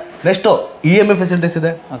ಇಷ್ಟಪಡ್ತೆ. ನೆಕ್ಸ್ಟು EMI ಫೆಸಿಲಿಟೀಸ್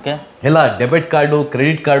ಇದೆ. ಓಕೆ, ಎಲ್ಲ debit card,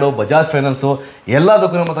 credit card, Bajaj finance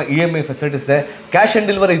ಎಲ್ಲದಕ್ಕೂ ನಮ್ಮ ಹತ್ರ EMI ಫೆಸಿಲಿಟೀಸ್ ಇದೆ. ಕ್ಯಾಶ್ ಆನ್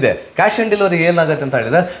ಡೆಲಿವರಿ ಇದೆ. ಕ್ಯಾಶ್ ಆನ್ ಡೆಲಿವರಿ ಏನಾಗುತ್ತೆ ಅಂತ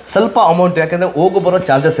ಹೇಳಿದ್ರೆ ಸ್ವಲ್ಪ ಅಮೌಂಟ್, ಯಾಕೆಂದರೆ ಹೋಗೋ ಬರೋ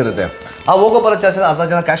ಚಾರ್ಜಸ್ ಇರುತ್ತೆ. ಆ ಹೋಗೋ ಬರೋ ಚಾರ್ಜಸ್ ಅರ್ಧ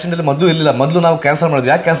ಜನ ಕ್ಯಾಶ್ ಆನ್ ಡೆಲಿವರಿ ಮೊದಲು ಇರಲಿಲ್ಲ, ಮೊದಲು ನಾವು ಕ್ಯಾನ್ಸಲ್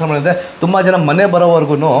ಮಾಡಿದ್ವಿ. ಯಾಕೆ ಕ್ಯಾನ್ಸಲ್ ಮಾಡಿದ್ರೆ ತುಂಬ ಜನ ಮನೆ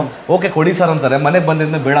ಬರೋವರೆಗೂ ಓಕೆ ಕೊಡಿ ಸರ್ ಅಂತಾರೆ, ಮನೆಗೆ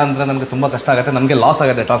ಬಂದಿದ್ಮೇಲೆ ಬೇಡ ಅಂದರೆ ನಮಗೆ ತುಂಬ ಕಷ್ಟ ಆಗುತ್ತೆ, ನಮಗೆ ಲಾಸ್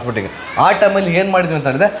ಆಗುತ್ತೆ ಟ್ರಾನ್ಸ್ಪೋರ್ಟಿಂಗ್. ಆ ಟೈಮಲ್ಲಿ ಏನು ಮಾಡಿದ್ವಿ ಅಂತ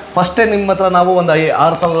ಹೇಳಿದ್ರೆ ಫಸ್ಟೇ ನಿಮ್ಮ ಹತ್ರ ನಾವು ಒಂದು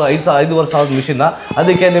 6,000 5,500 ಮಿಷಿನ್ನ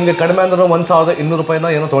ಅದಕ್ಕೆ ನಿಮಗೆ ಕಡಿಮೆ ಅಂದ್ರೆ 1,200 ರೂಪಾಯಿನೋ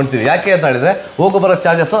ಏನೋ ತೊಗೊಳ್ತೀವಿ. ಯಾಕೆ ಅಂತ ಹೇಳಿದ್ರೆ ಹೋಗೋ ಬರೋ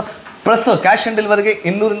ಚಾರ್ಜಸ್ಸು ಪ್ಲಸ್ ಕ್ಯಾಶ್ ಆನ್ ಡೆಲಿವರಿಗೆ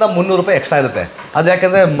 200 - 300 ರೂಪಾಯಿ ಎಕ್ಸ್ಟ್ರಾ ಇರುತ್ತೆ. ಅದು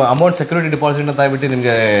ಯಾಕೆಂದರೆ ಅಮೌಂಟ್ ಸೆಕ್ಯೂರಿಟಿ ಡಿಪಾಸಿಟ್ ಅಂತ ಹೇಳ್ಬಿಟ್ಟು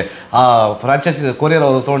ನಿಮಗೆ ಆ ಫ್ರಾಂಚೈಸಿ ಕೊರಿಯರ್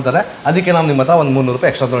ಅವರು ತೊಗೊಳ್ತಾರೆ. ಅದಕ್ಕೆ ನಾವು ನಿಮ್ಮ ಹತ್ರ ಒಂದು 300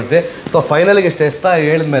 ರೂಪಾಯಿ ಎಕ್ಸ್ಟ್ರಾ ತೊಗೊಳ್ತೀವಿ. ಸೊ ಫೈನಲಿಗೆ ಇಷ್ಟು ಎಕ್ಸ್ಟ್ರಾ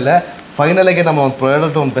ಹೇಳಿದ್ಮೇಲೆ ಫೈನಲಿಗೆ ನಮ್ಮ ಒಂದು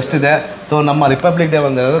ಪ್ರಾಡಕ್ಟ್ ಒಂದು ಬೆಸ್ಟ್ ಇದೆ. ಸೊ ನಮ್ಮ ರಿಪಬ್ಲಿಕ್ ಡೇ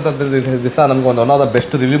ಒಂದು ದಿವಸ ನಮ್ಗೆ one of the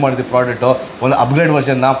best review ಮಾಡಿದ್ವಿ ಪ್ರಾಡಕ್ಟು, ಒಂದು ಅಪ್ಗ್ರೇಡ್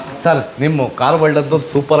ವರ್ಷನ್ನ. ಸರ್ ನಿಮ್ಮ ಕಾರ್ ವರ್ಲ್ಡದ್ದು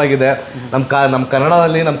ಸೂಪರ್ ಆಗಿದೆ. ನಮ್ಮ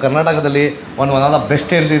ಕನ್ನಡದಲ್ಲಿ, ನಮ್ಮ ಕರ್ನಾಟಕದಲ್ಲಿ ಒನ್ ಆಫ್ ದ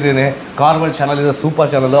ಬೆಸ್ಟ್ ಹೇಳ್ತಿದ್ದೀನಿ. ಕಾರ್ ವರ್ಲ್ಡ್ ಚಾನಲ್ ಇದೆ,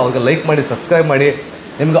 ಸೂಪರ್ ಚಾನಲ್. ಅವ್ರಿಗೆ ಲೈಕ್ ಮಾಡಿ, ಸಬ್ಸ್ಕ್ರೈಬ್ ಮಾಡಿ.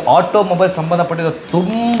 ನಿಮ್ಗೆ ಆಟೋಮೊಬೈಲ್ ಸಂಬಂಧಪಟ್ಟಿದ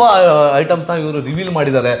ತುಂಬ ಐಟಮ್ಸ್ನ ಇವರು ರಿವೀಲ್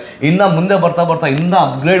ಮಾಡಿದ್ದಾರೆ. ಇನ್ನು ಮುಂದೆ ಬರ್ತಾ ಬರ್ತಾ ಇನ್ನೂ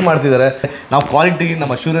ಅಪ್ಗ್ರೇಡ್ ಮಾಡ್ತಿದ್ದಾರೆ. ನಾವು ಕ್ವಾಲಿಟಿ,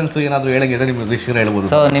 ನಮ್ಮ ಅಶ್ಯೂರೆನ್ಸ್ ಏನಾದರೂ ಹೇಳಂಗಿದೆ ನಿಮ್ಗೆ ವೀಕ್ಷಕರು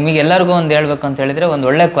ಹೇಳ್ಬೋದು. ಸೊ ನಿಮಗೆಲ್ಲರಿಗೂ ಒಂದು ಹೇಳ್ಬೇಕು ಅಂತ ಹೇಳಿದ್ರೆ ಒಂದು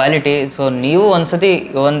ಒಳ್ಳೆ ಕ್ವಾಲಿಟಿ. ಸೊ ನೀವು ಒಂದ್ಸತಿ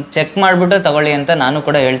ಒಂದು ಚೆಕ್ ಮಾಡಿಬಿಟ್ಟು ತಗೊಳ್ಳಿ ಅಂತ ನಾನು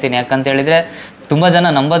ಕೂಡ ಹೇಳ್ತೀನಿ. ಯಾಕಂತ ಹೇಳಿದ್ರೆ ತುಂಬ ಜನ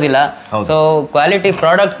ನಂಬೋದಿಲ್ಲ. ಸೊ ಕ್ವಾಲಿಟಿ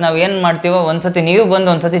ಪ್ರಾಡಕ್ಟ್ಸ್ ನಾವು ಏನು ಮಾಡ್ತೀವೋ ಒಂದ್ಸತಿ ನೀವು ಬಂದು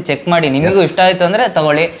ಒಂದ್ಸತಿ ಚೆಕ್ ಮಾಡಿ, ನಿಮಗೂ ಇಷ್ಟ ಆಯಿತು ಅಂದರೆ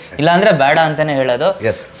ತಗೊಳ್ಳಿ, ಇಲ್ಲಾಂದರೆ ಬೇಡ ಅಂತಲೇ ಹೇಳೋದು.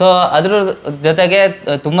 ಸೊ ಅದ್ರ ಜೊತೆಗೆ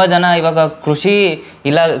ತುಂಬ ಜನ ಇವಾಗ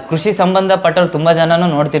ಕೃಷಿ ಸಂಬಂಧಪಟ್ಟವ್ರು ತುಂಬ ಜನನೂ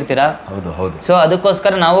ನೋಡ್ತಿರ್ತೀರಾ. ಸೊ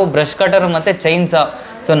ಅದಕ್ಕೋಸ್ಕರ ನಾವು ಬ್ರಷ್ ಕಟರ್ ಮತ್ತು ಚೈನ್ಸಾ,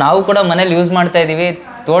 ಸೊ ನಾವು ಕೂಡ ಮನೇಲಿ ಯೂಸ್ ಮಾಡ್ತಾ ಇದ್ದೀವಿ.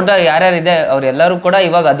 ತೋಟ ಯಾರ್ಯಾರಿದೆ ಅವರೆಲ್ಲರೂ ಕೂಡ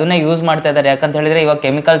ಇವಾಗ ಅದನ್ನೇ ಯೂಸ್ ಮಾಡ್ತಾ ಇದ್ದಾರೆ. ಯಾಕಂತ ಹೇಳಿದ್ರೆ ಇವಾಗ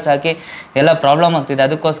ಕೆಮಿಕಲ್ಸ್ ಹಾಕಿ ಎಲ್ಲ ಪ್ರಾಬ್ಲಮ್ ಆಗ್ತಿದೆ.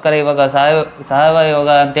 ಅದಕ್ಕೋಸ್ಕರ ಇವಾಗ ಸಾವಯವ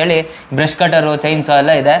ಅಂತೇಳಿ ಬ್ರಷ್ ಕಟರು, ಚೈನ್ಸಾ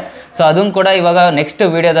ಎಲ್ಲ ಇದೆ. ಸೊ ಅದನ್ನು ಕೂಡ ಇವಾಗ ನೆಕ್ಸ್ಟ್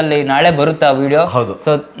ವಿಡಿಯೋದಲ್ಲಿ ನಾಳೆ ಬರುತ್ತೆ ಆ ವಿಡಿಯೋ.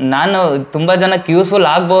 ಸೊ ನಾನು ತುಂಬ ಜನಕ್ಕೆ ಯೂಸ್ಫುಲ್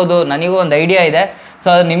ಆಗ್ಬೋದು, ನನಗೂ ಒಂದು ಐಡಿಯಾ ಇದೆ.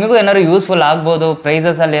 ಸೊ ನಿಮಗೂ ಏನಾದ್ರು ಯೂಸ್ಫುಲ್ ಆಗ್ಬೋದು,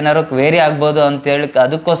 ಪ್ರೈಸಸಲ್ಲಿ ಏನಾದ್ರು ವೇರಿ ಆಗ್ಬೋದು ಅಂತೇಳಿ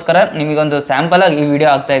ಅದಕ್ಕೋಸ್ಕರ ನಿಮಗೊಂದು ಸ್ಯಾಂಪಲಾಗಿ ಈ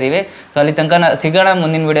ವಿಡಿಯೋ ಆಗ್ತಾ ಇದ್ದೀವಿ. ಸೊ ಅಲ್ಲಿ ತನಕ ಸಿಗೋಣ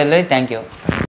ಮುಂದಿನ ವಿಡಿಯೋದಲ್ಲಿ. Thank you.